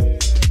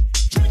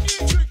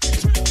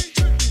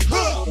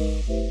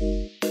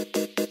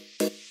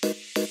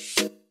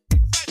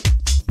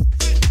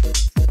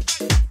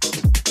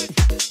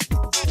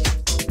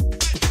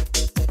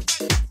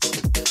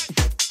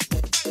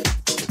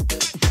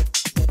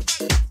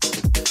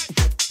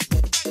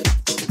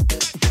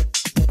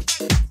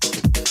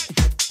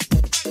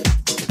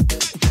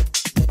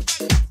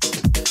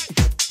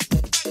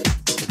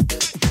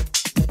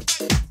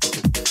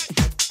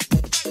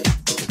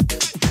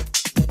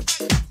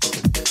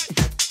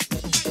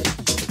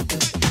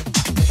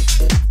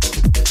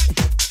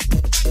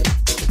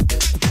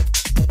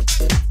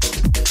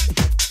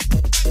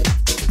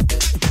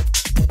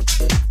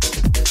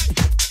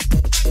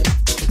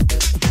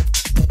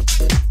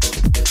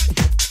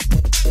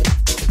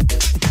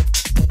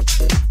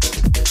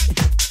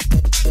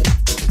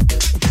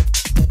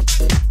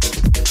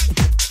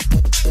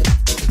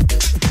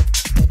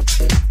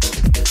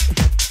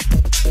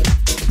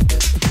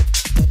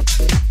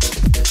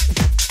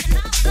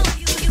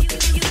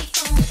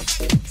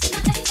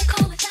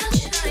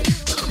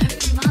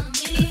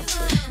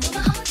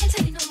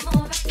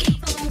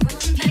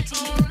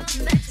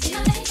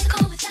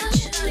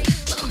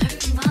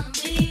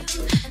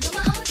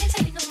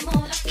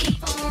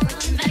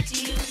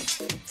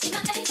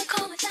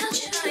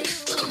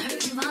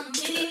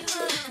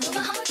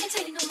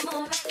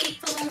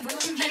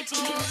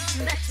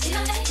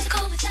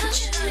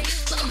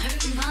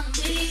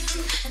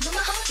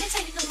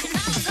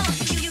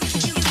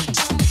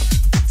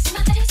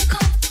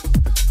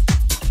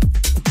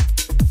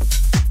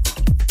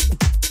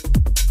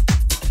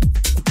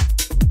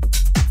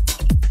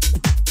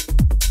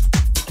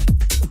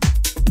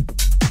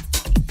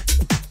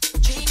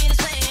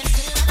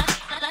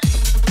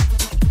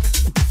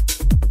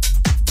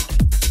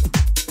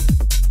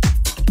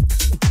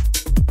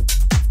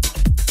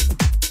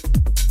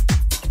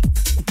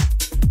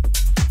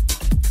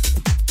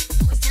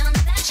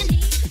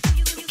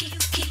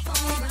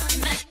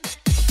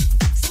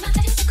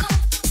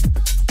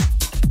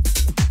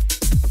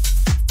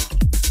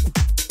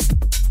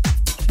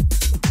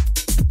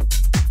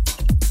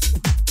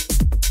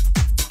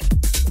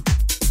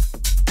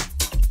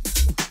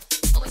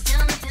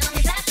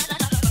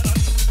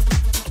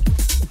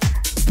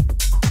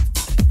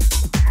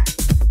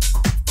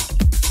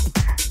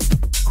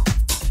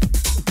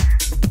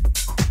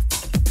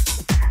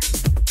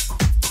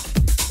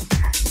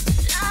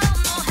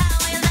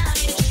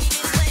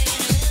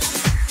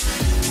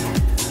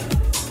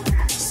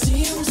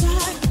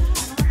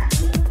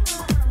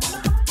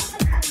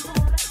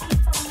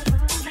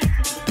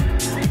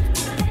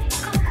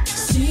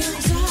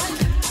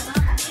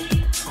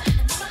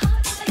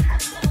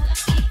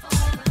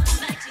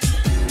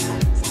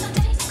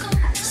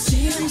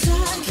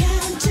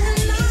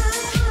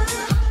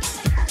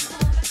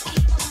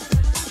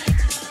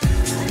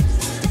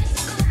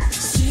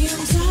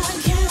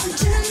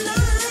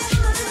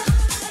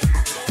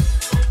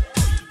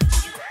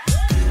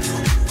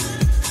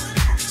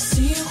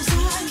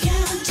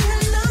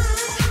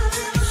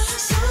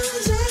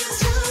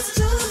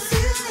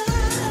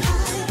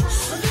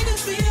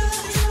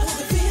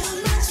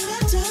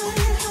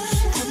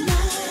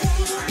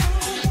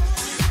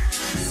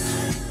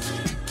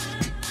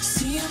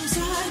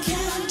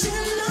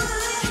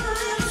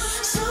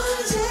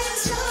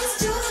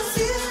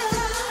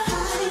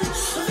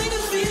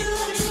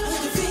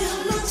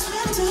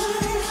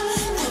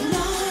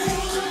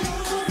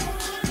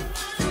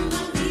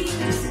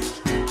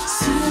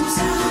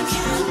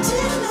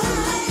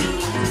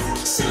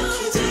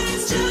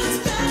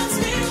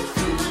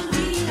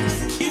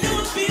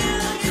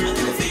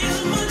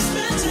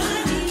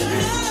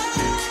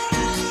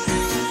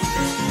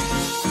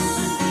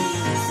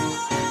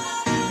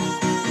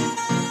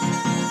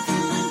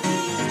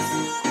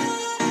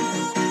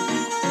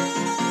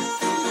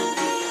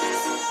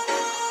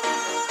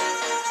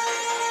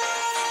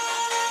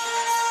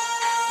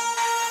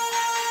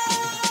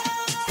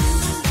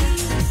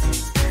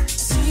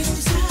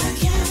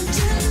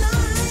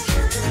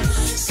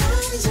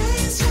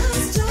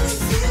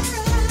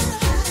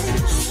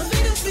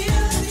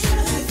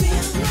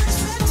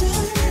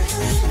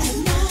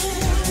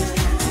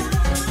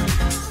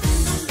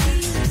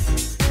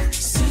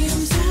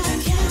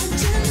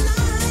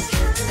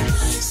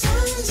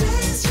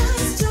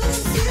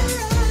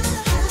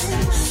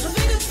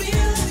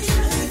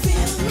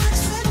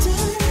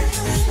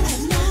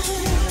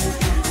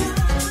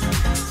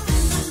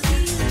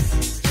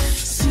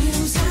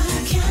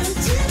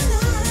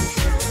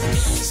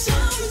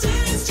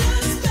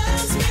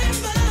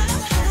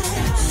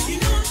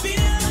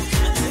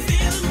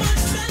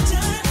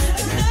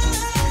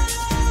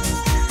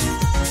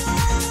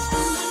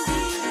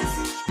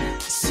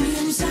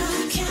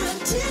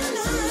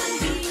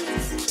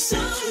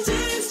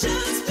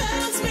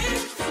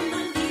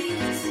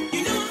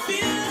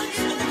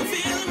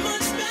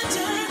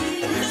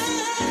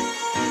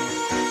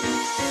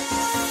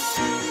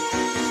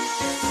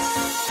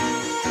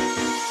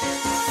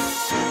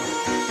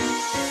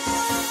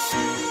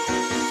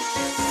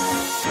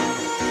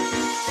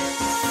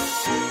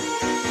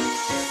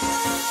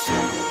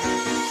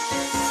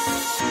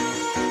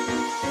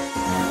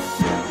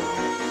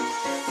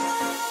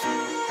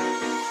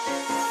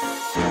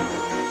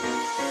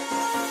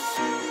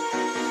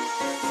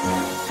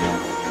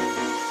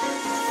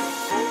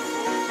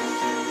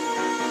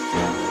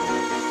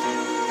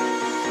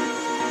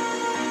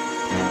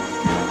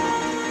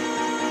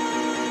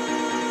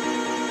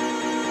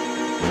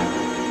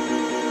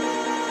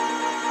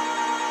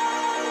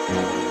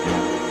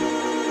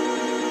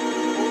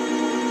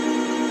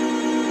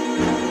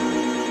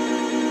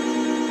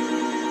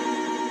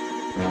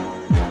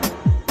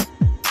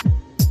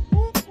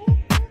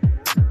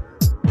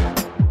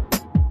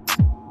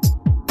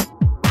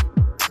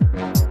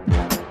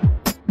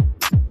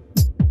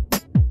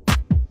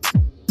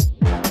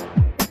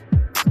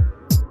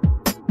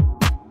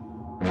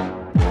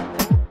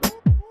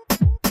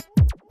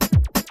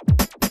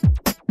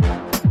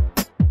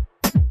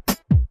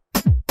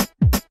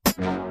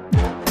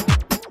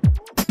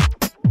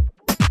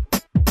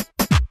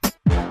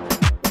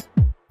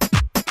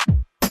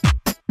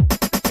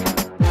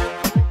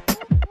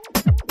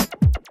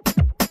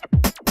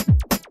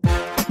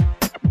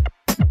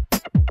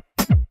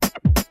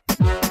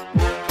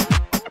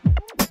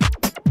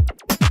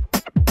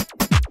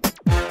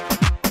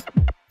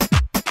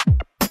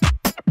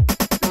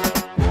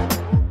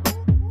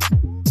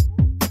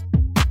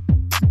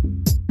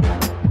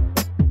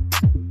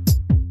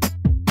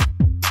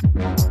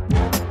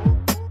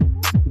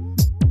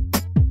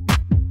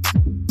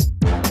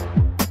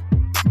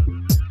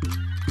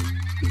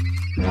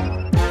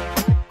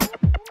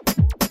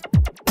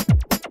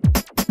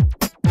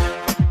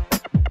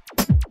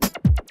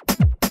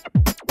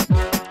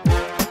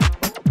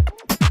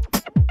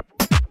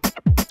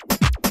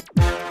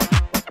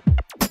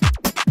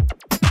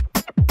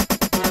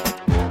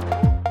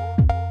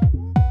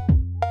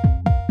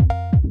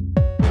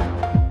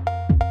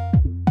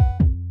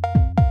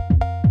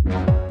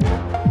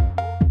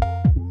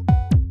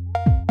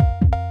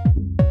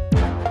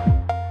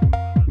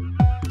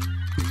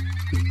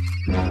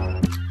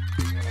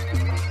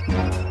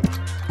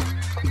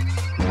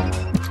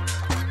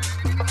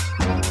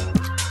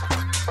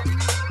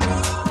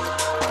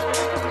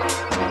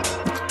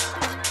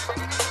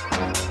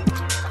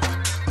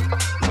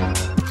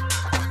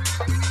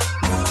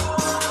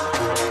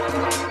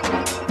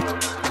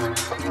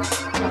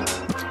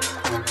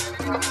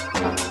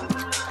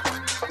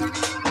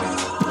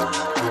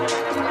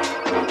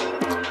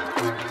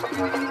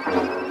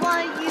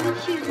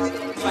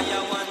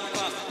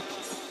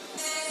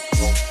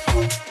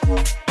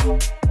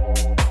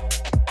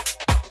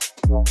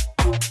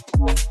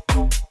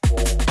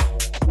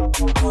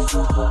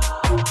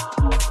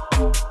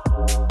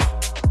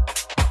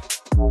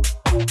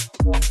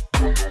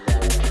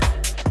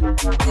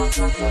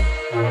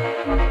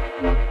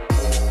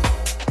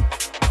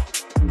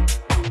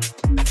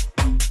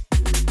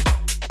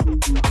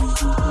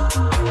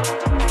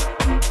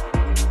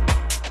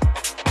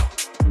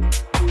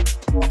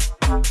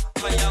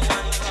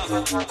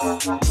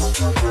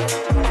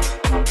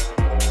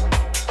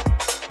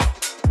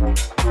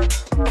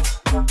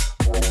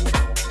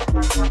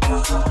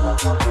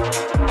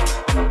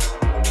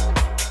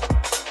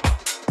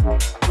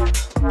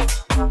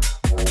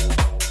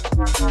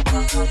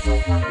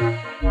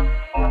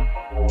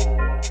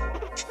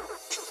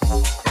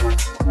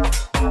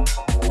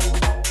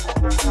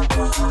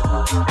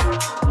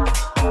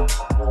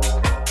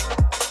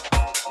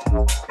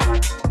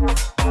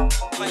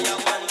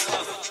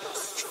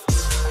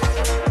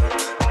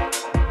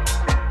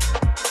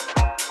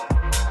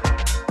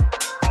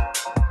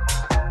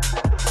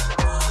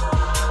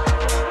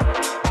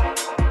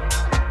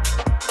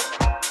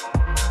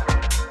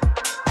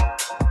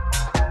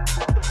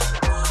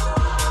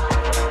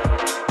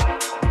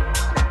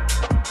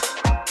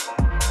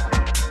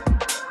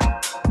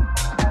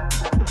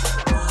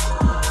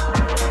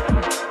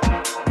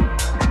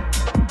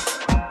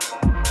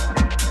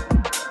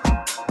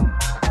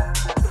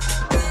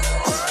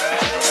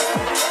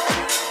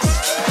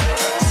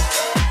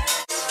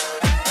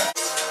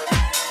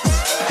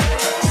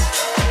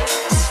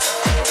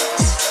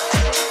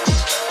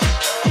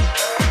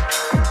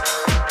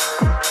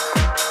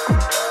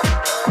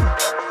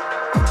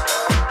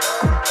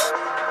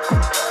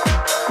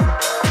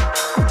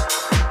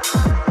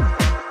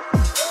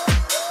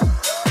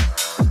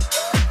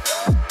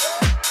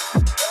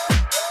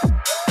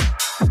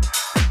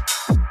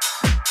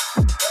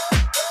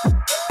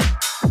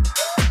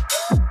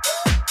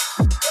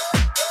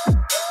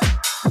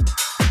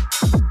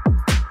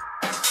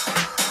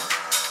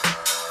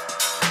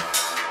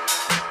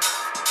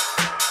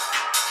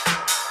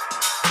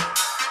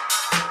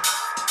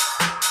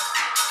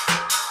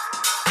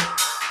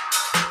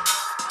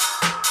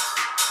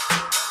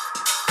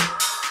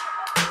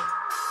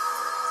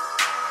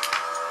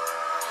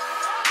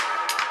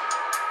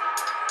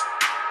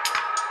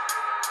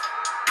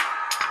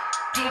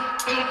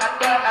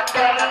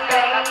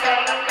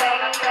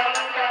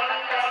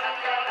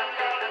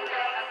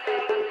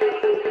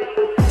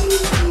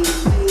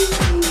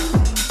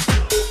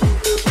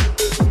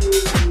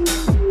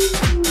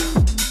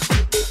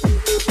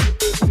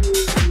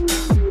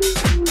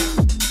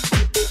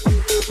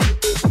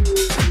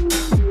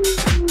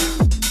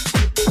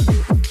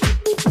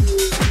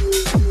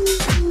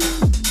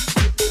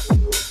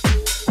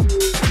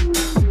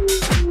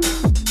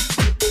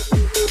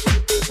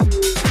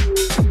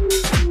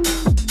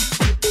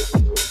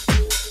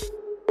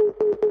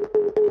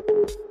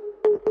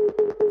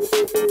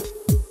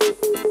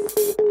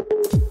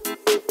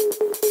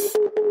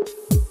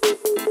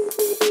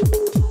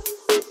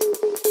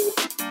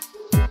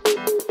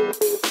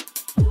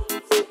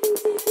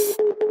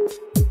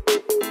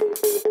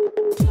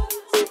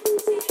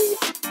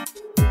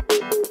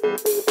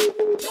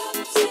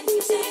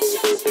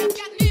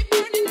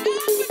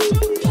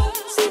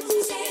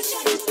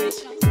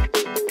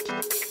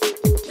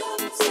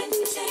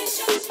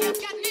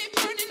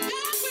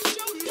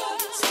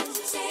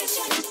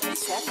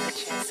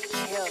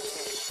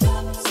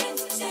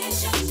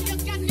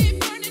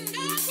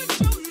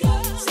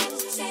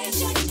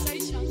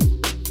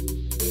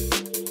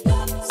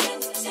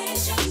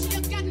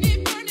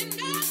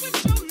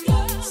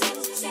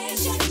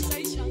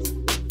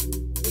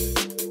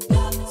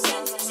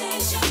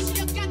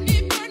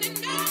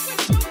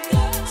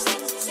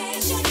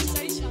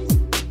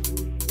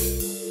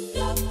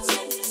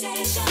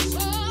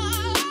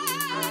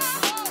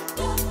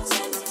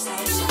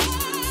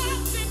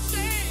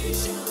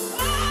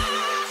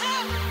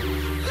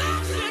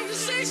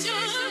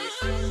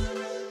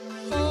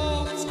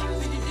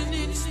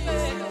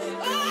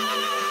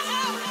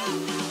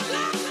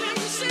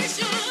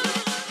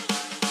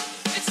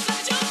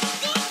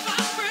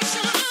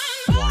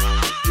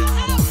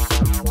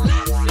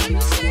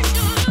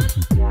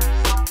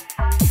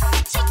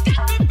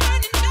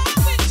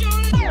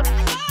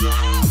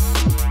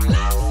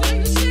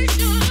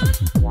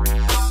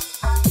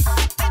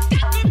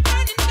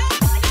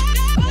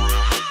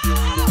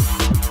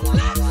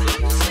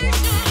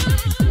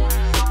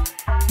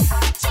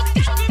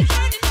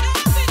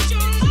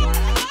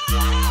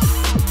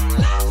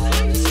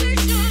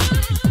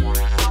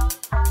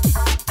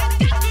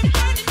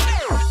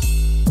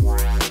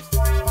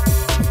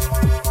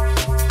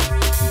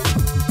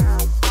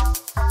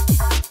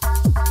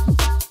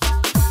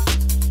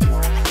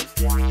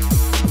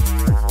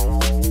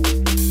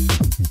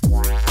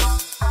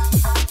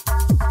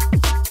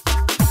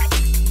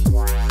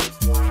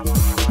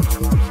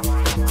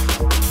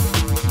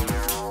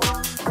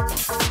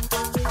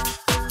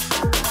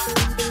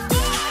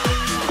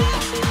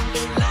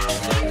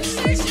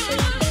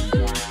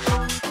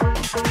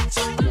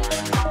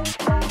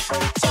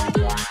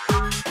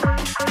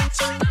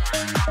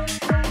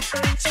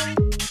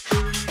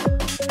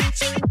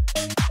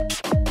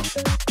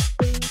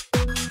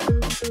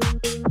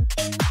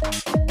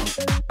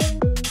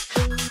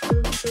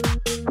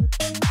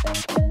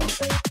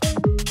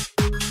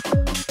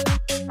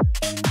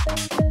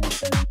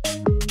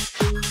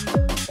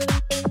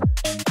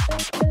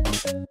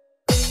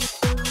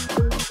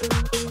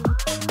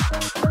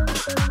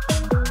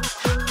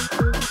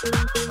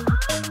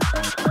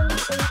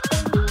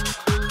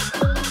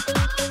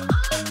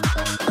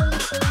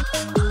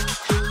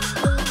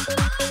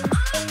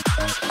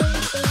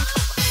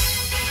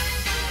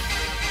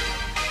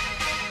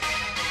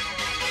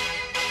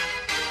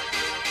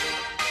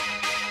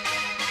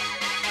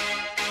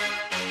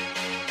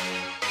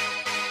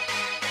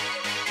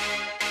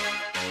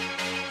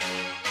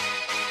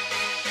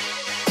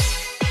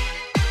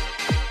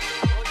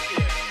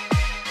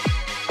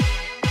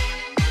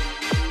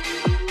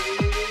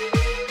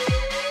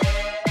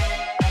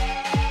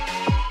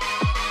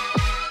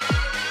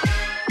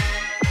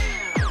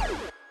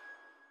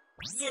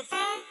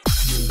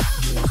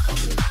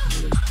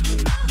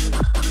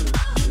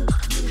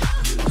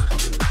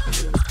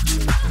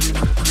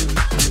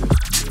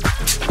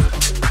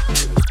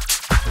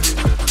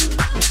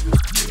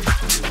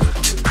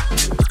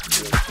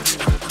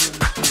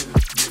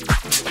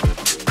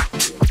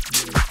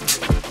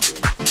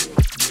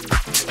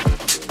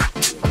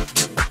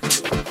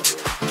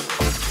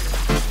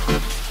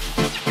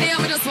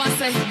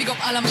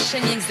 All of my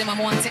shenanigans, them I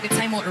want to take the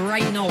time out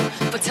right now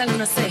for telling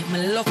us, say, my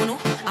love you,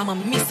 I'm a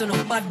miss you,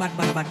 bad.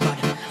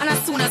 And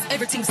as soon as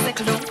everything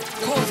settled down,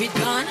 COVID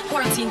gone,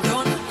 quarantine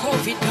done,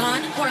 COVID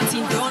gone,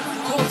 quarantine done,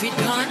 COVID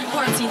gone,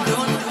 quarantine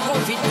done,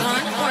 COVID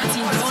gone,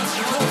 quarantine done,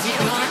 COVID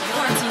gone,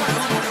 quarantine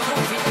done,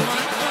 COVID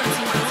gone,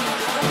 quarantine done.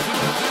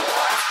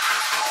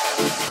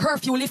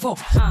 Curfew lift up.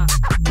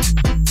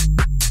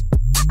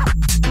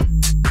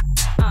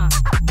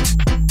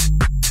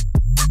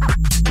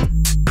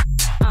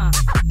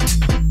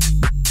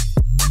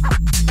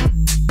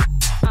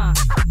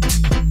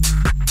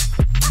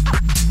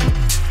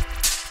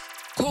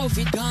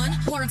 COVID gone,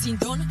 quarantine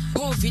done,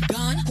 COVID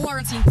gone,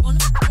 quarantine done,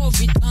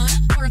 COVID gone,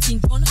 quarantine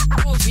done,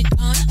 COVID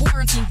gone,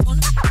 quarantine done,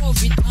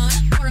 COVID gone,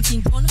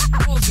 quarantine done,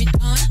 COVID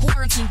gone,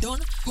 quarantine done,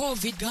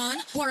 COVID gone,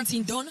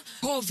 quarantine done,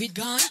 COVID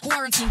gone,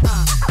 quarantine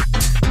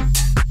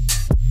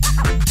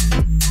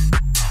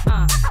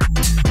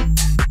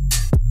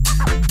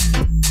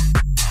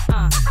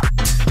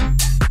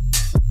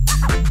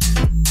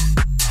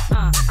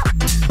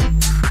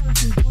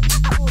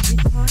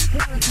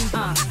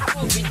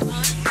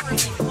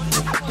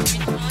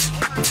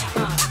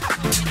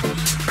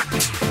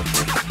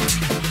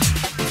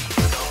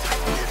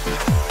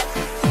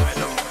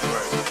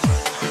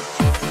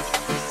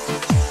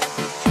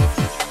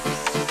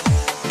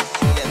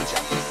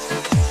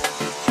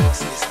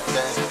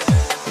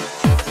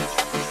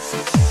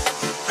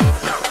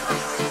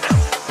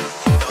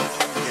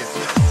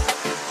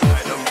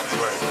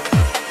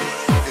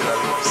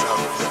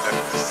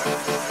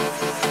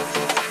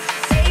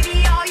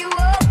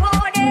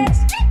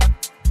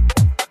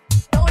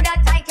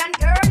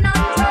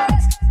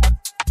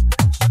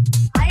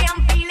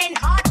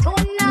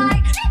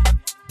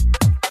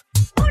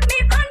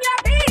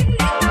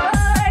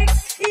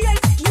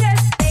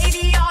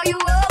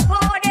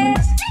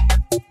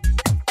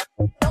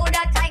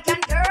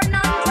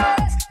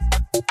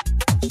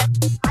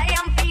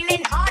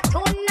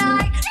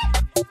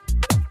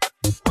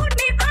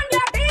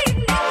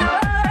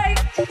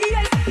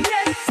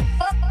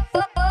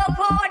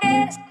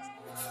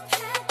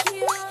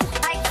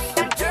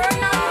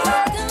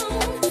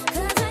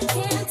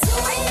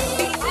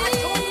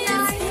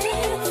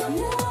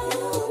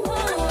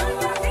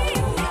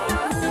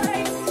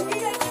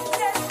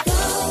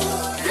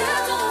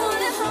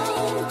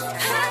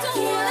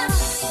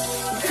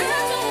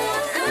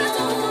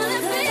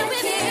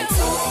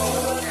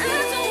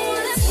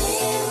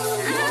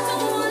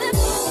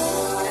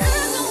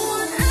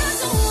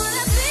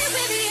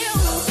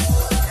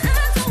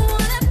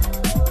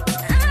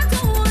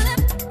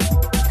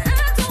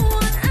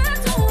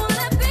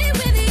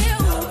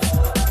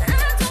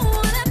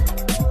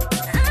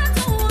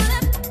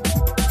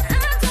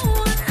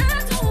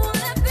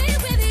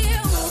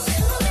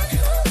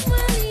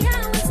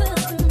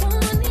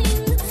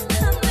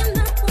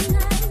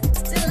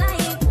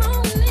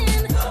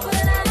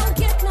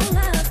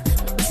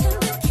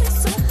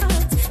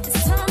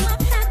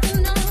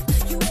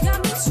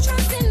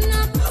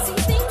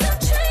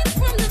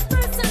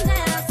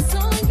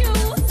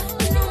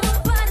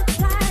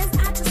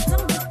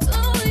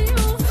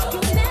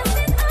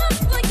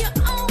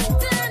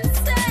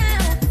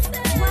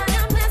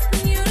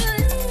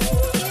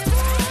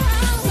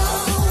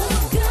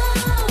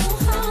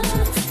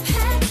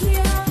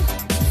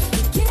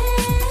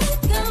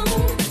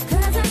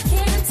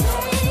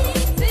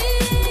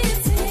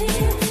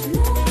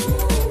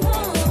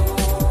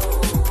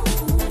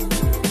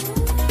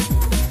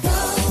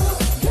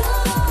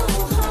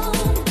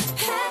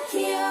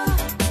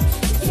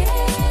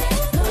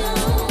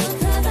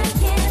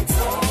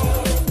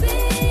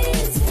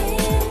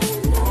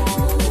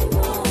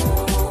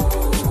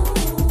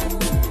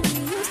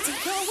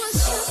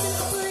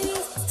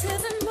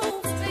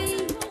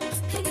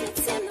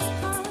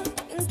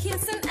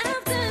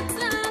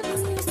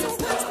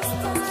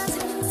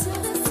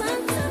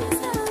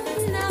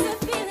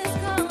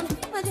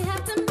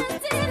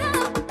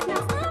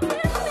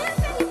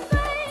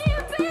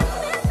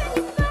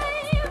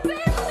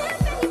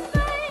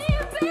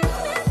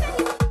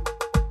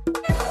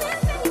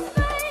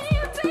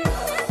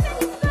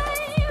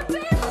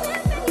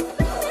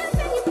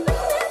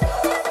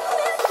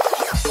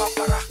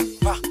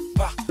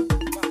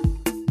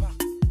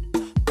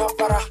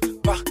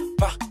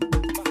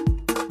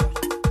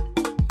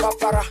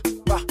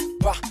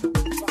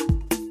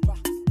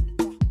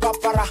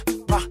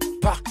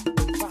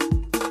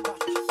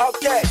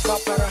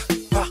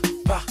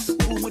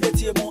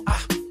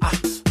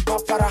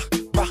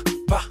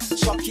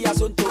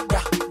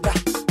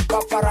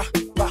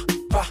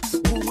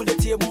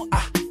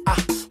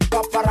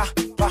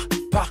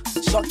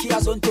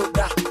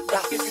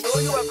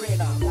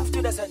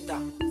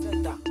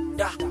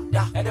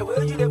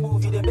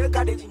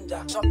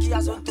Some key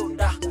as on to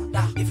da.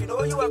 you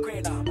know you a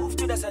queen now, move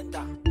to the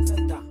center.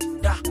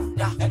 Da,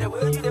 da. And the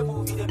way you they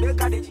move, you they make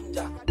her the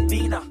ginger.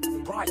 Nina,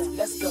 bright,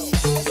 let's go.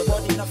 The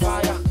body in the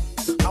fire.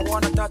 I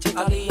wanna touch it,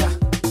 Aliyah.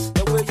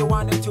 The way you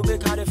want it to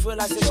make her they feel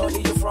like it's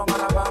only you from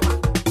Alabama.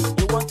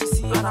 You want to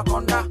see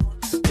anaconda?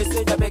 They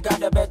say the bigger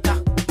the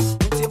better.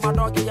 Until my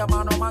dog get your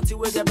man on manti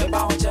with the baby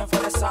on chain for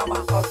the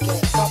summer.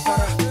 Okay,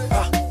 papara,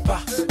 ba, ba.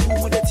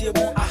 Who with the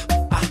table? Ah,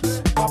 ah.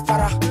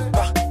 Papara,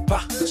 ba, ba.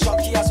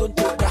 Shocky as on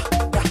to da,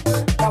 da.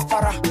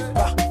 Papara,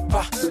 ba,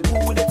 ba.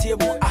 Who with the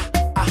table? Ah,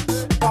 ah.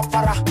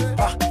 Papara,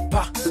 ba,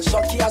 ba.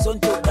 Shocky as on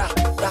to da,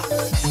 da.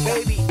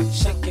 Baby,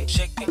 shake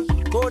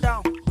it. Go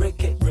down,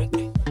 break it.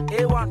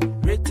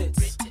 A1, rate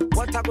it.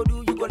 What I go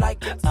do, you go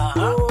like it.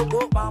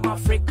 Go, Mama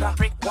Africa.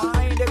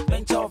 Wine it,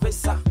 venture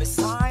visa.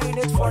 Sign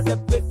it for the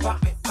paper.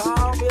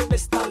 Call me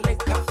Mr.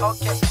 Liquor.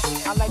 Okay,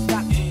 I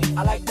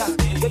like that.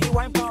 Girl, you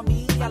wine for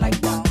me, I like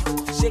that.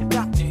 Shake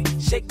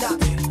that.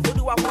 What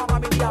do I want,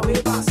 mommy? Be a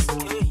way pass.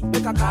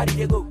 Make a carry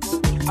they go.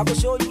 I go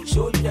show you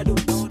the do.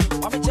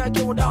 Mommy check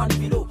you down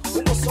below.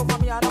 We go so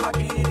mommy, I know I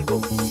need to go.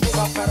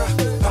 Papara,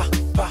 ba,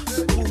 ba.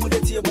 Who with the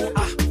table?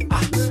 Ah,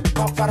 ah.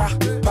 Papara,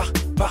 ba,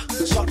 ba.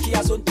 Shocky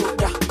as on to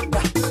da,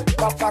 da.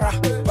 Papara,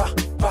 ba,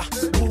 ba.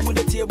 Who with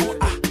the table?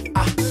 Ah,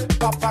 ah.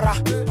 Papara,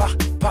 ba,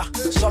 ba.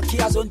 Shocky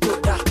as on to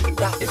da,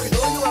 da. If you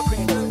know you are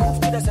queen, move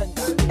to the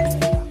center.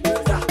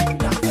 Da,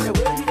 da. And the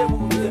way you they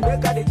move, they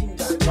make her the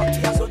ginger.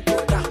 Shocky as on to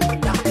da,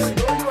 da. If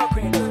you know you are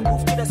queen,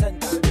 move to the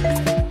center.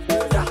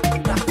 Da,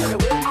 da. And the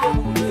way you they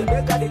move, they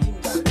make her the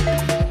ginger.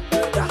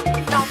 Da,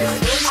 da. If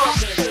you know you are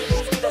queen,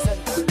 move to the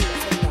center.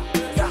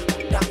 Da,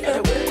 da. And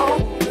the way you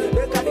move, they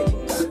make her the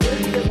ginger.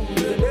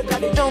 They make her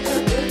the ginger.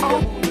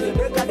 They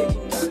make her the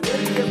ginger.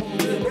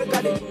 They make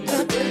her the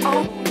ginger.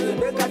 They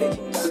make her the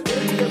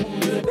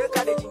ginger.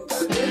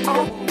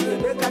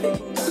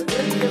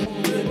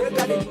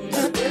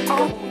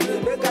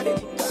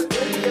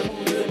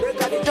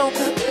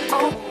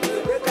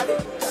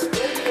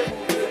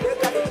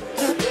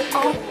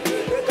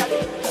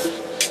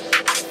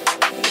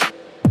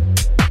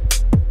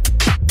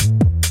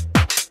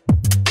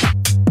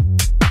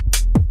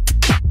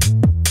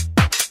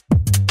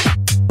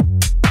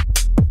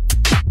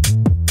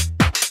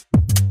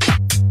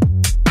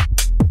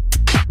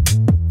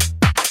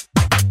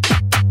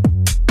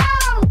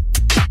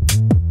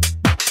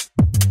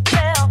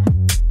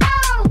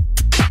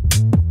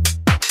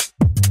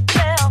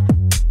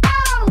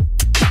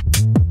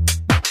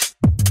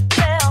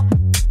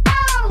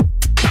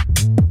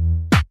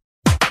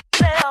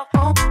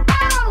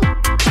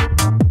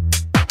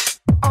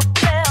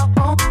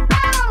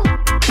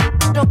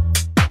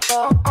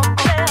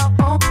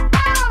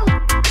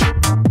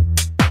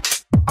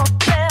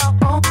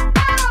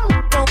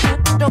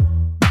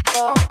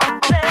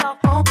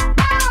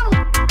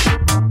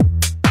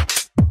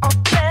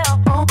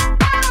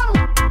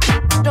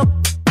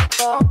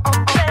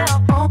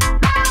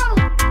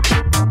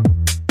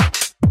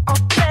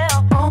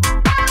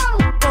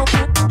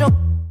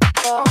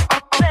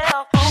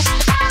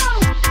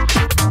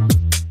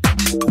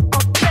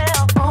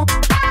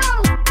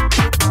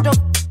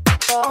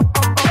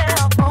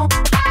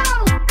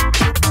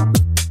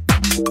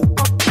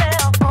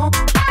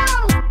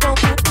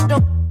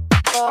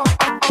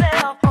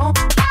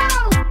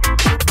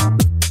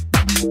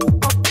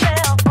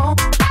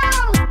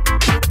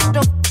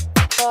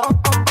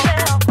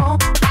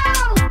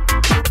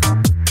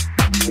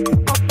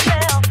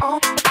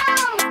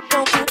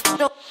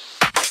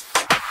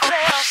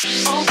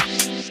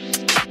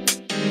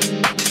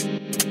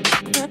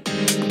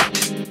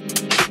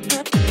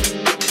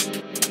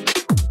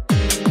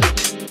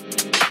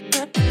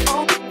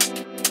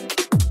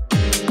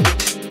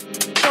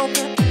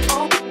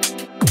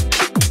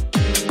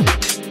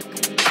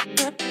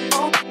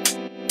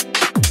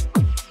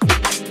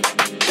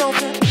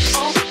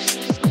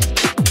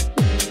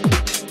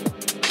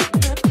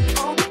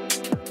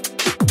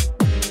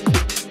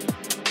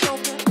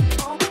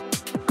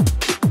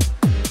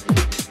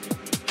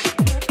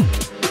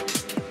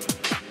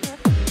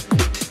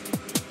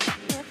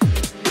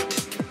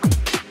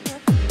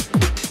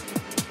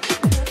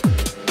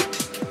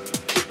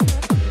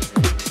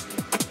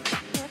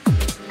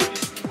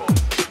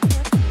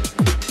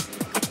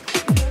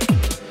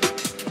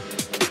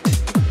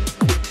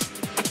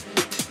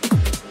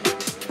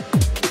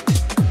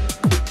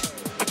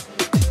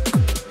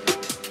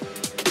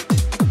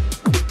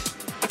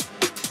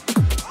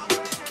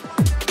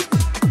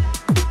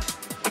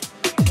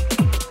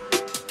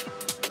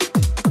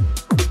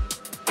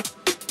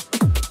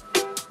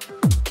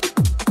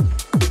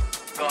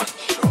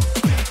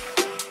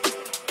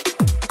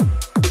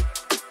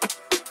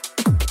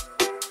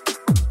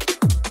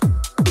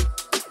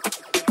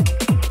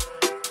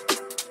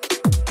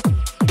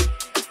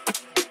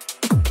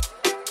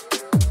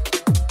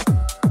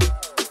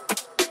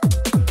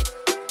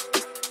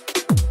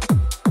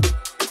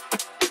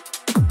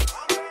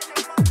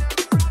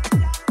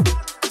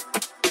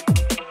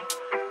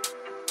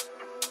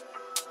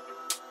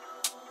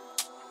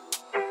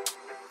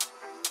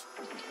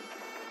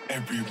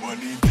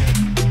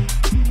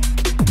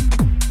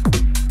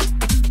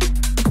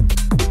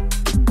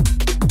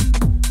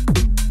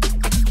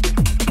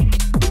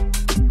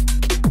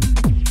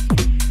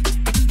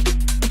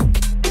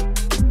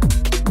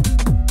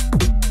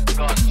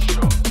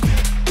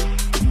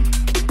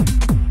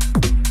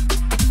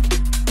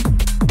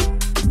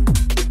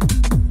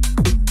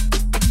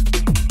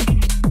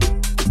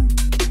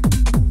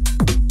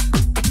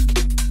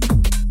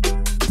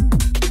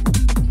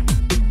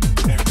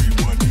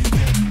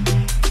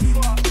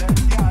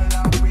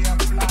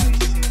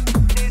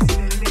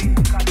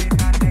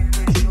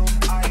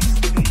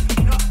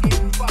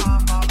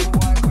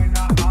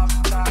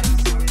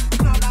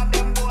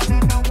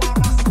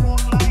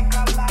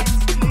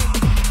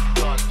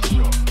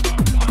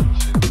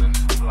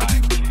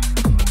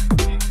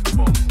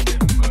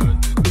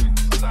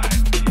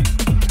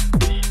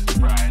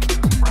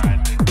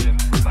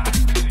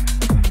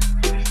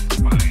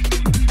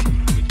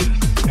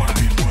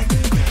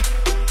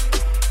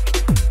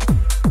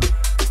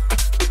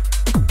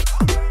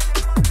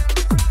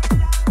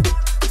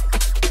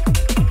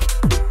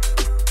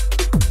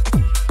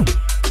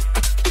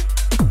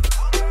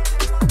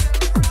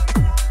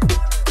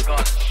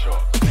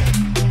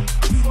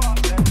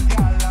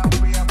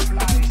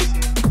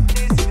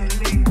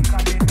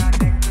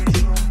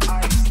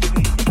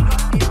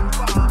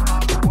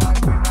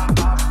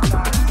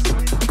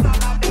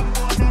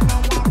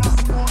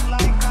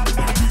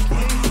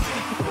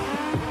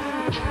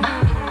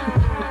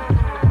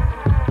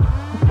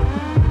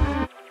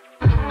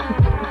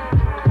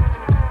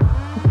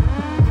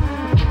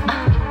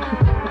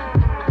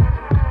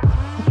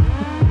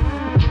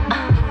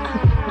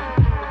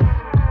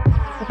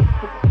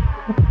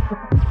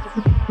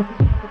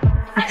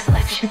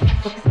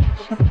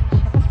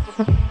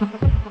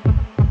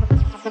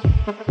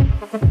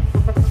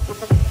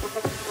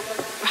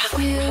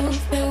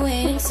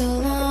 so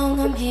long,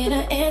 I'm here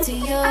to answer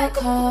your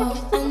call.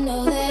 I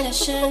know that I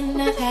shouldn't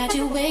have had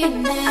you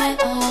waiting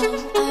at all.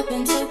 I've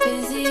been so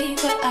busy,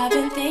 but I've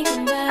been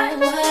thinking about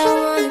what I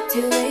wanna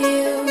do with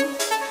you.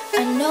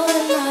 I know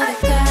a lot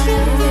of guys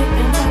have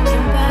been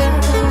talking about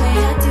the way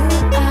I do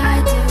what I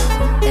do.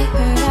 They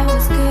heard I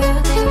was good,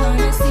 they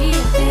wanna see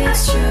if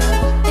it's true.